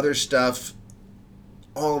 Other stuff,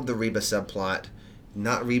 all of the Reba subplot,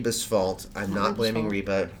 not Reba's fault. I'm not blaming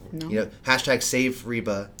Reba. No. You know, hashtag save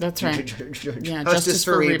Reba. That's right. Yeah, Justice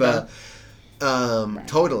for Reba.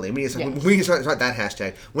 Totally. We need to start that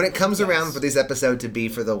hashtag. When it comes around for this episode to be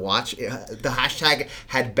for the watch, the hashtag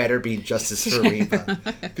had better be Justice for Reba.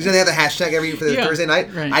 Because they have the hashtag every for the Thursday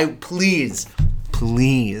night. Right. Please,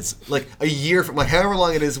 like a year from, like however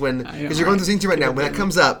long it is when, because you're going through things right now, when that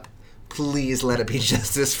comes up, please let it be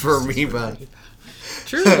Justice for Reba.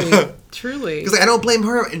 Truly. Because like, I don't blame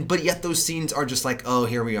her, but yet those scenes are just like, oh,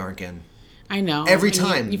 here we are again. I know. Every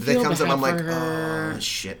time that comes up, I'm like, her. oh,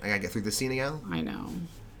 shit, I gotta get through this scene again. I know.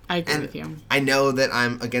 I agree with you. I know that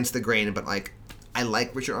I'm against the grain, but like, I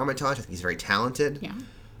like Richard Armitage. I think he's very talented. Yeah.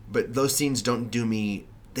 But those scenes don't give me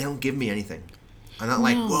anything. I'm not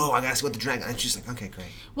like, whoa, I gotta see what the dragon. It's just like, okay, great.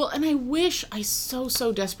 Well, and I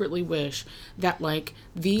so desperately wish that, like,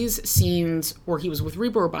 these scenes where he was with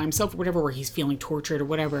Reba or by himself or whatever, where he's feeling tortured or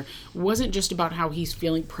whatever, wasn't just about how he's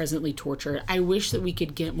feeling presently tortured. I wish that we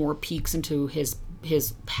could get more peeks into his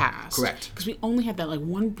past. Correct. Because we only had that, like,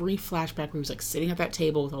 one brief flashback where he was, like, sitting at that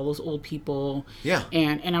table with all those old people. Yeah.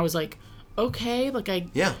 And I was like, okay, like I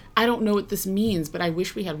don't know what this means, but I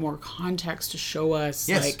wish we had more context to show us,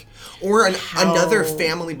 like, or another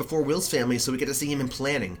family before Will's family, so we get to see him in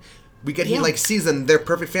planning. He like sees them; they're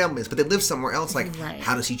perfect families, but they live somewhere else. Like,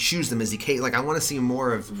 how does he choose them? Is he like? I want to see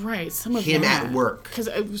more of some of him at work. Because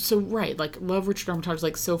like love Richard Armitage,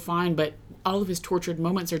 like so fine, but all of his tortured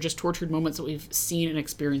moments are just tortured moments that we've seen and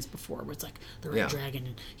experienced before. Where it's like the Red Dragon,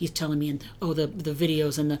 and he's telling me, and the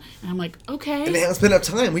videos, and I'm like, okay. And they haven't spent enough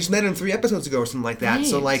time. We just met him 3 episodes ago or something like that. Right.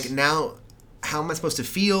 So like now, how am I supposed to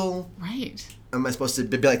feel? Right. Am I supposed to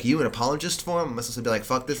be like you, an apologist for him? Am I supposed to be like,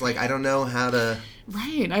 fuck this? Like, I don't know how to...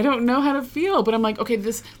 Right. I don't know how to feel. But I'm like, okay,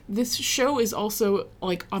 this show is also,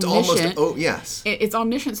 like, omniscient. It's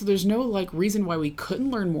omniscient, so there's no, like, reason why we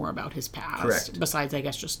couldn't learn more about his past. Correct. Besides, I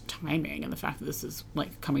guess, just timing and the fact that this is,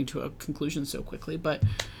 like, coming to a conclusion so quickly. But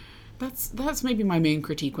that's maybe my main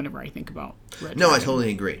critique whenever I think about Red Dragon. I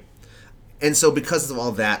totally agree. And so because of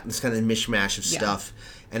all that, this kind of mishmash of stuff...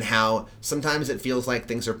 And how sometimes it feels like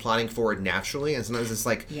things are plotting forward naturally, and sometimes it's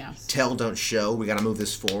like, tell, don't show, we gotta move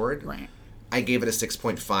this forward. Right. I gave it a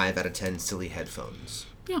 6.5 out of 10 silly headphones.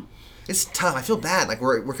 Yeah. It's tough. I feel bad. Like,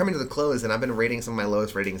 we're coming to the close, and I've been rating some of my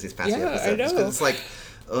lowest ratings these past few episodes. I know. It's like,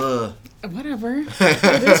 whatever.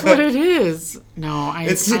 It is what it is. No, I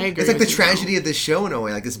agree. It's like the tragedy of this show in a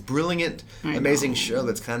way. Like, this brilliant, amazing show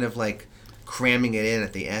that's kind of like cramming it in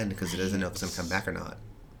at the end because it doesn't know if it's going to come back or not.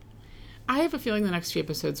 I have a feeling the next few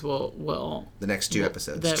episodes will the next 2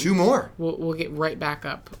 episodes. 2 more. We'll get right back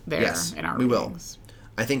up there in our ratings.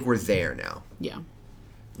 I think we're there now. Yeah.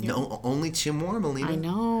 No, only 2 more, Melina. I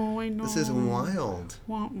know. This is wild.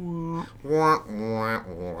 Wah, wah. Wah, wah,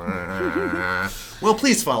 wah. Well,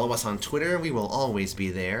 please follow us on Twitter. We will always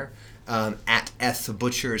be there. At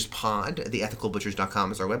ethbutcherspod.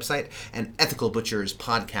 Theethicalbutchers.com is our website. And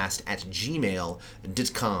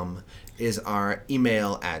ethicalbutcherspodcast@gmail.com is our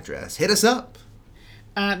email address. Hit us up.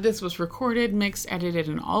 This was recorded, mixed, edited,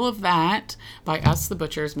 and all of that by us, the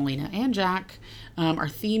Butchers, Melina and Jack. Our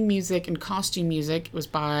theme music and costume music was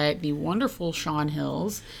by the wonderful Sean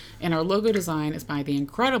Hills. And our logo design is by the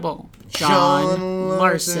incredible John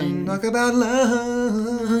Larson. Talk about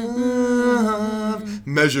love.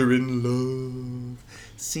 Measure in love.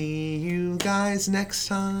 See you guys next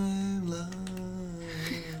time. Love.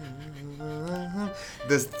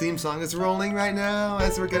 The theme song is rolling right now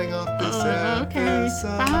as we're getting off this episode. Okay.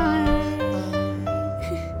 Bye.